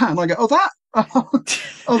say, "What's that?" And I go, "Oh, that! Oh,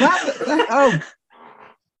 that! Oh!"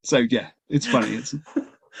 So yeah, it's funny. It's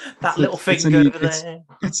that little thing over there.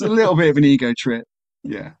 It's a little bit of an ego trip.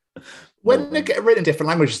 Yeah. When they get written in different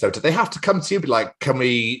languages, though, do they have to come to you? Be like, "Can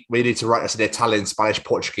we need to write this in Italian, Spanish,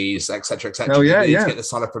 Portuguese, etc., etc." Oh yeah, to get the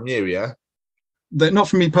sign up from you, yeah. They're not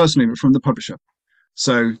from me personally, but from the publisher.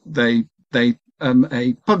 So they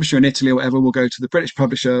a publisher in Italy or whatever will go to the British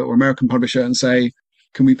publisher or American publisher and say,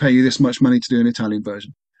 "Can we pay you this much money to do an Italian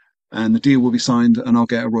version?" And the deal will be signed, and I'll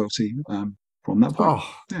get a royalty from that point.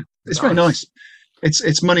 Oh, yeah, it's very nice.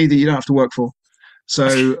 It's money that you don't have to work for.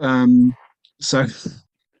 So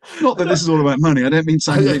not that this is all about money. I don't mean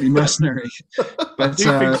something really mercenary. But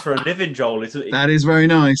do things for a living, Joel. That is very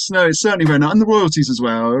nice. No, it's certainly very nice. And the royalties as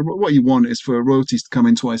well. What you want is for royalties to come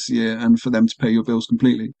in twice a year and for them to pay your bills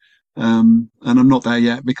completely. And I'm not there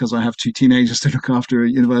yet because I have 2 teenagers to look after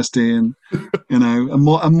at university and, you know,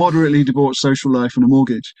 a moderately debauched social life and a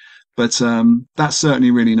mortgage. But that's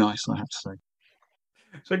certainly really nice, I have to say.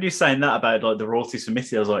 So when you're saying that about like the royalties from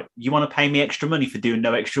Italy, I was like, you want to pay me extra money for doing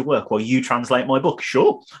no extra work while you translate my book?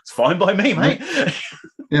 Sure, it's fine by me, mate.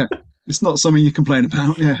 Yeah, it's not something you complain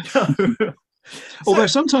about. Yeah. Although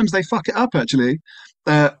sometimes they fuck it up, actually.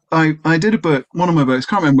 I did a book, one of my books,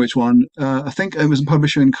 can't remember which one. I think it was a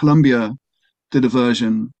publisher in Colombia did a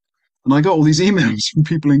version, and I got all these emails from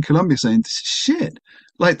people in Colombia saying, "This is shit.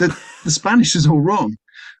 Like the Spanish is all wrong.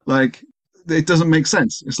 Like it doesn't make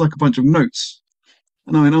sense. It's like a bunch of notes."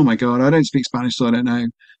 And I went, "Oh my God, I don't speak Spanish, so I don't know."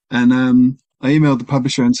 And I emailed the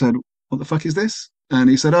publisher and said, "What the fuck is this?" And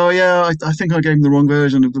he said, "Oh yeah, I think I gave him the wrong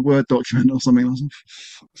version of the Word document or something." I was like,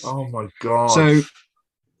 "Oh my God." So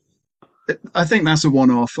I think that's a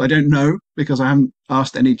one-off. I don't know because I haven't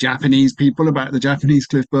asked any Japanese people about the Japanese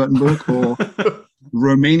Cliff Burton book or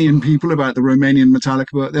Romanian people about the Romanian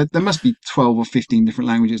Metallica book. There must be 12 or 15 different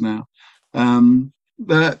languages now.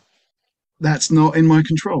 But that's not in my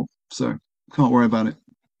control, so can't worry about it.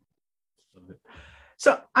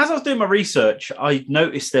 So as I was doing my research, I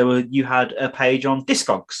noticed you had a page on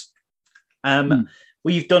Discogs.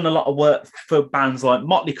 Where you've done a lot of work for bands like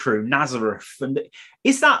Motley Crue, Nazareth, and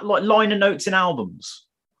is that like liner notes in albums?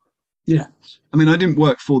 Yeah, I mean, I didn't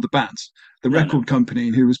work for the bands. The record company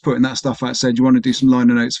who was putting that stuff out said, "You want to do some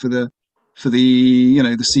liner notes for the you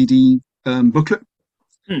know, the CD booklet?"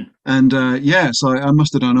 And so I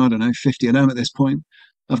must have done, I don't know, 50 of them at this point.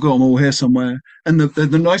 I've got them all here somewhere. And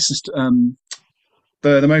the nicest,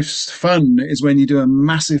 the most fun is when you do a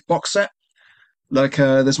massive box set. Like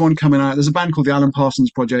there's one coming out. There's a band called the Alan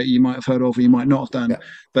Parsons Project you might have heard of or you might not have done. Yeah.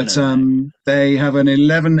 But they have an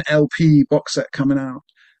 11 LP box set coming out.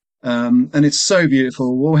 And it's so beautiful.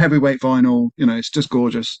 All heavyweight vinyl. You know, it's just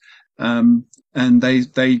gorgeous. And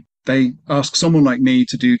they they ask someone like me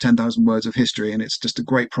to do 10,000 words of history, and it's just a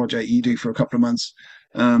great project you do for a couple of months.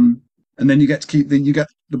 And then you get to keep the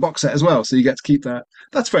box set as well. So you get to keep that.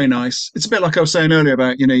 That's very nice. It's a bit like I was saying earlier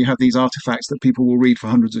about, you have these artifacts that people will read for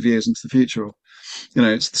hundreds of years into the future. Or,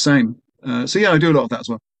 it's the same. So yeah, I do a lot of that as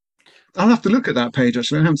well. I'll have to look at that page,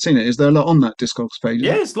 actually. I haven't seen it. Is there a lot on that Discogs page?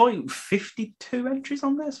 Yeah, it's like 52 entries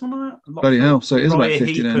on there, something like that. Bloody hell. So it is about 50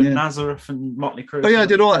 Heap then, and yeah. Nazareth and Motley Crue. Oh yeah, I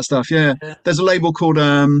did all that stuff, yeah. There's a label called,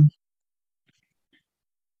 they're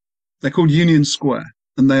called Union Square.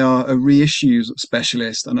 And they are a reissues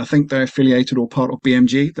specialist, and I think they're affiliated or part of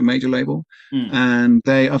BMG, the major label. And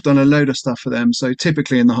I've done a load of stuff for them. So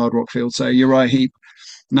typically in the hard rock field, so Uriah Heep,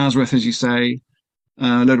 Nazareth, as you say,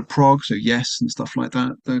 a load of prog, so Yes and stuff like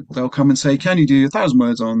that. They'll come and say, can you do 1,000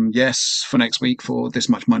 words on Yes for next week for this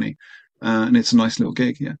much money? And it's a nice little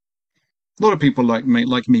gig, yeah. A lot of people like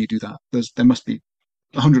me do that. There must be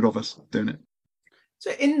 100 of us doing it. So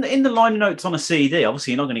in the liner notes on a CD,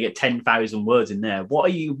 obviously you're not going to get 10,000 words in there. What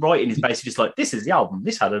are you writing is basically just like, this is the album,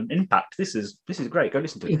 this had an impact, this is great, go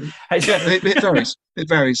listen to it. It varies. It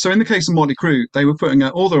varies. So in the case of Motley Crue, they were putting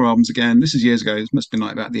out all their albums again. This is years ago. It must have been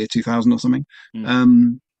like about the year 2000 or something.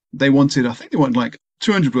 They wanted like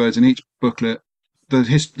 200 words in each booklet, the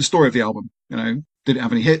story of the album. Did it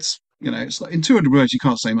have any hits? It's like in 200 words you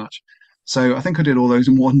can't say much. So I think I did all those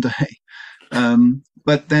in one day.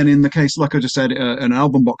 But then in the case, like I just said, an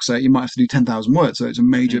album box set, you might have to do 10,000 words. So it's a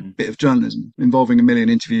major bit of journalism involving a million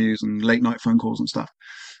interviews and late night phone calls and stuff.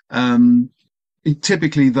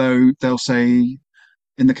 Typically, though, they'll say,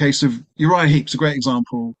 in the case of Uriah Heep's a great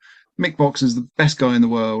example, Mick Box is the best guy in the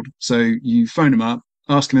world. So you phone him up,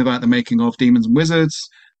 ask him about the making of Demons and Wizards,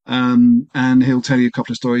 and he'll tell you a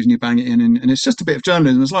couple of stories and you bang it in. And it's just a bit of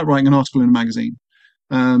journalism. It's like writing an article in a magazine.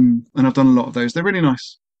 And I've done a lot of those. They're really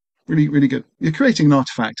nice. Really, really good. You're creating an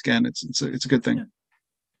artifact again. It's a good thing.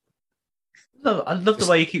 Yeah. I love the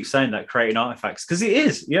way you keep saying that, creating artifacts, because it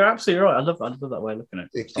is. You're absolutely right. I love that way of looking at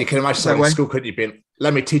it. You can imagine saying in school, couldn't you? Being,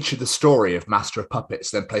 let me teach you the story of Master of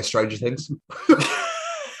Puppets, then play Stranger Things. Because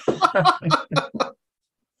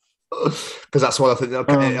that's what I think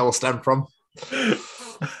it all stem from.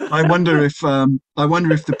 I wonder if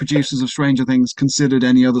the producers of Stranger Things considered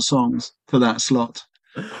any other songs for that slot.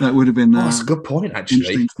 That would have been. That's a good point, actually.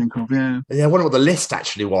 Interesting to think of, yeah. Yeah, I wonder what the list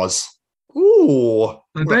actually was. Ooh,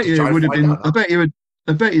 I bet you it would have been. I bet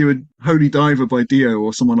you would Holy Diver by Dio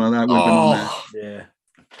or someone like that would have been on there.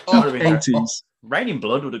 Yeah. 80s. Raining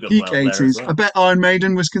Blood would have gone Peak well 80s. there as well. I bet Iron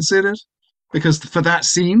Maiden was considered because for that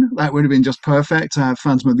scene, that would have been just perfect to have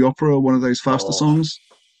Phantom of the Opera, one of those faster songs.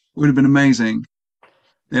 It would have been amazing.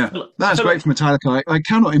 Yeah, that's great for Metallica. I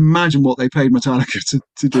cannot imagine what they paid Metallica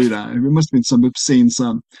to do that. It must have been some obscene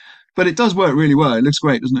sum. But it does work really well. It looks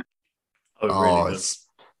great, doesn't it? Really it's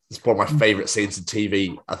one of my favourite scenes in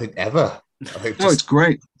TV, I think, ever. It's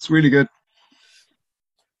great. It's really good.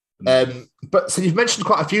 But so you've mentioned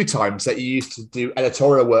quite a few times that you used to do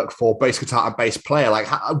editorial work for bass guitar and bass player. Like,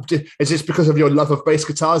 is this because of your love of bass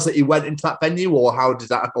guitars that you went into that venue, or how did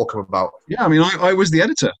that all come about? Yeah, I mean, I was the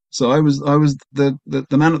editor, so I was the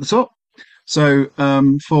man at the top. So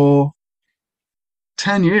for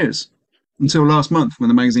 10 years until last month when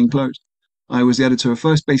the magazine closed, I was the editor of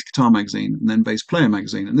first Bass Guitar magazine and then Bass Player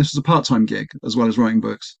magazine, and this was a part-time gig as well as writing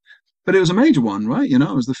books. But it was a major one, right?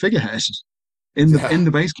 I was the figurehead. In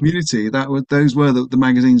the bass community, those were the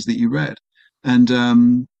magazines that you read, and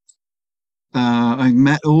I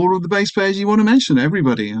met all of the bass players you want to mention.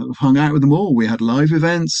 Everybody, I've hung out with them all. We had live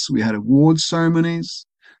events, we had awards ceremonies.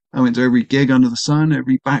 I went to every gig under the sun,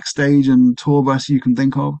 every backstage and tour bus you can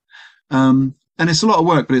think of, and it's a lot of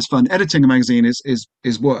work, but it's fun. Editing a magazine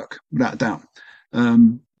is work, without a doubt.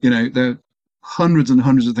 There are hundreds and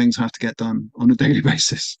hundreds of things have to get done on a daily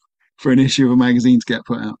basis for an issue of a magazine to get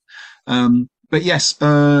put out. But yes,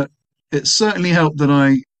 it certainly helped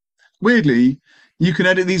that weirdly, you can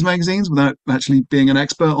edit these magazines without actually being an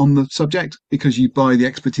expert on the subject because you buy the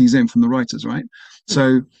expertise in from the writers, right?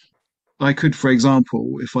 So I could, for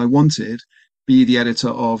example, if I wanted, be the editor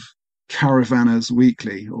of Caravanners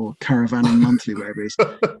Weekly or Caravanning Monthly, whatever it is.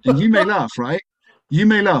 And you may laugh, right? You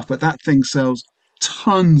may laugh, but that thing sells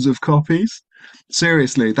tons of copies.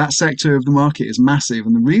 Seriously, that sector of the market is massive.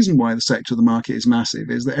 And the reason why the sector of the market is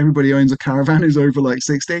massive is that everybody owns a Caravan who's over like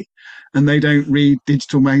 60 and they don't read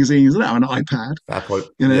digital magazines. They don't have an iPad. Fair point.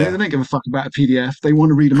 They don't give a fuck about a PDF. They want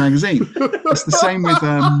to read a magazine. It's the same with...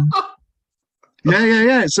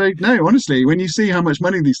 Yeah. So, no, honestly, when you see how much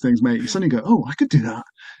money these things make, you suddenly go, oh, I could do that.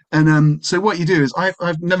 And so what you do is,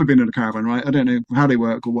 I've never been in a Caravan, right? I don't know how they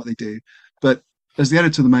work or what they do. But as the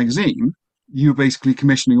editor of the magazine, you're basically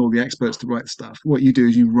commissioning all the experts to write the stuff. What you do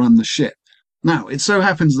is you run the ship Now, it so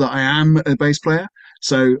happens that I am a bass player,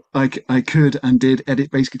 so I could and did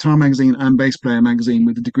edit Bass Guitar Magazine and Bass Player Magazine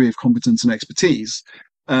with a degree of competence and expertise.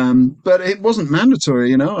 But it wasn't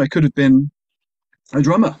mandatory, I could have been a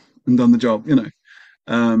drummer and done the job,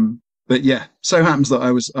 But yeah, so happens that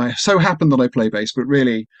I play bass, but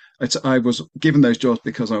really I was given those jobs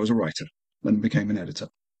because I was a writer and became an editor.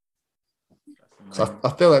 So I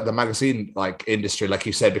feel like the magazine industry, like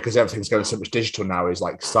you said, because everything's going so much digital now, is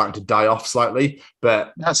starting to die off slightly.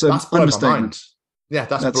 But that's an understatement. Yeah,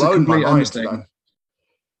 that's blowing my mind.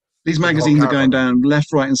 These magazines are going down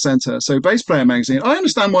left, right, and centre. So Bass Player Magazine, I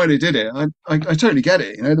understand why they did it. I totally get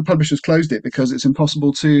it. The publishers closed it because it's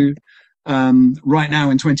impossible to, right now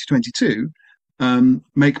in 2022,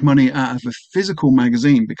 make money out of a physical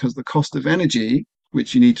magazine because the cost of energy,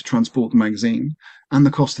 which you need to transport the magazine, and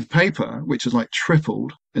the cost of paper, which has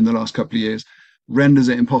tripled in the last couple of years, renders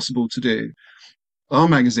it impossible to do. Our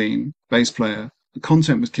magazine, Bass Player, the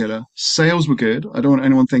content was killer. Sales were good. I don't want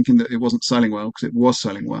anyone thinking that it wasn't selling well, because it was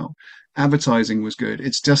selling well. Advertising was good.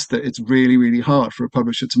 It's just that it's really, really hard for a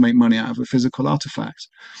publisher to make money out of a physical artifact,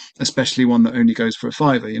 especially one that only goes for a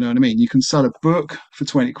 £5. You know what I mean? You can sell a book for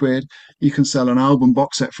 20 quid. You can sell an album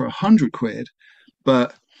box set for 100 quid,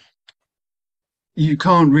 but you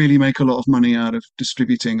can't really make a lot of money out of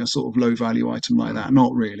distributing a sort of low value item like that.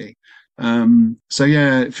 Not really. So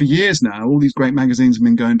yeah, for years now, all these great magazines have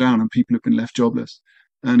been going down and people have been left jobless,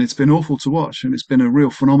 and it's been awful to watch. And it's been a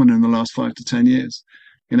real phenomenon in the last 5 to 10 years.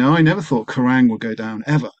 I never thought Kerrang would go down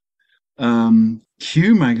ever.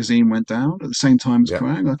 Q magazine went down at the same time as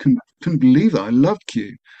Kerrang. I couldn't believe that. I loved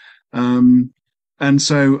Q. And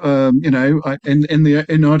so, in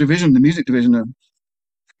our division, the music division,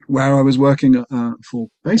 where I was working for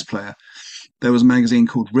Bass Player, there was a magazine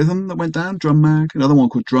called Rhythm that went down, Drum Mag, another one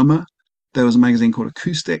called Drummer. There was a magazine called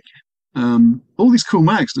Acoustic. All these cool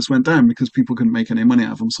mags just went down because people couldn't make any money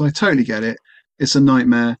out of them. So I totally get it. It's a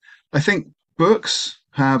nightmare. I think books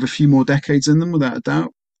have a few more decades in them, without a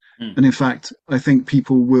doubt. And in fact, I think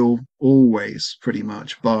people will always pretty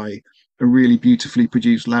much buy a really beautifully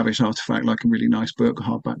produced, lavish artifact like a really nice book, a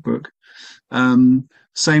hardback book.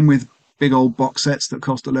 Same with big old box sets that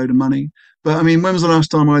cost a load of money. But I mean, when was the last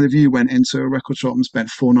time either of you went into a record shop and spent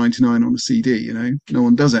 $4.99 on a CD? No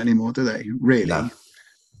one does it anymore, do they? Really? No.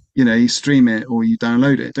 You stream it or you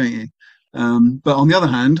download it, don't you? But on the other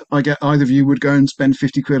hand, I get either of you would go and spend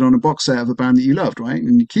 50 quid on a box set of a band that you loved, right?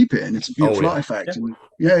 And you keep it, and it's a beautiful artifact.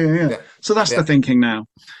 Yeah. So that's the thinking now.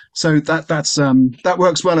 So that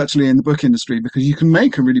works well actually in the book industry, because you can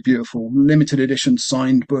make a really beautiful limited edition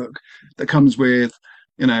signed book that comes with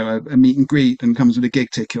a meet and greet, and comes with a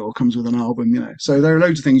gig ticket, or comes with an album, So there are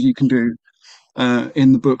loads of things you can do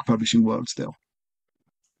in the book publishing world still.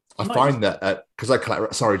 I find that because I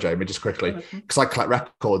collect, sorry, Jamie, just quickly, because I collect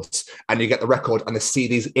records, and you get the record and the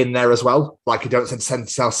CDs in there as well. You don't send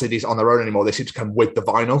sell CDs on their own anymore. They seem to come with the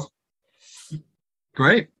vinyl.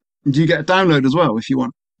 Great. Do you get a download as well if you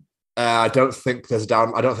want? I don't think there's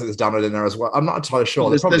download in there as well. I'm not entirely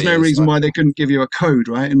sure. There's no reason why they couldn't give you a code,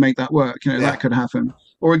 right, and make that work. That could happen.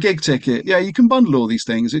 Or a gig ticket. Yeah, you can bundle all these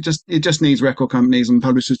things. It just needs record companies and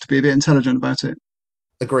publishers to be a bit intelligent about it.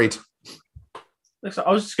 Agreed.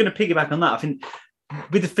 I was just going to piggyback on that. I think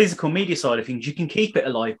with the physical media side of things, you can keep it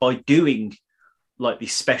alive by doing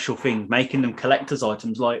these special things, making them collector's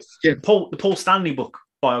items. The Paul Stanley book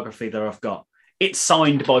biography that I've got, it's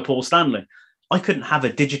signed by Paul Stanley. I couldn't have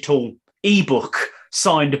a digital ebook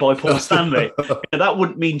signed by Paul Stanley. That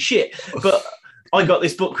wouldn't mean shit. But I got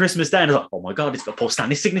this book Christmas Day, and I was like, oh my God, it's got Paul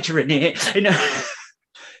Stanley's signature in it.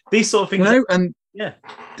 These sort of things. And the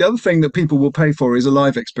other thing that people will pay for is a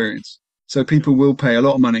live experience. So people will pay a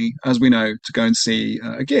lot of money, as we know, to go and see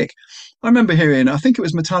a gig. I remember hearing, I think it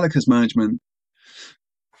was Metallica's management,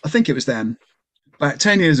 I think it was them, about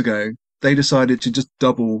 10 years ago, they decided to just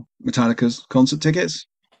double Metallica's concert tickets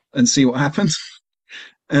and see what happens.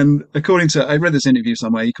 And according to, I read this interview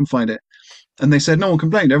somewhere, you can find it, and they said no one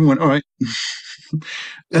complained. Everyone went, all right.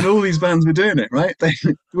 And all these bands were doing it, right?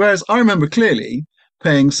 Whereas I remember clearly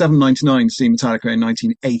paying $7.99 to see Metallica in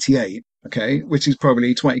 1988, okay, which is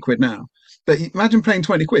probably 20 quid now. But imagine paying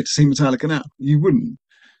 20 quid to see Metallica now. You wouldn't.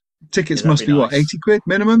 Tickets must be nice. What, 80 quid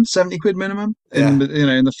minimum, 70 quid minimum in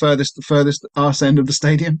the furthest arse end of the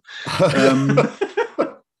stadium.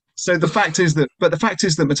 So the fact is that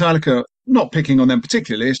Metallica, not picking on them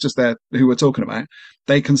particularly, it's just who we're talking about,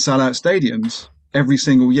 they can sell out stadiums every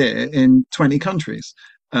single year in 20 countries.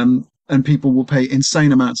 And people will pay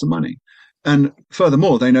insane amounts of money. And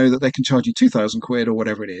furthermore, they know that they can charge you 2,000 quid or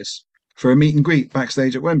whatever it is for a meet and greet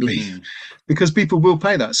backstage at Wembley, because people will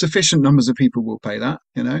pay that. Sufficient numbers of people will pay that,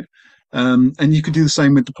 And you could do the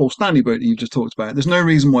same with the Paul Stanley book that you just talked about. There's no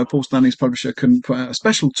reason why Paul Stanley's publisher couldn't put out a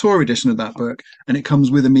special tour edition of that book, and it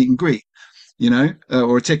comes with a meet and greet,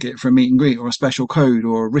 or a ticket for a meet and greet, or a special code,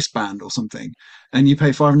 or a wristband, or something, and you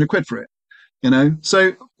pay 500 quid for it.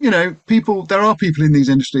 So there are people in these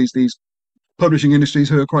industries, these publishing industries,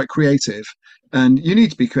 who are quite creative, and you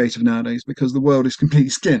need to be creative nowadays because the world is completely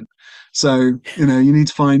skint. So you need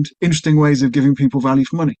to find interesting ways of giving people value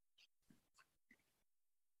for money.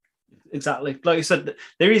 Exactly. Like you said,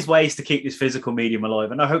 there is ways to keep this physical medium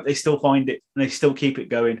alive, and I hope they still find it and they still keep it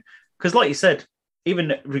going. Because like you said,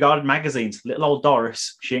 even regarding magazines, little old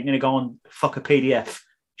Doris, she ain't going to go on fuck a PDF.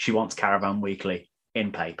 She wants Caravan Weekly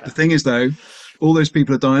in paper. The thing is, though, all those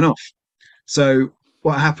people are dying off. So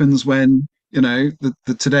what happens when, the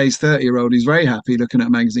today's 30-year-old is very happy looking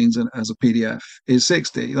at magazines as a PDF, is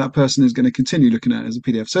 60. That person is going to continue looking at it as a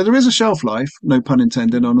PDF. So there is a shelf life, no pun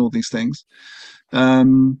intended, on all these things.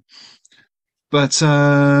 But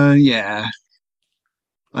I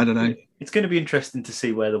don't know. It's going to be interesting to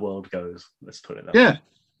see where the world goes. Let's put it that way. Yeah.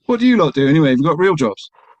 What do you lot do anyway? Have you got real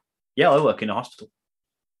jobs? Yeah, I work in a hospital.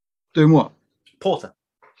 Doing what? Porter.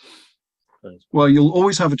 Well, you'll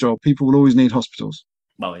always have a job. People will always need hospitals.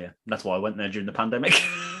 Well, yeah. That's why I went there during the pandemic.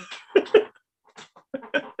 What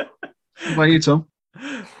about you, Tom?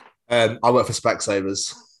 I work for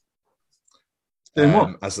Specsavers. Doing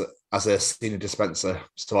what? As a senior dispenser.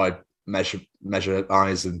 So I measure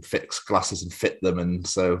eyes and fix glasses and fit them, and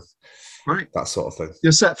so that sort of thing.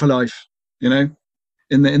 You're set for life, in the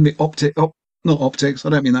not optics. I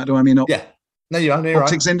don't mean that. Do I mean yeah? No, you are.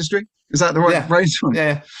 Optics right. Industry. Is that the right phrase?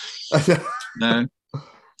 Yeah. No.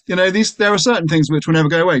 There are certain things which will never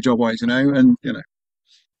go away job wise, and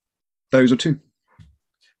those are two.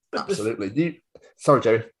 Absolutely. Sorry,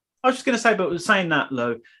 Jerry. I was just going to say, but saying that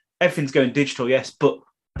though, everything's going digital, yes, but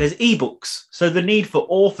there's ebooks, so the need for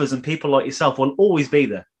authors and people like yourself will always be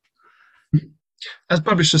there. As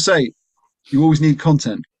publishers say, you always need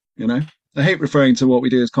content. I hate referring to what we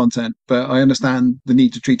do as content, but I understand the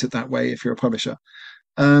need to treat it that way if you're a publisher.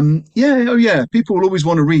 People will always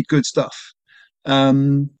want to read good stuff.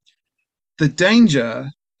 The danger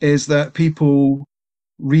is that people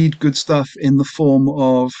read good stuff in the form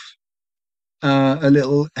of a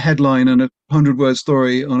little headline and a 100-word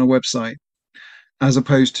story on a website, as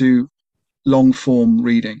opposed to long-form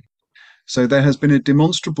reading. So there has been a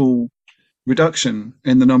demonstrable reduction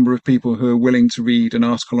in the number of people who are willing to read an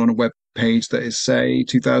article on a web page that is, say,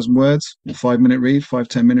 2,000 words, or 5-minute read,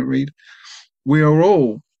 10-minute read. We are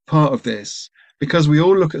all part of this because we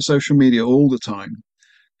all look at social media all the time,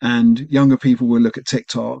 and younger people will look at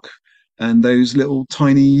TikTok and those little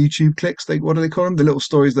tiny YouTube clicks. What do they call them? The little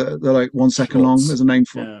stories that they're like 1 second long. There's a name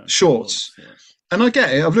for them. Shorts. Yeah. And I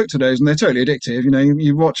get it. I've looked at those and they're totally addictive.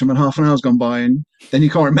 You watch them and half an hour's gone by and then you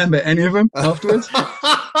can't remember any of them afterwards.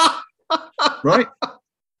 Right?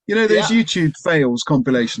 Those YouTube fails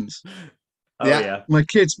compilations. Oh, yeah. My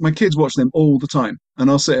kids watch them all the time,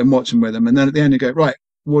 and I'll sit and watch them with them. And then at the end you go, right,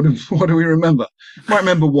 what do we remember? Might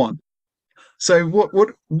remember one. So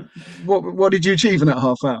what did you achieve in that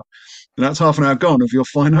half hour? And that's half an hour gone of your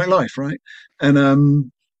finite life, right?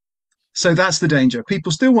 And so that's the danger.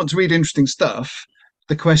 People still want to read interesting stuff.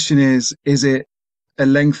 The question is it a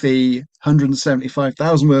lengthy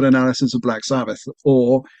 175,000 word analysis of Black Sabbath,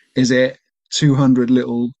 or is it 200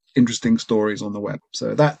 little interesting stories on the web?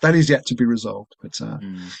 So that is yet to be resolved. But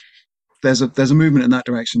there's a movement in that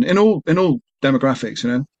direction in all demographics.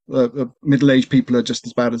 Middle-aged people are just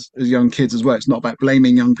as bad as young kids as well. It's not about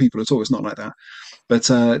blaming young people at all. It's not like that. But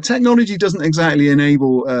technology doesn't exactly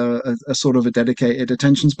enable a sort of a dedicated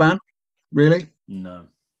attention span, really. No.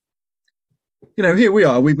 Here we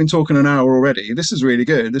are. We've been talking an hour already. This is really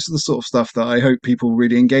good. This is the sort of stuff that I hope people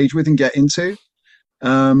really engage with and get into.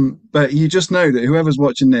 But you just know that whoever's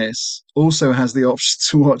watching this also has the option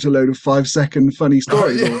to watch a load of 5-second funny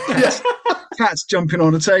stories, or cats jumping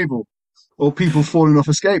on a table, or people falling off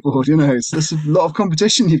a skateboard. There's a lot of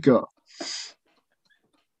competition you've got.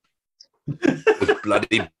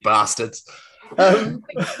 Bloody bastards.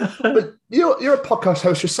 But you're a podcast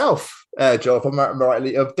host yourself, Joe, if I remember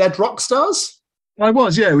rightly, of Dead Rock Stars? I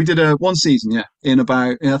was, yeah. We did one season, in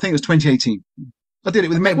about, I think it was 2018. I did it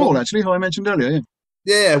with Mick Wall, actually, who I mentioned earlier,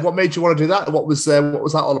 Yeah, what made you want to do that? What was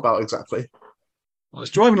that all about exactly? I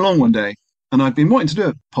was driving along one day, and I'd been wanting to do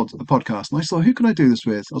a podcast, and I thought, who can I do this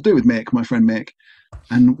with? I'll do it with Mick, my friend Mick.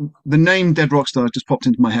 And the name Dead Rock Stars just popped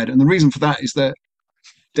into my head, and the reason for that is that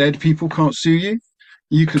dead people can't sue you.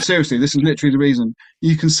 You could, seriously, this is literally the reason.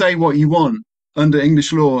 You can say what you want under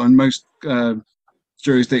English law and most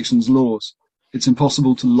jurisdictions' laws. It's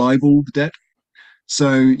impossible to libel the dead.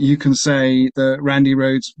 So you can say that Randy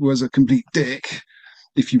Rhoads was a complete dick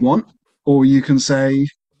if you want, or you can say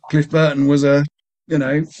Cliff Burton was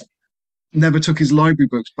never took his library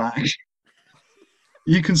books back.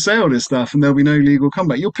 You can say all this stuff and there'll be no legal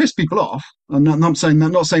comeback. You'll piss people off. I'm not saying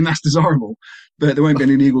that's desirable, but there won't be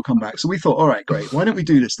any legal comeback. So we thought, all right, great. Why don't we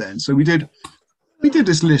do this then? So we did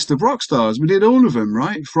this list of rock stars. We did all of them,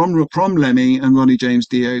 right? From Lemmy and Ronnie James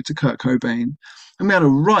Dio to Kurt Cobain. And we had a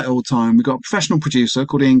right old time. We got a professional producer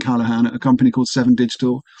called Ian Callahan at a company called Seven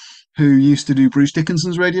Digital, who used to do Bruce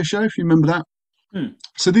Dickinson's radio show, if you remember that.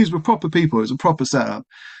 So these were proper people. It was a proper setup.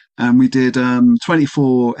 And we did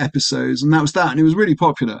 24 episodes, and that was that. And it was really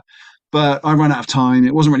popular. But I ran out of time.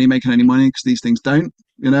 It wasn't really making any money because these things don't,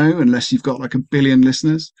 unless you've got like 1 billion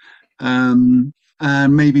listeners.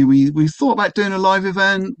 And maybe we thought about doing a live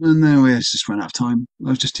event, and then we just ran out of time. I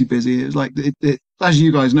was just too busy. It was like, as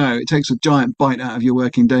you guys know, it takes a giant bite out of your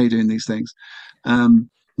working day doing these things.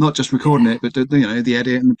 Not just recording it, but the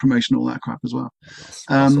edit and the promotion, all that crap as well.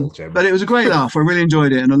 But it was a great laugh. I really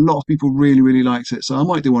enjoyed it, and a lot of people really, really liked it. So I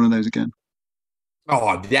might do one of those again.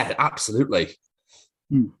 Oh yeah, absolutely.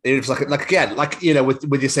 It was like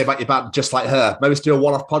with you say about your band, Just Like Her. Maybe let's do a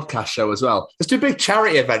one-off podcast show as well. Let's do a big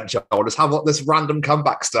charity event, Joel. Let's have this random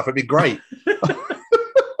comeback stuff. It'd be great. Can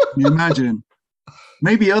you imagine?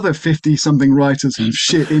 Maybe other 50-something writers have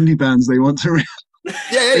shit indie bands they want to.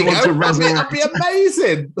 Yeah, you go. That'd be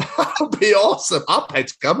amazing. That'd be awesome. I'll pay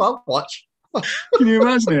to come. I'll watch. Can you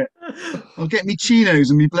imagine it? I'll get me chinos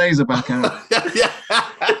and me blazer back out. Yeah.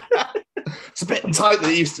 It's a bit tight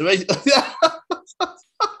than it used to be.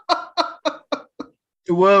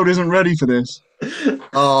 The world isn't ready for this.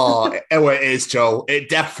 Oh, it is, Joel. It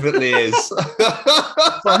definitely is. So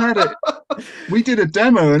I had it. We did a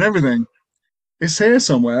demo and everything. It's here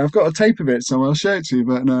somewhere. I've got a tape of it somewhere. I'll show it to you,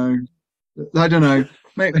 but no. I don't know.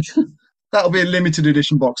 Maybe that'll be a limited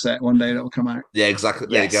edition box set one day that'll come out. Yeah, exactly.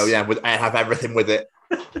 There you go. Yeah, I have everything with it.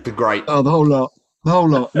 It'd be great. Oh, the whole lot.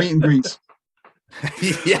 Meet and greets.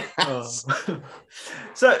 Yes.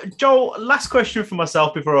 So, Joel, last question for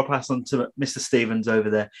myself before I pass on to Mr. Stevens over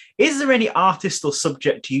there. Is there any artist or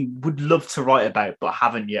subject you would love to write about but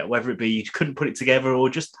haven't yet? Whether it be you couldn't put it together or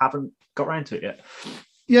just haven't got around to it yet?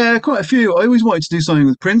 Yeah, quite a few. I always wanted to do something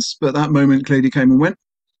with Prince, but that moment clearly came and went.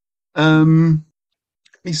 Let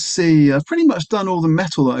me see. I've pretty much done all the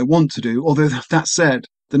metal that I want to do. Although that said,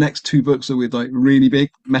 the next 2 books are with like really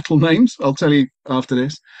big metal names. I'll tell you after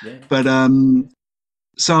this. Yeah. But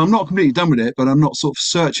so I'm not completely done with it, but I'm not sort of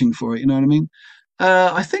searching for it. You know what I mean?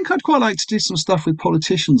 I think I'd quite like to do some stuff with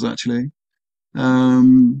politicians, actually,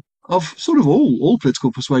 of sort of all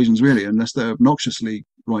political persuasions, really, unless they're obnoxiously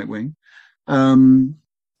right wing.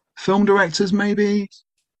 Film directors, maybe.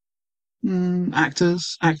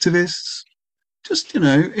 Actors, activists, just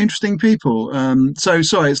interesting people. So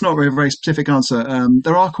sorry, it's not a very specific answer.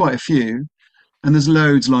 There are quite a few, and there's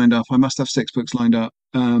loads lined up. I must have 6 books lined up.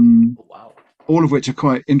 Wow. All of which are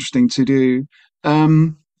quite interesting to do.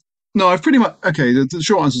 No, I've pretty much the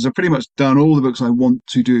short answer is I've pretty much done all the books I want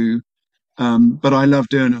to do. But I love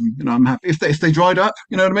doing them. I'm happy if they dried up.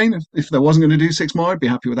 You know what I mean? If there wasn't going to do 6 more, I'd be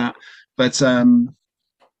happy with that. But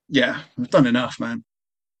yeah, I've done enough, man.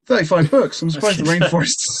 35 books. I'm surprised the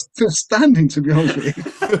rainforest's still standing, to be honest with you.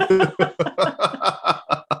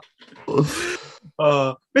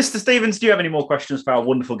 Mr. Stevens, do you have any more questions for our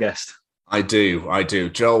wonderful guest? I do.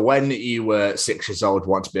 Joel, when you were 6 years old,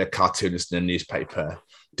 wanted to be a cartoonist in a newspaper,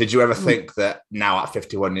 did you ever think that now at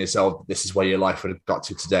 51 years old, this is where your life would have got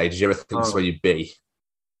to today? Did you ever think this is where you'd be?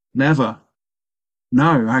 Never.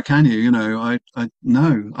 No, how can you? I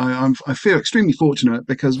feel extremely fortunate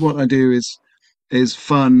because what I do is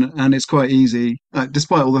fun and it's quite easy.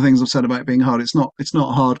 Despite all the things I've said about being hard, it's not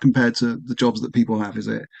hard compared to the jobs that people have, is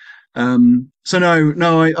it? So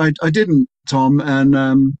no, I didn't, Tom,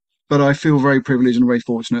 and but I feel very privileged and very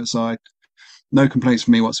fortunate. So no complaints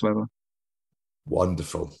from me whatsoever.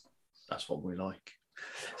 Wonderful. That's what we like.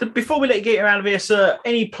 So before we let you get out of here, sir,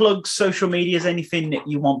 any plugs, social medias, anything that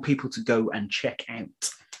you want people to go and check out?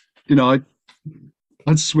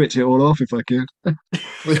 I'd switch it all off if I could.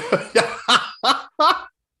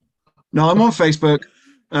 No, I'm on Facebook.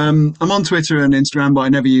 I'm on Twitter and Instagram, but I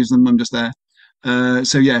never use them. I'm just there.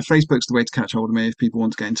 So yeah, Facebook's the way to catch hold of me if people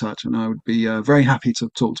want to get in touch, and I would be very happy to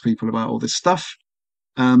talk to people about all this stuff.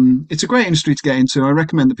 It's a great industry to get into. I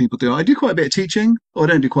recommend that people do it. I do quite a bit of teaching, or I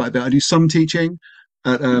don't do quite a bit. I do some teaching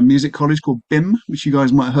at a music college called BIM, which you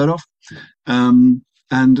guys might have heard of.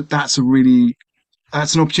 And that's an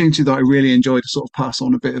opportunity that I really enjoy to sort of pass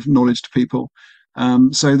on a bit of knowledge to people.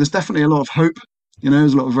 So there's definitely a lot of hope.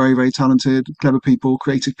 There's a lot of very, very talented, clever people,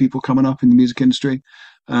 creative people coming up in the music industry.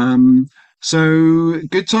 So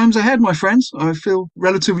good times ahead, my friends. I feel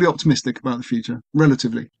relatively optimistic about the future.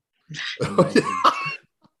 Relatively.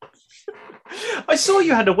 I saw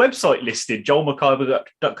you had a website listed,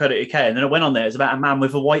 joelmciver.co.uk, and then I went on there. It's about a man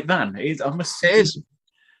with a white van. It is.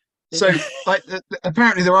 So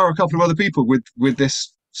apparently there are a couple of other people with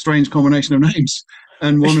this strange combination of names,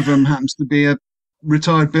 and one of them happens to be a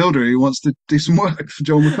retired builder who wants to do some work for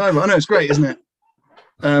Joel McIver. I know, it's great, isn't it?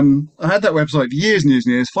 I had that website for years and years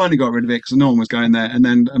and years. Finally got rid of it because no one was going there, and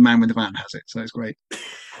then a man with a van has it, so it's great.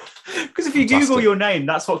 Because if you Google your name,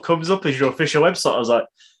 that's what comes up as your official website. I was like,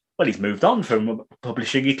 well, he's moved on from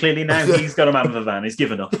publishing. He clearly now he's got a man with a van. He's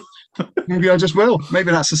given up. Maybe I just will.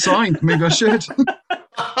 Maybe that's a sign. Maybe I should.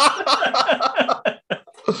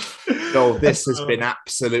 No, this has been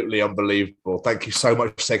absolutely unbelievable. Thank you so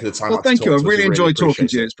much for taking the time. Well, thank you. I really enjoyed talking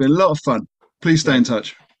to you. It's been a lot of fun. Please stay in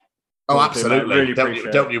touch. Oh, absolutely. Really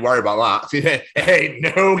don't you worry about that. Hey,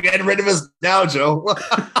 no getting rid of us now, Joel.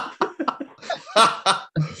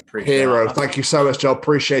 Hero. Thank you so much, Joel.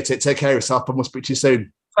 Appreciate it. Take care of yourself, and we'll speak to you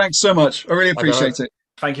soon. Thanks so much. I really appreciate it.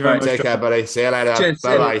 Thank you very much. Take care, buddy. See you later. Cheers.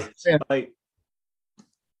 Bye-bye. Bye.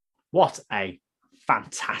 What a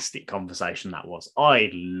fantastic conversation that was. I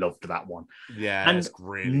loved that one. Yeah, and it's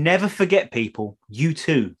great. Never forget, people, you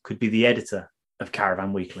too could be the editor of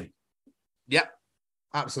Caravan Weekly. Yep,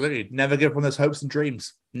 absolutely. Never give up on those hopes and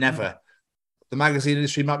dreams. Never. The magazine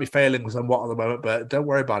industry might be failing somewhat at the moment, but don't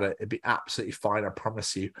worry about it. It'd be absolutely fine, I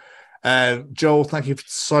promise you. Joel, thank you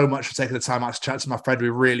so much for taking the time out to chat to my friend. We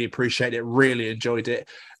really appreciate it, really enjoyed it.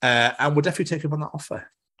 And we'll definitely take him on that offer.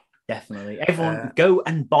 Definitely. Everyone, go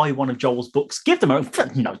and buy one of Joel's books. Give them no,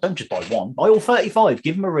 don't just buy one. Buy all 35.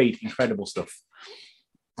 Give them a read. Incredible stuff.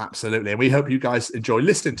 Absolutely. And we hope you guys enjoy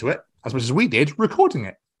listening to it as much as we did recording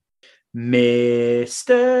it.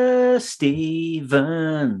 Mr.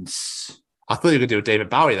 Stevens. I thought you were going to do a David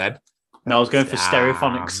Bowie then. No, I was going for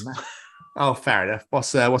Stereophonics. Oh, fair enough.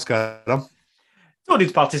 What's going on?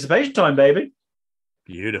 Audience participation time, baby.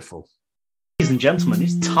 Beautiful. Ladies and gentlemen,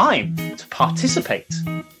 it's time to participate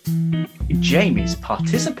in Jamie's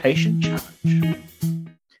participation challenge.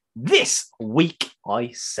 This week,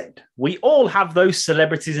 I said, we all have those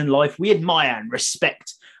celebrities in life we admire and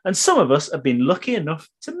respect, and some of us have been lucky enough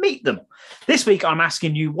to meet them. This week, I'm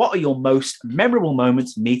asking you, what are your most memorable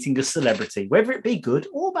moments meeting a celebrity, whether it be good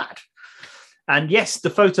or bad? And yes, the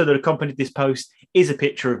photo that accompanied this post is a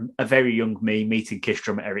picture of a very young me meeting Kiss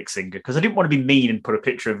drummer Eric Singer, because I didn't want to be mean and put a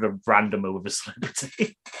picture of a randomer with a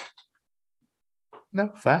celebrity.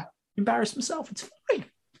 No, fair. Embarrass myself, it's fine.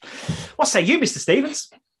 What say you, Mr. Stevens?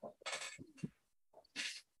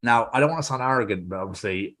 Now, I don't want to sound arrogant, but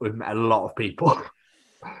obviously we've met a lot of people.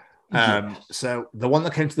 So the one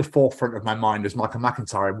that came to the forefront of my mind was Michael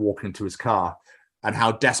McIntyre walking into his car and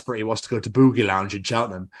how desperate he was to go to Boogie Lounge in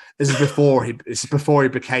Cheltenham. This is before he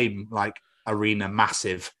became like arena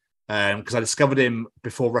massive. Because I discovered him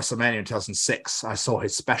before WrestleMania in 2006. I saw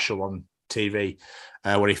his special on TV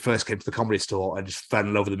when he first came to the Comedy Store and just fell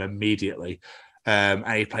in love with him immediately. And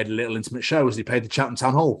he played little intimate shows. He played the Cheltenham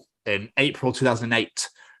Town Hall in April 2008,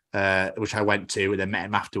 which I went to and then met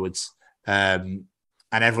him afterwards. And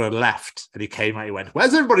everyone left and he came out. He went,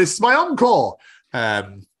 "Where's everybody? It's my encore."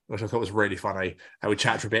 Which I thought was really funny. And we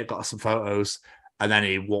chatted for a bit, got some photos, and then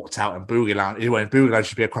he walked out and Boogie Lounge. He went, Boogie Lounge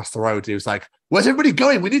should be across the road. He was like, "Where's everybody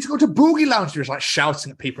going? We need to go to Boogie Lounge." He was like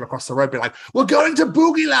shouting at people across the road, being like, "We're going to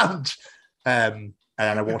Boogie Lounge." And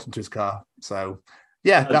then I walked into his car. So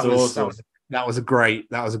yeah, that was a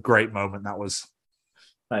great moment. That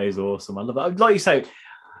is awesome. I love that. Like you say,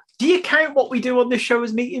 do you count what we do on this show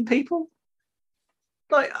as meeting people?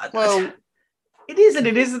 Well, it is and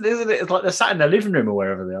it isn't, isn't it? It's like they're sat in their living room or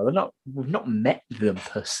wherever they are. We've not met them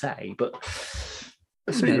per se, but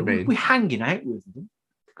we're hanging out with them.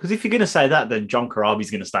 Because if you're going to say that, then John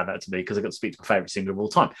Corabi's going to stand out to me because I got to speak to my favourite singer of all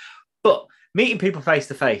time. But meeting people face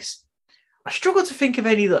to face, I struggle to think of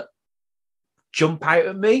any that jump out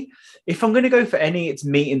at me. If I'm going to go for any, it's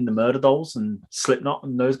meeting the Murder Dolls and Slipknot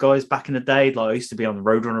and those guys back in the day. Like I used to be on the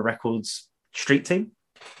Roadrunner Records street team.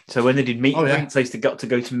 So when they did meet and greets, I used to go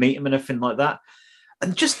to meet them and everything like that.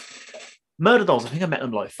 And just Murder Dolls, I think I met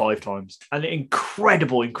them like 5 times. And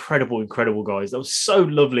incredible guys. That was so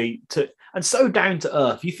lovely and so down to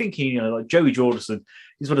earth. You're thinking, like Joey Jordison,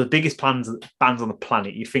 he's one of the biggest bands on the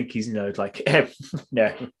planet. You think he's, like,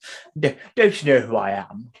 no, don't you know who I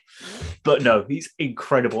am? But no, he's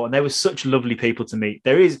incredible. And they were such lovely people to meet.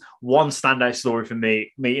 There is one standout story for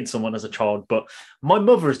me, meeting someone as a child, but my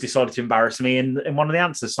mother has decided to embarrass me in one of the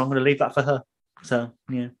answers, so I'm going to leave that for her. So,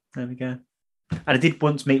 yeah, there we go. And I did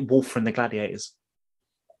once meet Wolf from the Gladiators,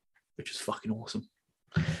 which was fucking awesome.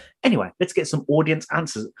 Anyway, let's get some audience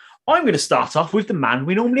answers. I'm going to start off with the man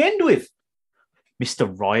we normally end with,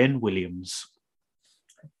 Mr. Ryan Williams.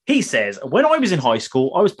 He says, when I was in high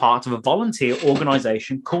school, I was part of a volunteer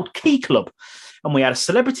organisation called Key Club, and we had a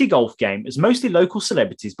celebrity golf game. It was mostly local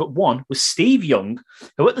celebrities, but one was Steve Young,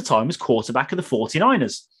 who at the time was quarterback of the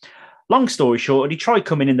 49ers. Long story short, he tried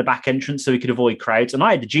coming in the back entrance so he could avoid crowds, and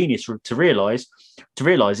I had the genius to realise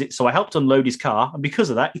it, so I helped unload his car, and because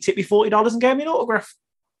of that, he tipped me $40 and gave me an autograph.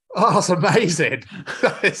 Oh, that's amazing.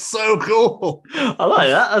 That is so cool. I like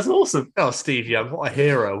that. That's awesome. Oh, Steve Young, what a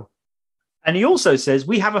hero. And he also says,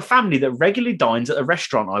 we have a family that regularly dines at a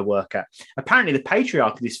restaurant I work at. Apparently, the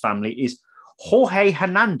patriarch of this family is Jorge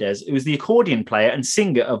Hernandez, who is the accordion player and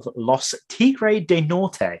singer of Los Tigres del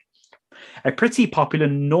Norte, a pretty popular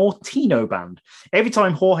Nortino band. Every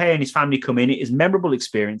time Jorge and his family come in, it is a memorable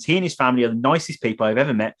experience. He and his family are the nicest people I've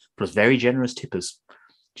ever met, plus very generous tippers,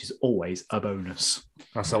 which is always a bonus.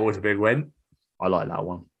 That's always a big win. I like that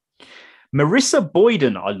one. Marissa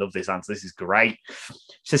Boyden, I love this answer. This is great.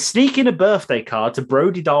 She says, sneaking a birthday card to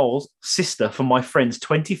Brody Dahl's sister for my friend's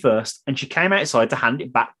 21st, and she came outside to hand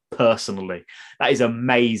it back personally. That is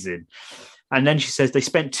amazing. And then she says they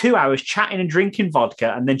spent 2 hours chatting and drinking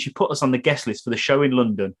vodka, and then she put us on the guest list for the show in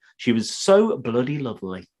London. She was so bloody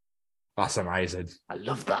lovely. That's amazing. I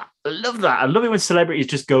love that. I love that. I love it when celebrities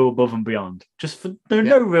just go above and beyond, just for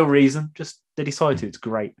no real reason. Just they decide to. It's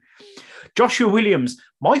great. Joshua Williams,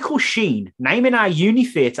 Michael Sheen, naming our uni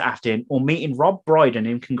theatre after him, or meeting Rob Brydon and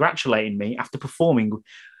him congratulating me after performing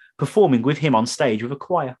with him on stage with a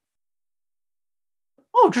choir.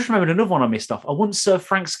 Oh, just remembered another one I missed off. I once served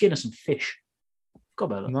Frank Skinner some fish. Got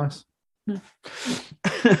about that. Nice.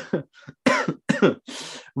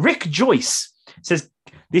 Rick Joyce says,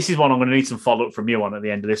 this is one I'm going to need some follow-up from you on at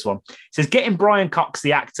the end of this one. It says, getting Brian Cox,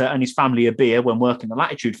 the actor, and his family a beer when working the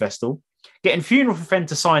Latitude Festival, getting Funeral for Friend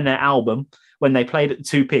to sign their album when they played at the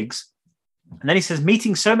Two Pigs. And then he says,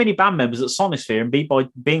 meeting so many band members at Sonosphere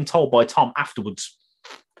and being told by Tom afterwards.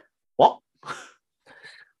 What?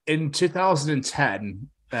 In 2010,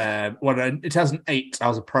 in 2008, I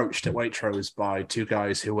was approached at Waitrose by two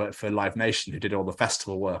guys who worked for Live Nation, who did all the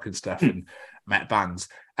festival work and stuff and met bands.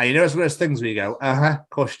 And you know, it's one of those things where you go, of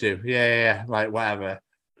course you do. Yeah, like whatever.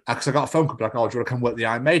 Because I got a phone call like, oh, do you want to come work the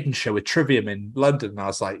Iron Maiden show with Trivium in London? And I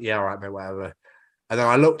was like, yeah, all right, mate, whatever. And then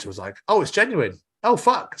I looked, it was like, oh, it's genuine. Oh,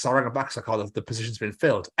 fuck. So I rang him back, so I called the position's been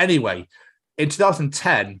filled. Anyway, in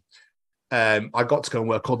 2010, I got to go and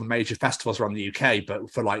work all the major festivals around the UK, but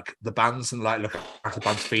for like the bands and like look after the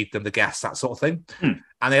bands, feed them, the guests, that sort of thing.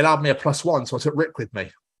 And they allowed me a +1, so I took Rick with me.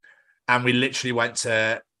 And we literally went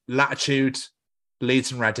to Latitude,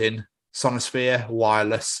 Leeds and Reading, Sonosphere,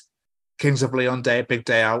 Wireless, Kings of Leon Day, Big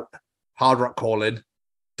Day Out, Hard Rock Calling,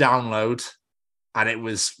 Download, and it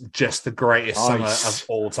was just the greatest summer of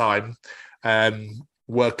all time.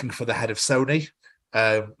 Working for the head of Sony,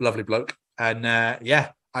 lovely bloke. And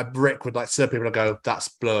Rick would like serve people and go, that's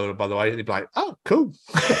blur, by the way. And he'd be like, oh, cool.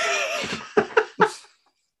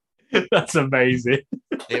 That's amazing.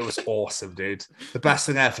 It was awesome, dude. The best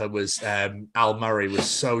thing ever was Al Murray was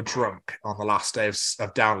so drunk on the last day of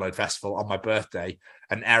Download Festival on my birthday,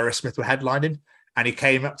 and Aerosmith were headlining. And he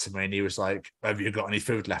came up to me and he was like, have you got any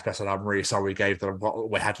food left? I said, I'm really sorry we gave them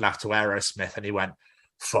what we had left to Aerosmith. And he went,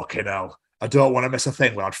 fucking hell, I don't want to miss a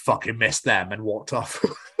thing where I'd fucking miss them, and walked off.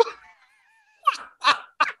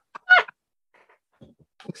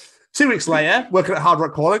 2 weeks later, working at Hard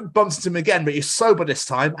Rock Calling, bumped into him again, but he's sober this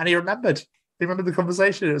time, and he remembered. He remembered the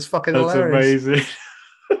conversation. It was fucking hilarious. Amazing.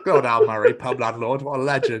 God, Al Murray, pub landlord, what a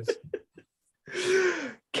legend.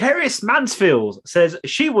 Keris Mansfield says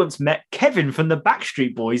she once met Kevin from the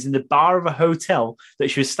Backstreet Boys in the bar of a hotel that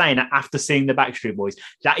she was staying at after seeing the Backstreet Boys.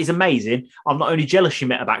 That is amazing. I'm not only jealous she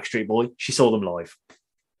met a Backstreet Boy, she saw them live.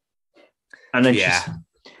 And then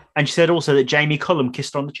she said also that Jamie Cullum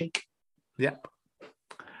kissed her on the cheek. Yep.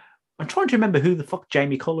 I'm trying to remember who the fuck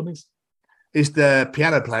Jamie Cullum is. He's the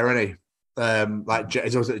piano player, isn't he?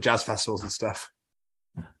 He's always at the jazz festivals and stuff.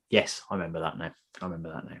 Yes, I remember that now.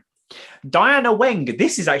 Diana Weng.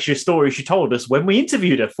 This is actually a story she told us when we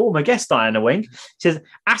interviewed her, former guest Diana Weng. She says,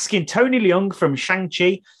 asking Tony Leung from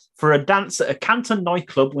Shang-Chi for a dance at a Canton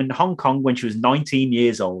nightclub in Hong Kong when she was 19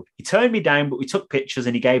 years old. He turned me down, but we took pictures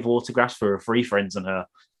and he gave autographs for her three friends and her.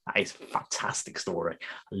 That is a fantastic story. I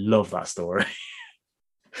love that story.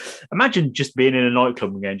 Imagine just being in a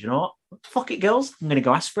nightclub and going, do you know what? Fuck it, girls. I'm going to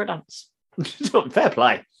go ask for a dance. Fair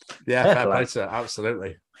play. Yeah, fair play, sir.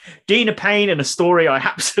 Absolutely. Dina Payne, and a story I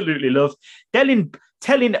absolutely love. Telling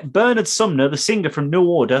Bernard Sumner, the singer from New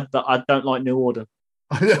Order, that I don't like New Order.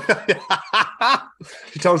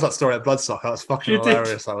 She told us that story at Bloodstock. That was fucking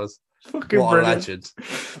hilarious. That was. Fucking what brilliant.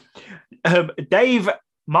 a legend. Dave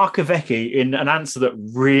Markovecki in an answer that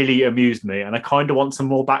really amused me, and I kind of want some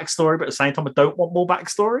more backstory, but at the same time, I don't want more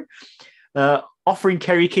backstory. Offering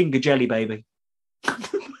Kerry King a jelly baby.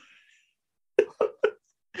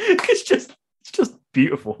 It's just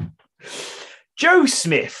beautiful. Joe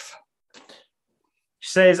Smith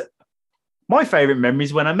says, my favourite memory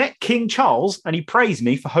is when I met King Charles and he praised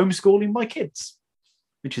me for homeschooling my kids,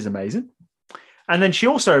 which is amazing. And then she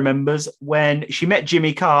also remembers when she met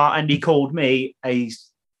Jimmy Carr and he called me a...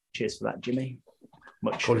 Cheers for that, Jimmy.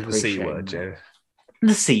 Much Called it the C appreciated. word, Joe.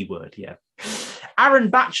 The C word, yeah. Aaron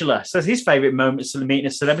Batchelor says his favourite moment of meeting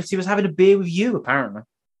a celebrity was having a beer with you, apparently.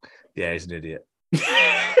 Yeah, he's an idiot.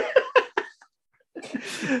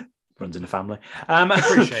 Runs in the family.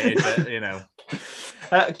 Appreciate it, but, you know.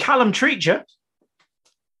 Callum Treacher,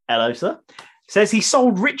 hello, sir, says he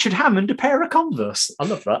sold Richard Hammond a pair of Converse. I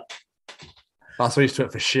love that. That's what he used to do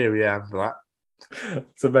it for shoe, yeah, for that.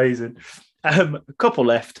 It's amazing. A couple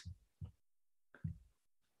left.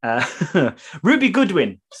 Ruby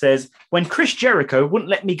Goodwin says, when Chris Jericho wouldn't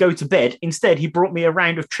let me go to bed, instead he brought me a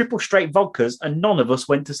round of triple straight vodkas and none of us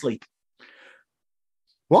went to sleep.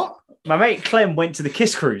 What? My mate Clem went to the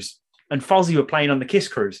Kiss Cruise and Fozzy were playing on the Kiss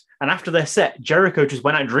Cruise. And after their set, Jericho just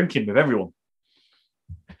went out drinking with everyone.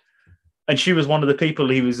 And she was one of the people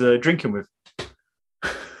he was drinking with.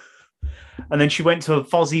 And then she went to a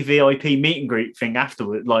Fozzy VIP meet and greet thing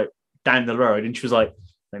afterward, like down the road. And she was like,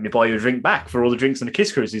 let me buy you a drink back for all the drinks on the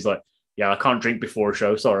Kiss Cruise. He's like, yeah, I can't drink before a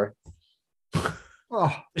show. Sorry.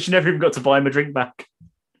 Oh, she never even got to buy him a drink back.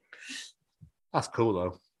 That's cool,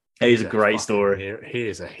 though. He's a great story. He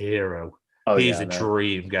is a hero. Oh, He's yeah, a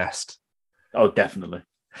dream guest. Oh, definitely.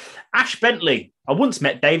 Ash Bentley. I once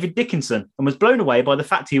met David Dickinson and was blown away by the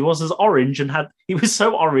fact he was as orange and he was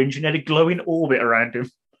so orange and had a glowing orbit around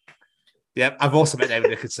him. Yep, I've also met David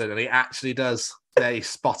Dickinson and he actually does. Yeah, he's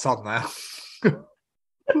spot on there.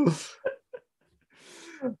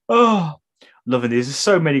 Oh, loving these. There's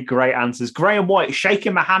so many great answers. Graham White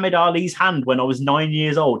shaking Muhammad Ali's hand when I was 9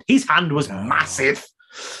 years old. His hand was massive.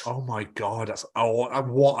 Oh my God, that's what a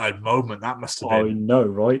moment that must have been. I know,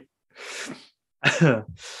 right?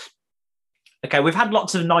 Okay, we've had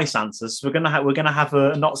lots of nice answers. We're gonna have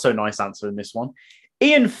a not so nice answer in this one.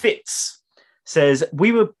 Ian Fitz says,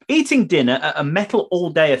 we were eating dinner at a metal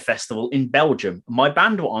all-dayer festival in Belgium. My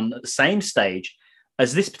band were on at the same stage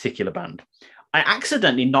as this particular band. I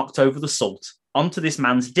accidentally knocked over the salt onto this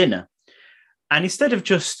man's dinner. And instead of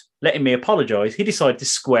just letting me apologise, he decided to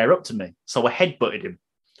square up to me. So I headbutted him.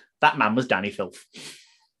 That man was Danny Filth.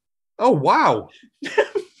 Oh, wow.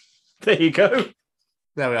 There you go.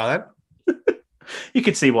 There we are then. You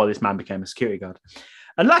can see why this man became a security guard.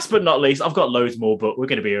 And last but not least, I've got loads more, but we're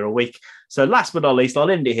going to be here a week. So last but not least, I'll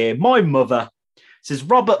end it here. My mother says,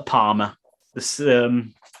 Robert Palmer. This, oh,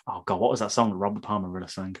 God, what was that song that Robert Palmer really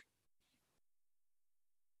sang?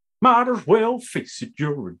 Might as well face it,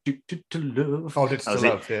 you're addicted to love. Oh, addicted to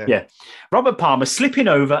love, yeah. Yeah. Robert Palmer slipping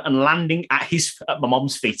over and landing at my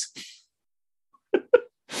mom's feet.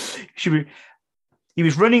 He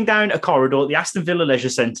was running down a corridor at the Aston Villa Leisure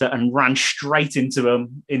Centre and ran straight into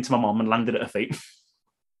my mom and landed at her feet.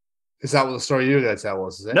 Is that what the story you were going to tell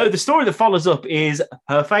was, is it? No, the story that follows up is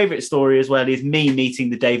her favourite story as well, is me meeting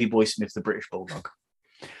the Davy Boy Smith, the British Bulldog.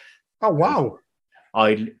 Oh, wow.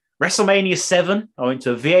 WrestleMania 7, I went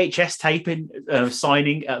to a VHS taping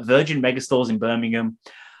signing at Virgin Megastores in Birmingham.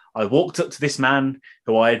 I walked up to this man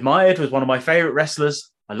who I admired, was one of my favourite wrestlers.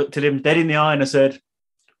 I looked at him dead in the eye and I said,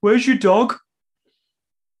 "Where's your dog?"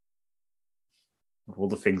 Of all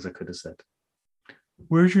the things I could have said.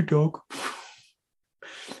 "Where's your dog?"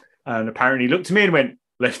 And apparently he looked at me and went,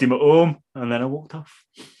 "Left him at home." And then I walked off.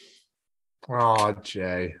 Oh,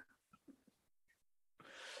 Jay.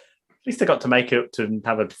 At least I got to make it to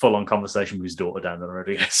have a full-on conversation with his daughter down the road,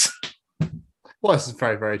 I guess. Well, this is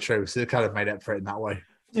very, very true. So they kind of made up for it in that way.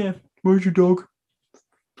 Yeah. Where's your dog?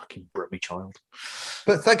 Fucking Britney child.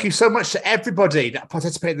 But thank you so much to everybody that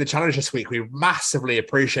participated in the challenge this week. We massively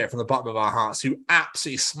appreciate it from the bottom of our hearts. You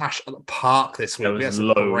absolutely smashed at the park this week. We had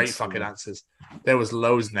some great fucking answers. There was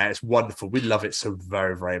loads in there. It's wonderful. We love it so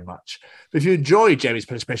very, very much. But if you enjoyed Jamie's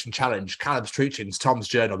participation challenge, Callum's Treachings, Tom's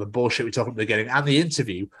Journal, the bullshit we talked about at the beginning, and the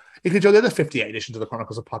interview, you can join the other 58 editions of the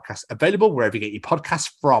Chronicles of Podcast, available wherever you get your podcasts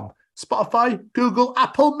from. Spotify, Google,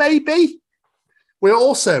 Apple, maybe. We're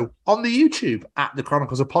also on the YouTube at the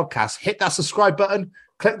Chronicles of Podcast. Hit that subscribe button,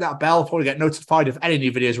 click that bell before you get notified of any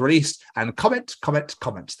new videos released, and comment.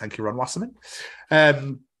 Thank you, Ron Wasserman.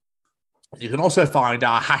 You can also find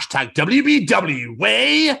our hashtag WBW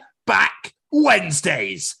Way Back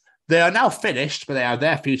Wednesdays They are now finished, but they are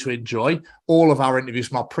there for you to enjoy. All of our interviews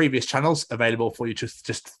from our previous channels available for you to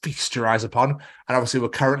just feast your eyes upon. And obviously, we're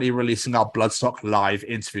currently releasing our Bloodstock live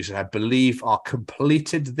interviews that I believe are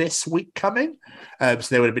completed this week coming. So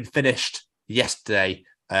they would have been finished yesterday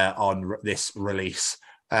on this release.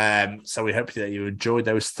 So we hope that you enjoyed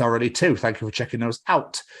those thoroughly too. Thank you for checking those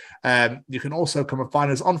out. You can also come and find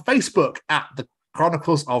us on Facebook at the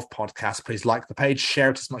Chronicles of Podcast. Please like the page, share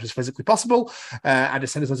it as much as physically possible, and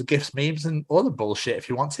just send us loads of gifts, memes, and all the bullshit if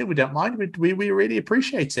you want to. We don't mind. We really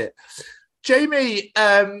appreciate it. Jamie,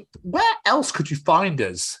 where else could you find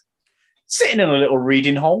us? Sitting in a little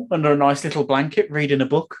reading hole under a nice little blanket, reading a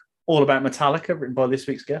book all about Metallica, written by this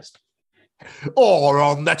week's guest. Or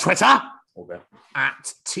on the Twitter Okay.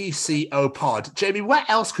 at TCO Pod. Jamie, where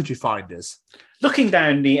else could you find us? Looking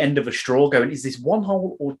down the end of a straw, going, is this one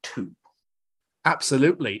hole or two?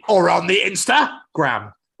 Absolutely. Or on the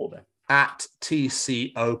Instagram Okay. at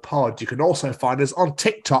TCO Pod. You can also find us on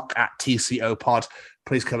TikTok at TCO Pod.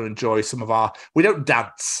 Please come and enjoy some of our... We don't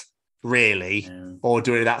dance, really, or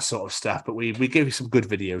do any of that sort of stuff, but we give you some good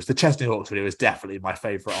videos. The Chesney Hawks video is definitely my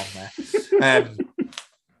favourite on there.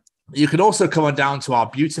 You can also come on down to our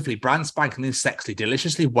beautifully brand spanking, sexy,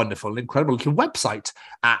 deliciously wonderful, and incredible little website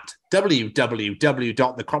at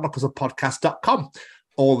www.thechroniclesofpodcast.com.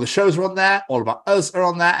 All the shows are on there, all of our us are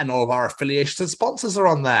on there, and all of our affiliations and sponsors are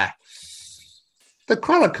on there. The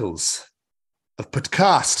Chronicles of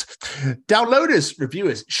Podcast. Downloaders,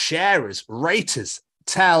 reviewers, sharers, raters,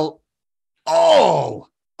 tell all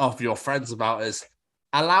of your friends about us.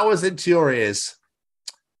 Allow us into your ears.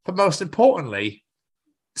 But most importantly,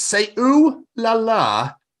 say ooh la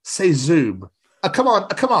la, say zoom. Come on.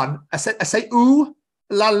 I say ooh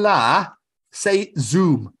la la, say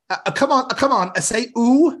zoom. Come on. I say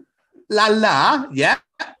ooh la la, yeah.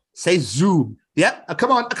 Say zoom, yeah.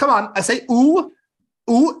 Come on. I say ooh,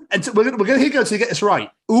 and so we're gonna go till you get this right.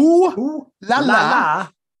 Ooh la la,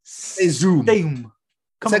 say zoom.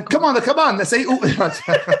 Come on. I say ooh.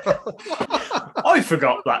 I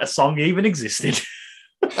forgot that a song even existed.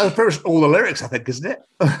 That's pretty much all the lyrics, I think, isn't it?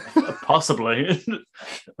 Possibly.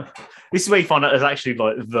 This is where you find out there's actually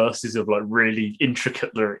like verses of like really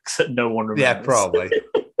intricate lyrics that no one remembers. Yeah, probably.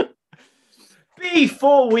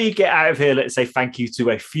 Before we get out of here, let's say thank you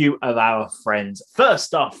to a few of our friends.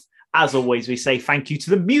 First off, as always, we say thank you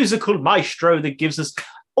to the musical maestro that gives us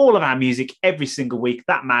all of our music every single week.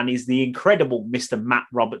 That man is the incredible Mr. Matt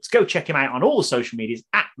Roberts. Go check him out on all the social medias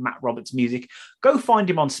at Matt Roberts Music. Go find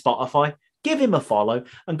him on Spotify. Give him a follow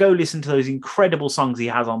and go listen to those incredible songs he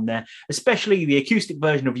has on there, especially the acoustic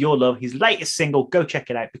version of Your Love, his latest single. Go check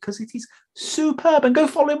it out because it is superb. And go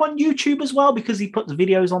follow him on YouTube as well because he puts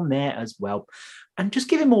videos on there as well. And just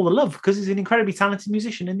give him all the love because he's an incredibly talented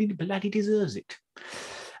musician and he bloody deserves it.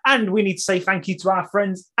 And we need to say thank you to our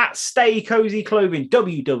friends at Stay Cozy Clothing,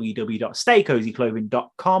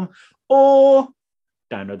 www.staycozyclothing.com, or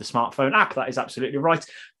download the smartphone app. That is absolutely right.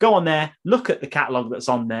 Go on there, look at the catalogue that's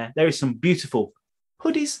on there. There is some beautiful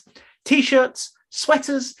hoodies, t-shirts,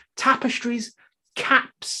 sweaters, tapestries,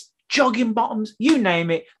 caps, jogging bottoms, you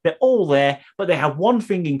name it. They're all there, but they have one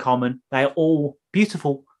thing in common. They are all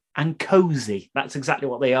beautiful and cozy. That's exactly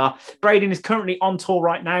what they are. Braden is currently on tour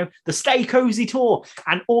right now, the Stay Cozy Tour,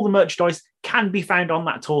 and all the merchandise can be found on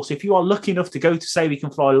that tour. So if you are lucky enough to go to Say We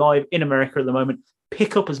Can Fly Live in America at the moment,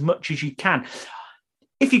 pick up as much as you can.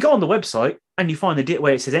 If you go on the website and you find the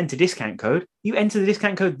where it says enter discount code, you enter the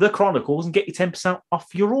discount code The Chronicles and get your 10%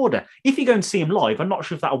 off your order. If you go and see him live, I'm not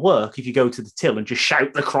sure if that'll work if you go to the till and just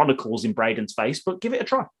shout The Chronicles in Braden's face, but give it a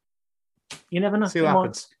try. You never know. See what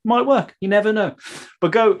happens. Might work. You never know.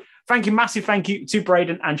 But massive thank you to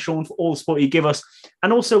Braden and Sean for all the support you give us.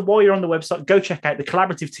 And also, while you're on the website, go check out the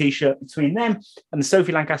collaborative t-shirt between them and the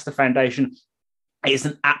Sophie Lancaster Foundation. It is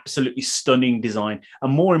an absolutely stunning design.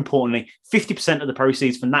 And more importantly, 50% of the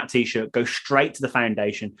proceeds from that t-shirt go straight to the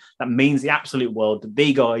foundation. That means the absolute world that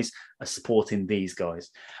the guys are supporting these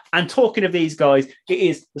guys. And talking of these guys, it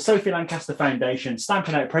is the Sophie Lancaster Foundation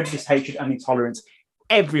stamping out prejudice, hatred, and intolerance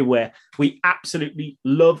everywhere. We absolutely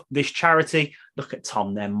love this charity. Look at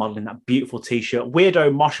Tom there modeling that beautiful t-shirt.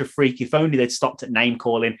 Weirdo Mosher Freak. If only they'd stopped at name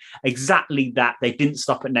calling. Exactly that. They didn't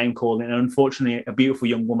stop at name calling. And unfortunately, a beautiful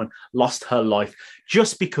young woman lost her life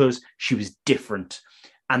just because she was different.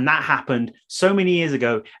 And that happened so many years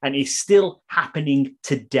ago and is still happening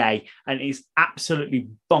today. And it's absolutely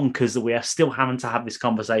bonkers that we are still having to have this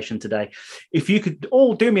conversation today. If you could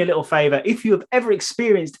all do me a little favor, if you have ever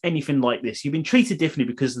experienced anything like this, you've been treated differently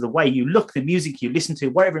because of the way you look, the music you listen to,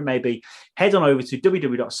 wherever it may be, head on over to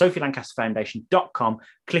www.sophielancasterfoundation.com,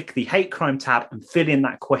 click the hate crime tab and fill in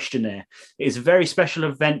that questionnaire. It is a very special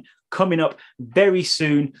event coming up very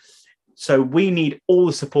soon. So we need all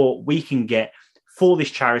the support we can get for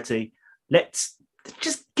this charity. Let's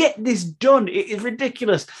just get this done. It is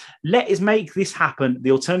ridiculous. Let us make this happen.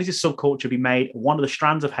 The alternative subculture be made one of the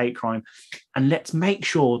strands of hate crime. And let's make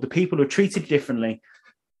sure the people who are treated differently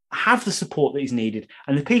have the support that is needed.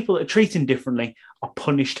 And the people that are treated differently are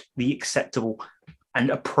punished the acceptable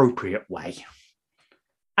and appropriate way.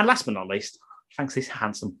 And last but not least, thanks to this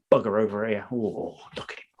handsome bugger over here. Oh,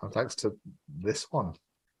 look at him. And thanks to this one.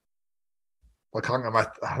 I can't get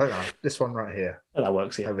I don't know. This one right here. Oh, that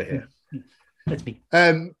works here. Over here. Let's be.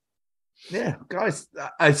 Yeah, guys,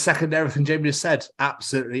 I second everything Jamie just said.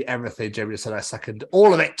 Absolutely everything Jamie just said. I second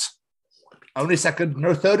all of it. Only second,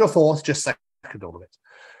 no third or fourth, just second all of it.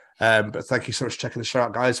 But thank you so much for checking the show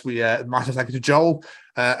out, guys. We massive thank you to Joel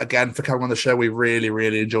again for coming on the show. We really,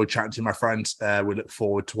 really enjoyed chatting to you, my friends. We look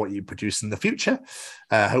forward to what you produce in the future.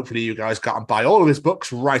 Hopefully, you guys got and buy all of his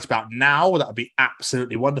books right about now. That would be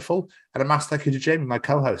absolutely wonderful. And a massive thank you to Jamie, my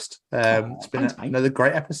co-host. It's been another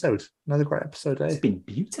great episode. Another great episode. It's been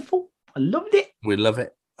beautiful. I loved it. We love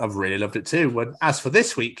it. I've really loved it too. And as for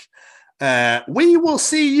this week, we will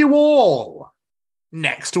see you all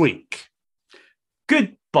next week.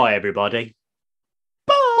 Goodbye, everybody.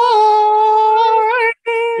 Bye.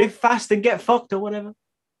 Live fast and get fucked or whatever.